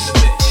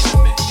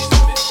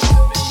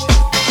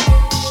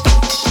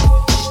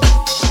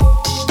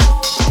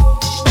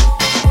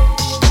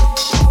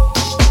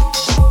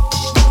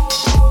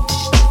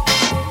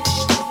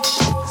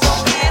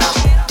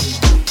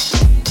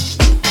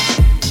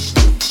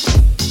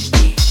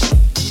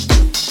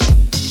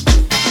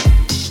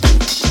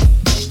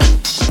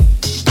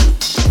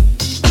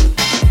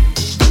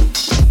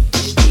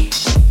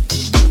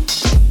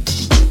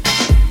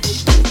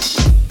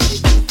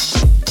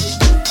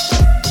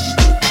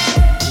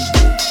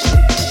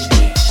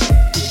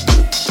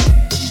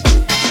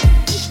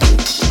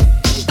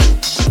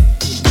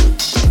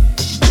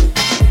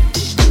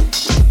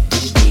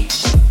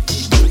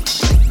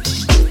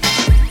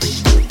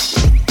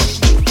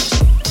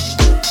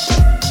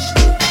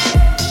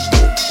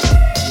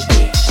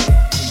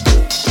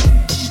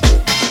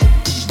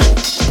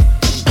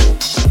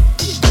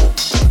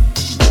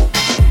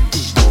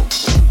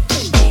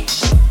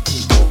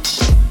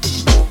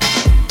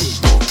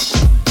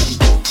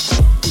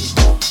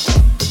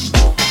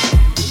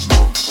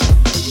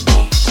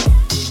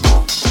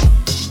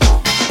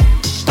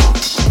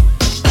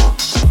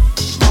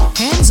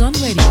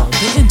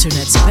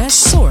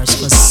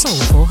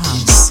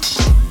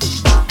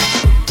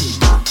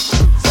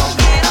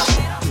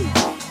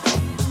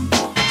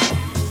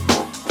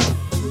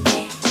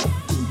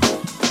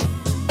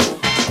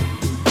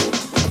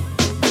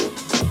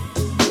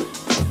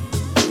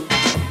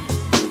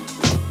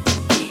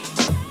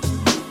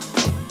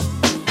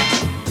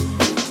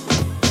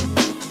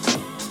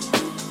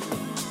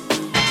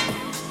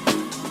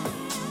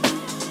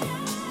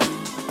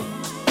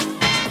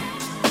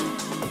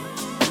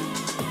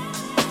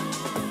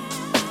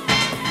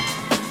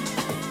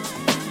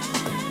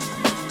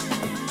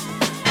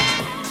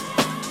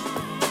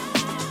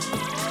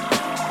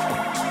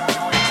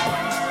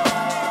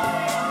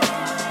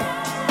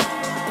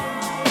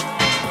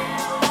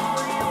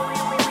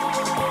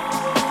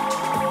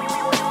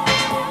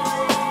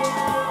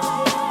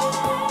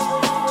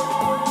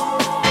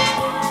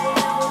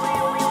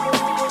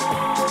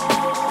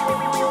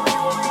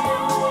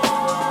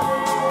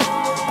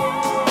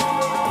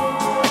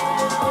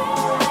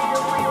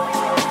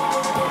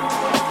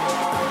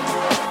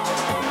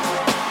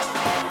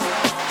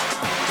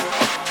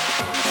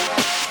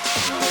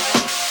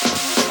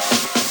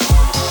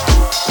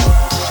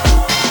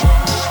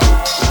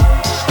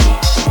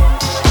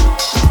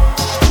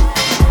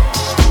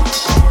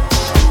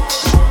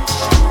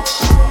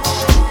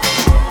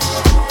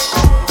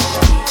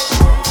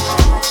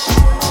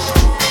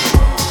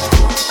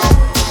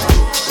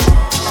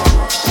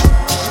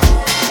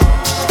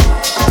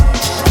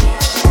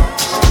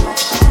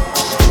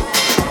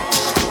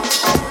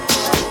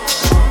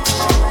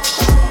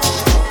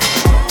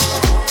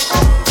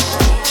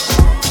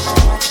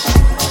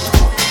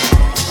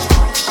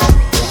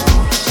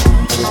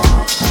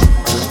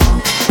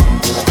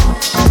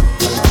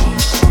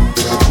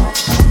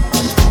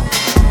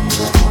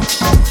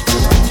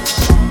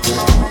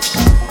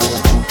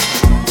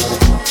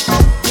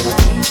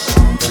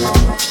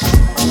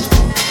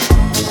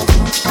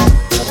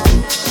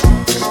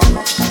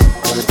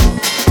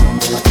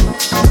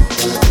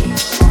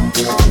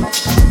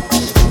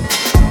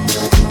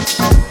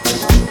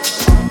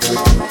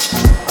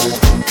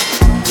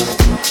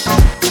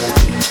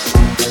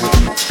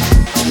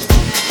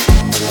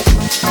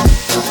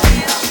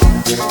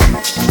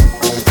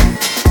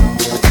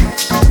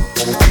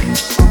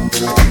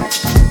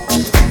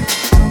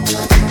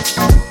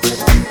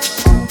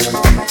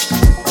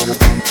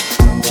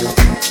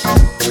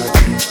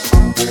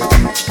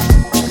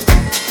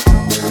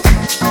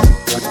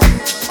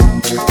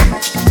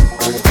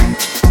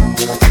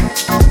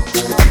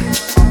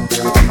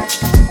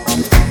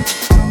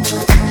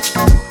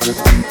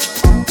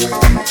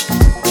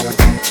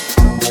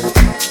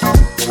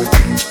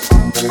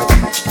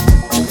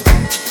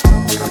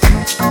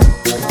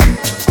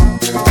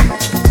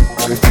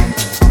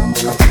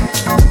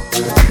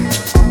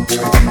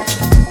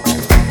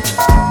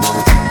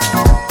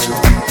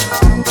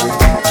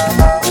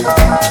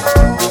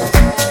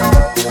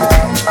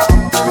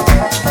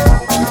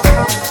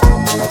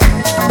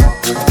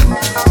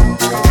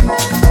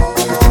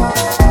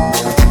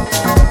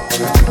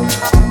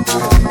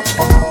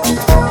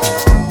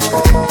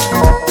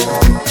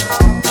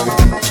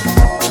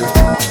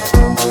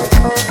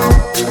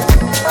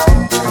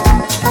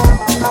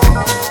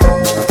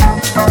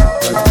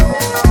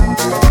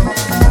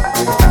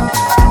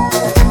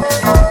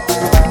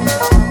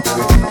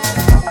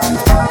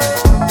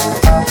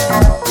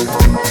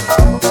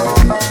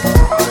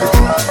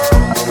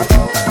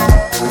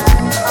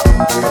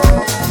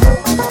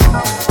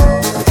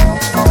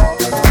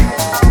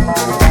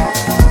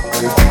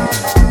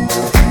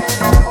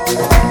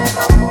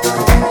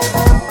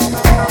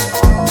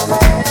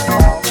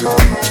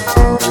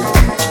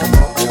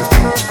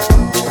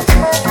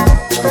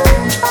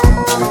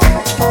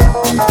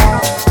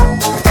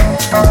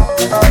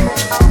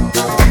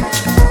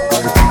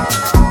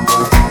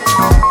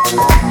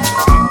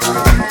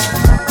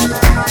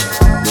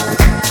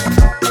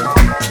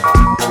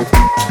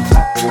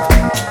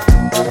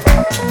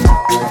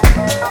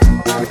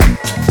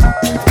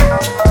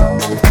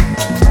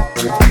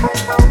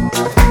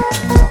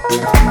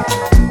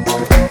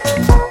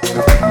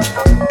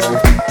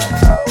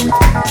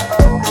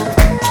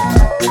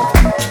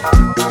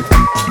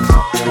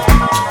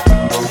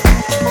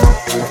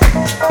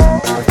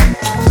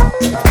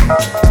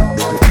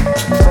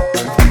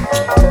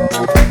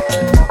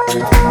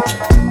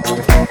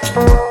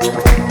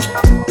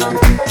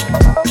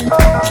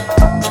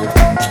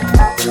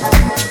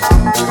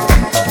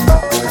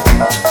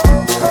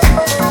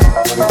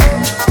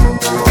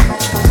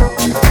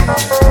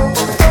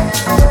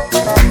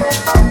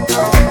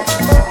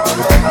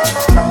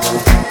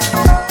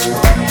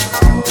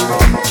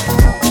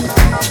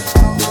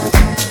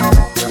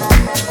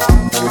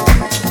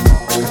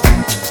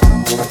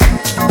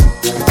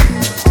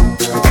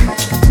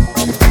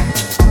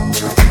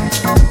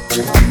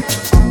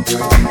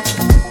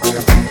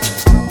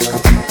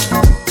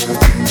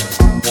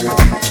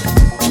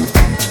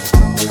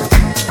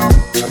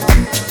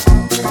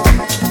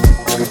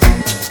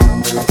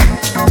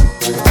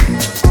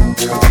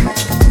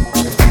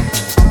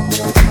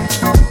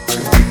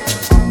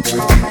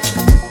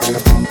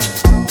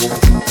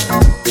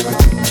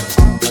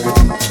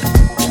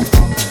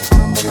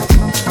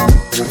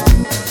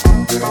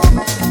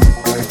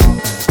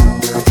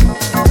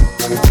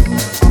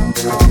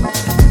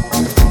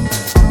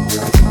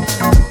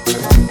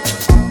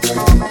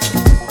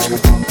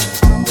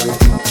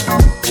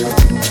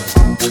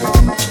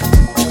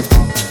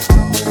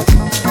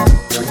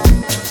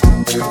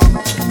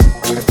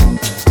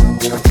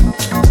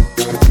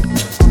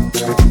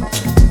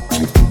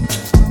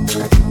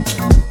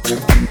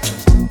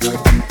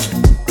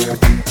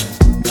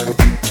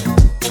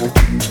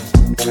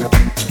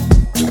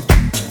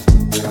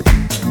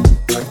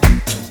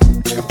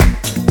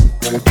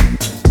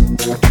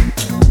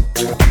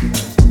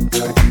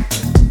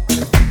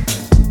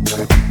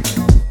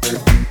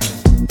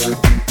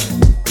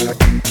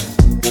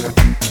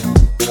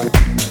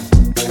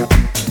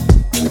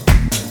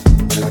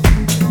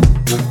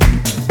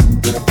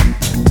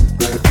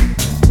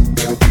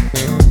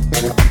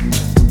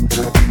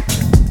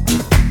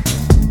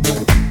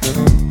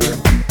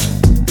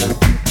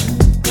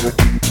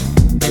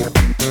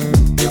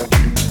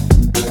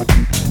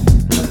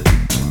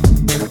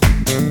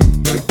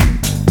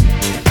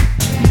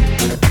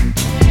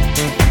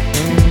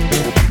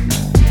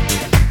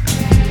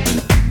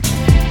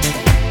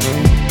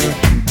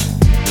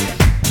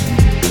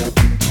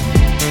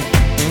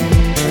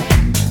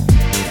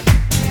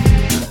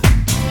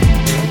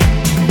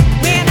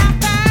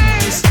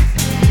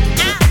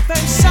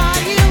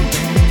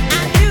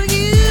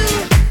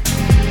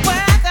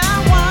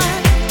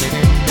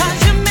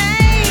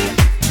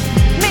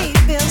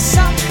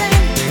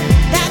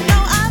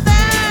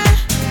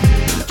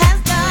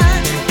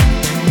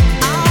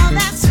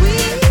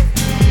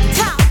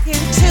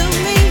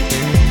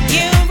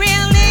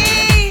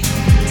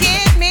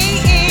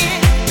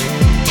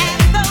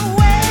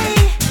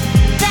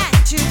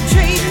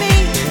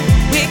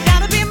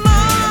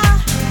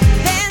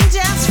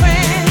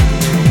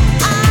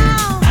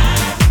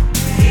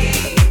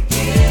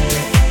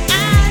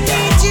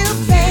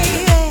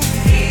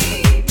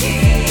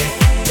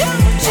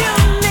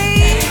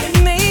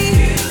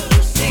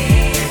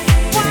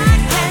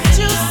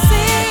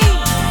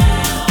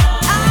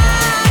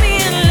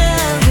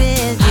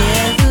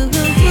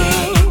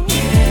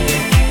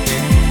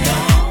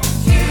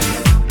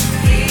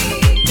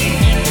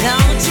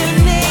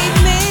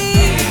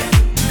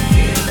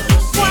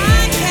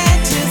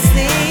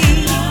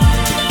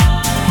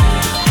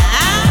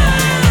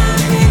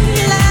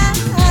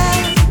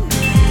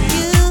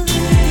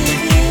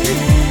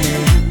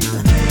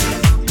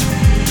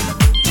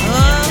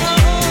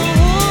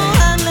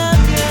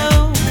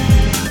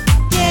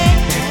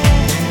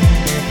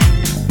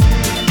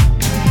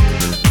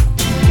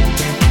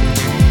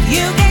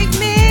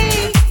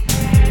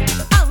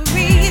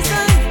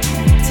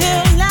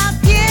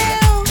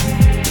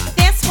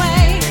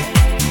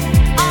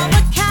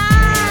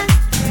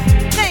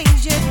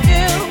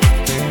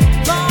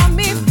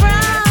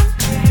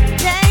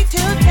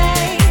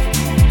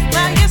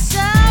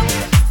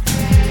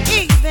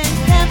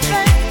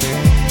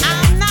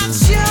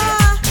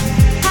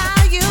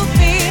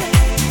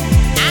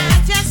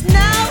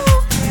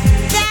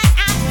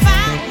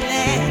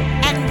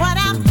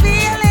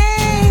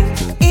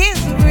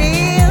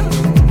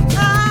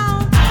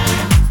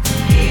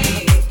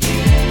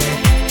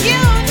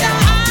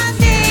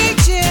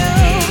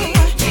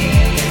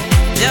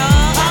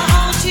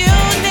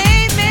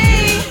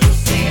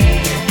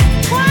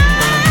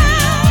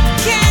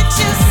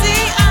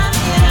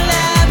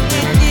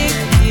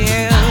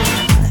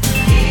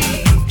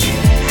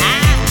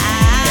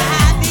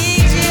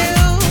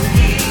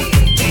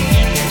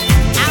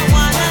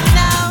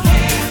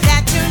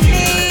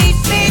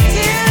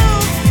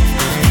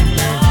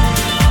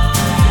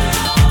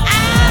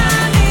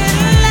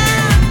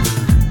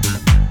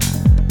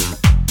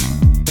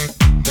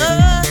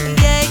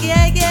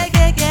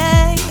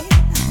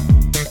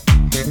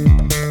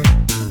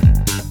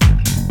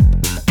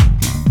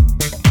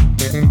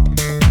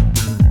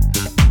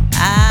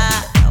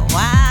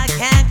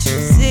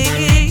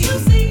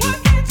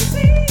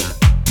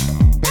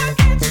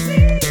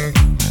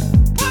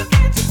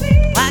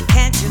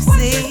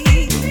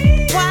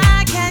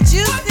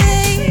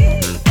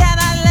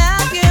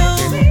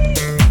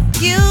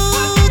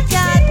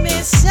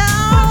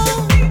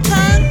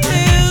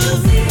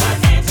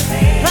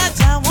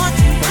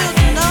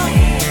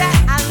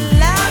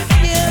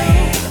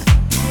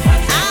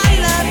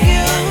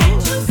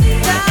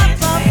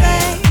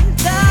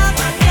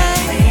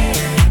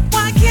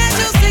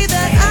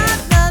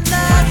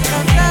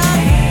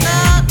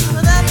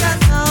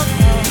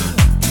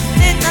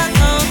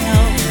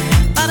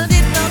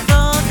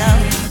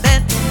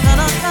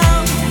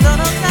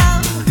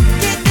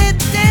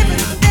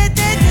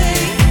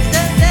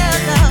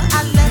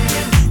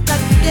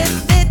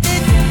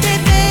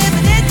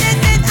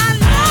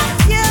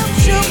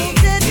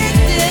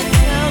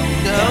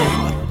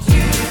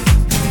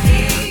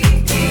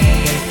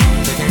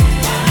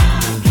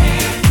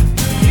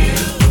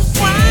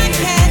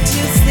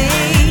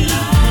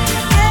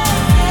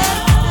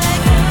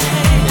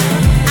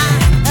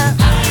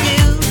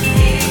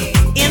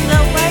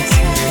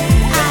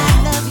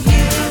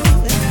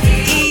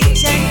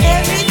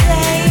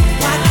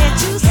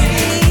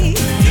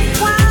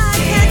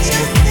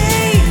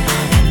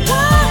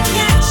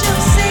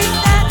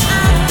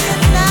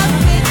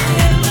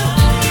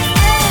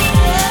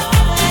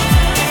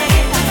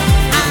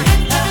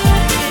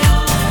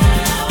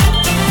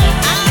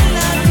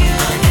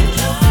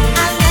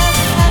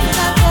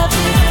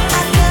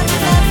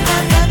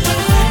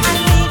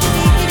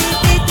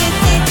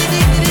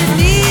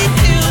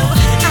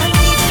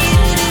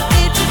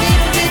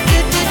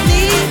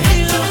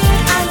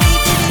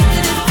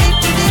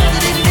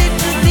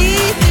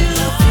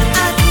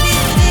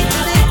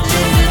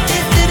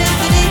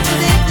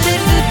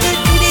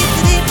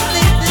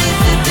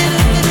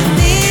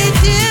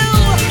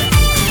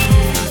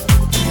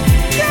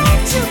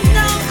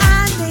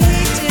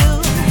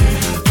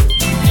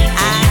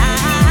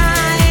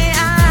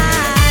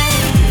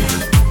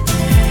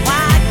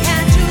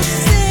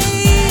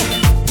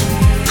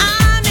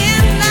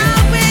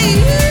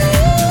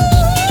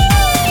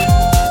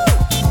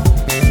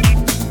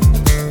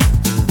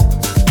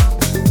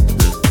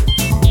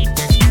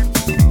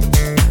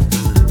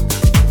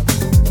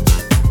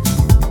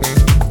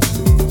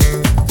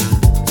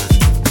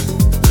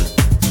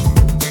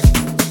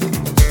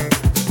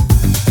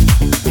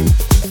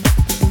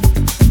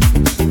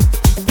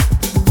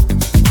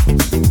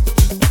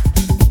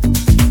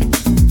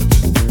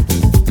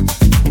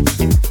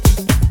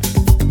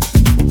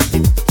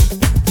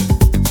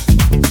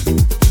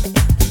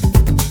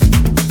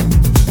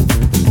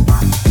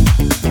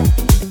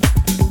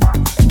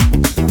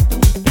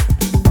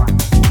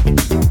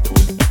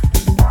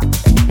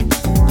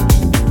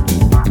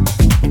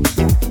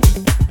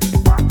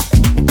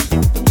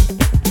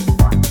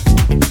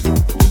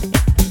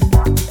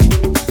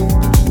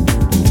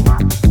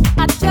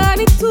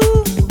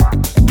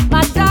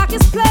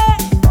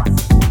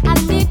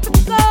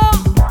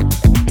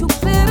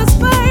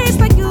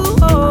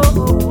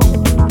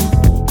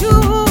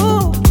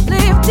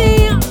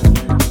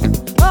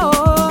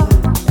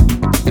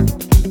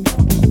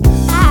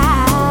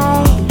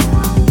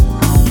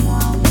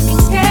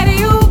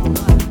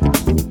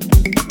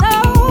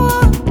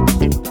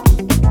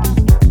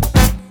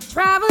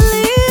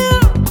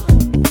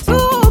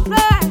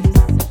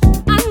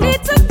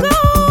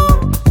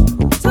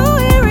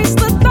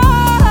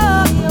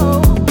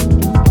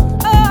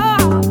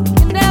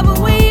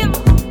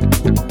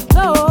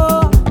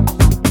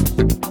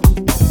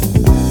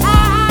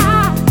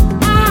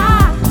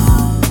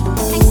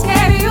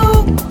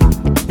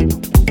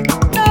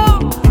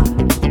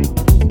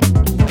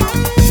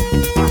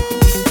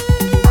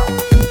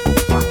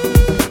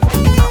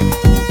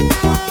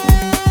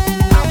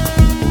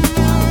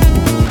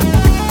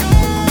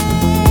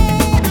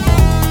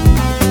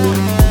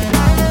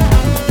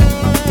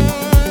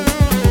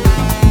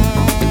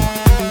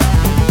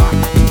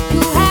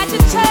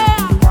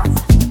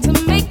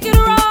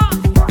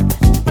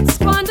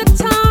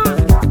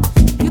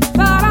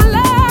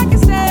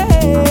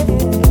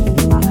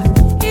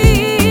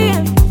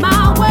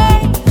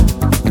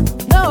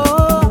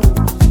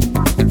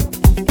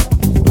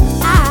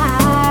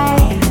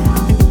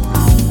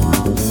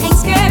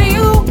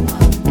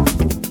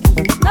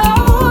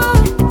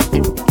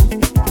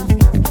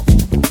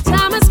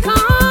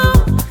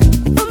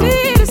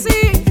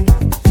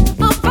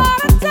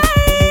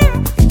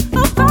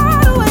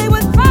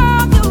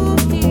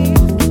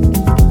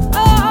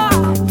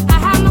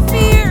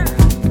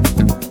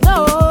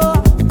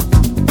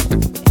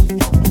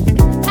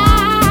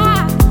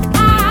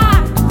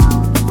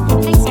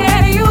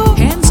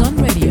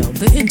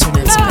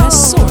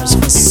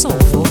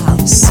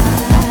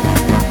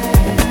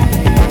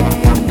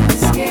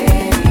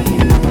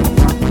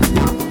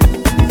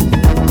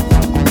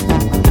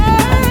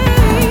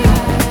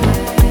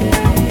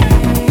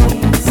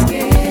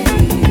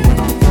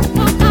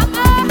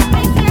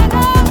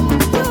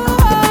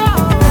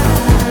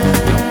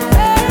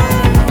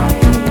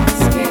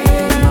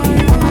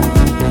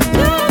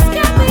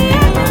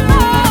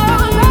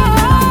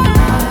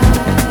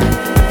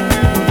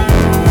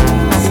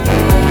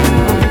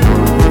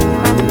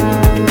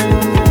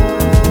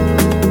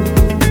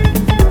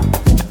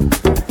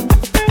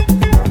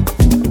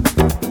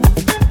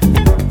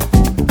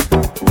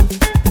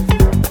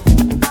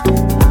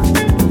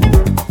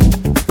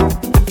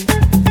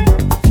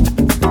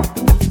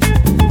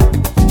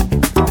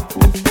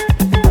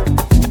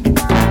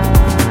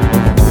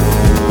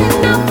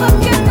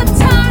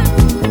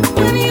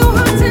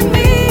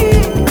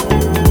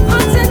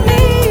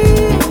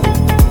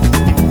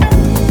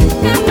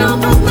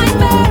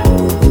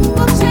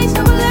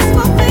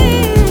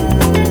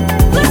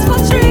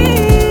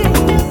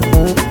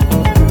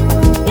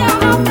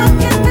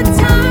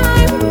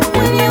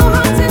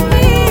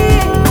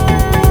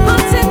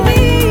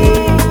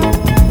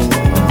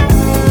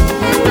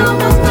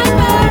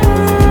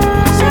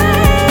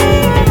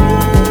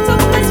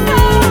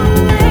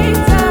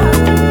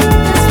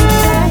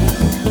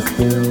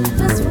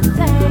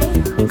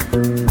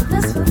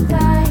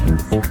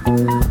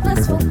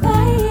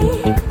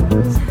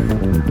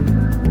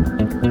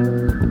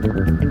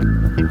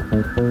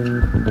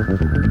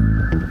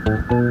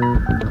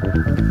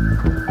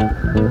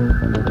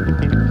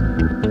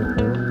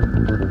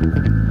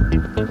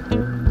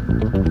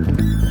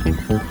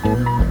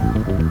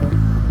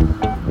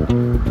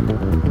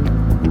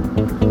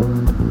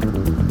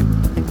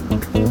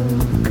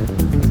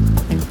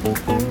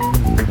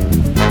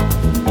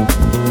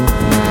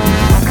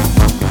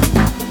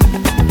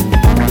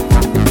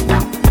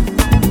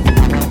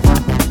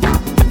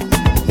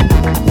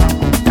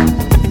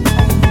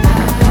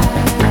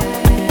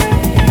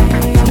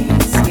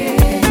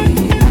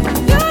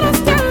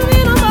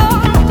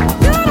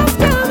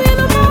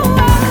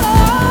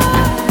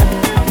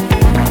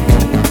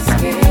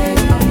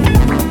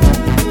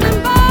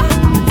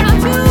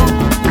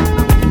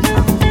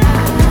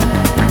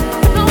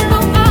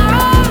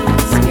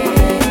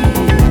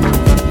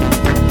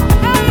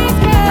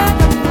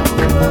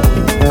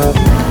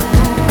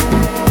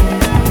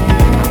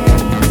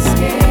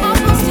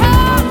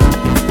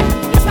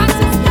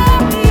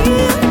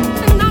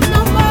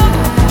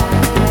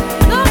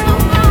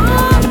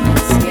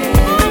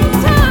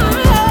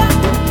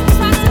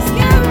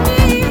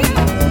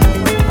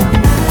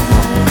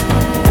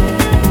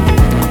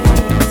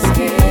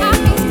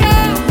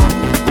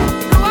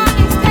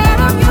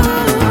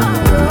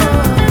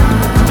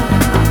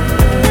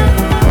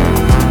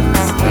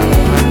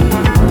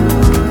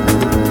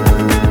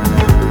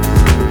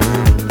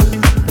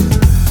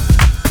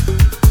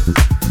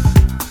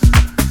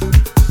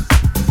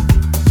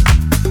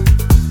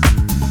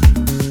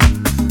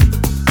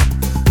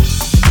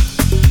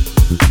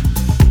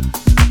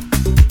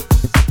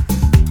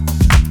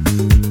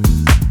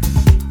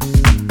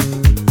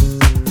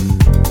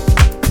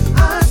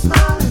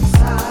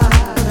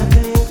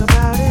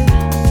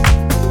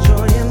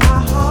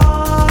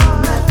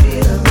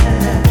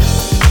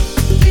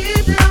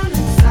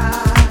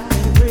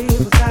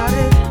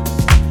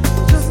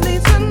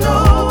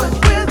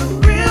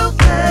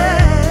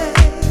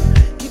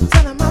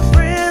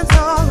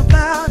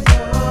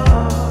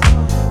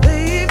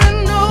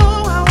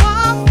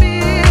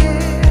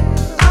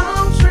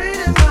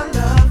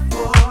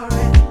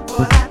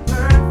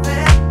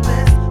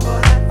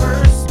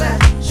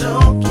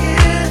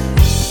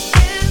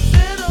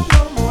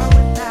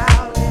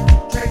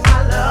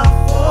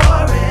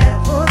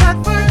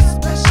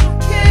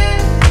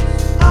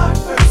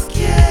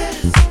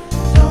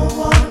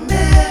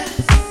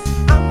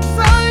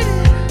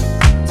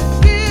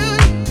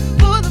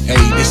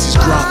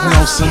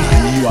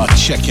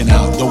 checking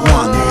out the one,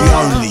 the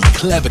only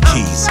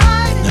Klevakeys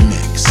in the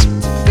mix.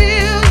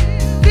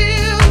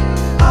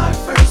 Our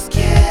first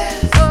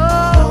kiss, no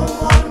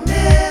more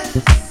miss.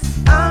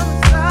 I'm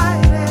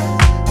excited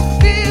to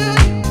feel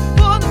you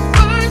for the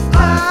first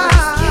time. Our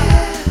first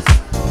kiss,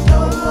 no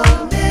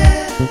more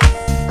miss.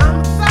 I'm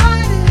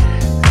excited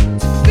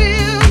to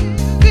feel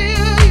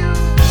you.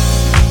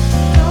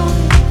 Don't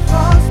need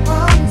false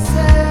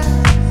promises.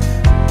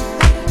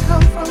 They can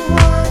come from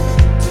one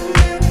too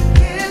many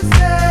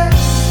kisses.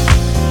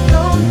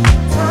 Don't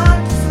need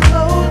time to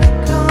slowly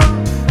come.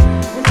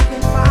 When I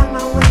can find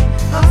my way,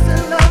 lost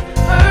in love,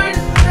 hurt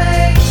and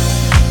pain.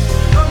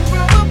 I'm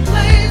from a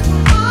place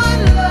where my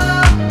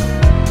love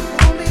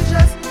won't be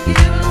just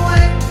given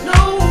away, no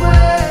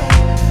way.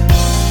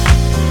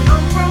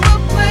 I'm from a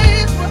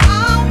place where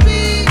I'll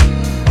be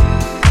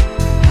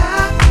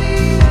happy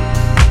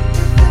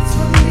if it's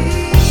for me.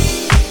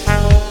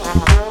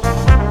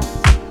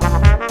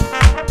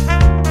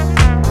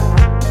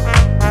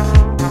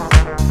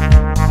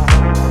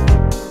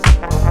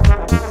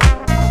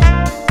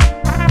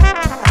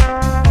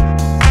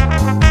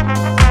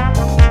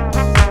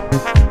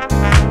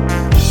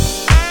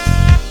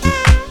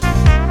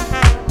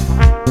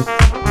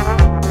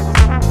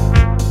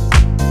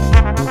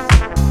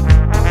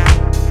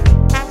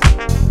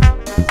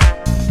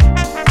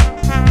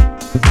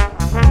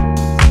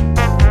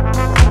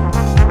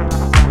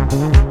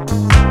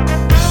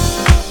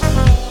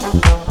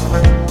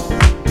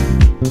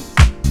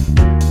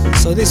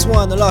 So this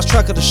one, the last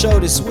track of the show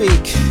this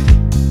week.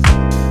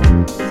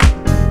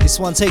 This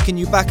one taking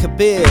you back a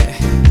bit.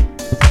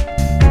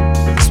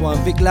 This one,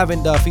 Vic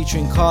Lavender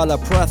featuring Carla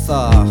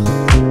Pratha.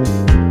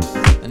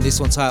 And this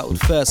one titled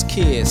First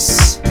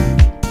Kiss.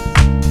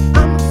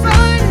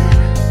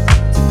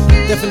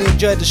 Definitely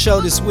enjoyed the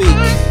show this week.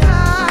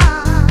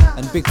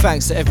 And big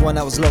thanks to everyone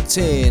that was locked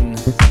in.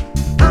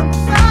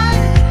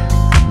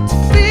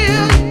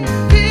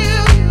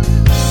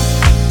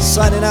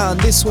 Signing out on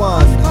this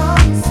one.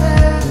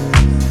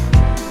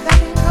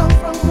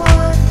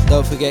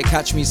 Don't forget,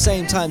 catch me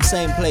same time,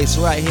 same place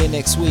right here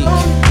next week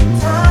on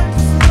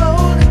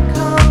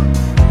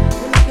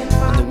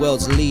the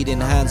world's leading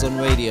hands-on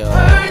radio.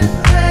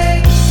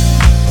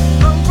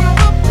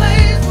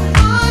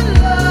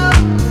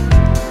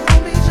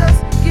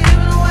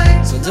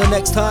 So until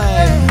next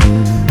time,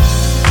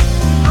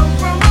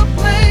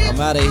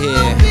 I'm out of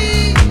here.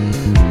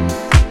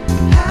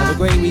 Have a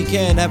great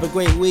weekend, have a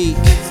great week.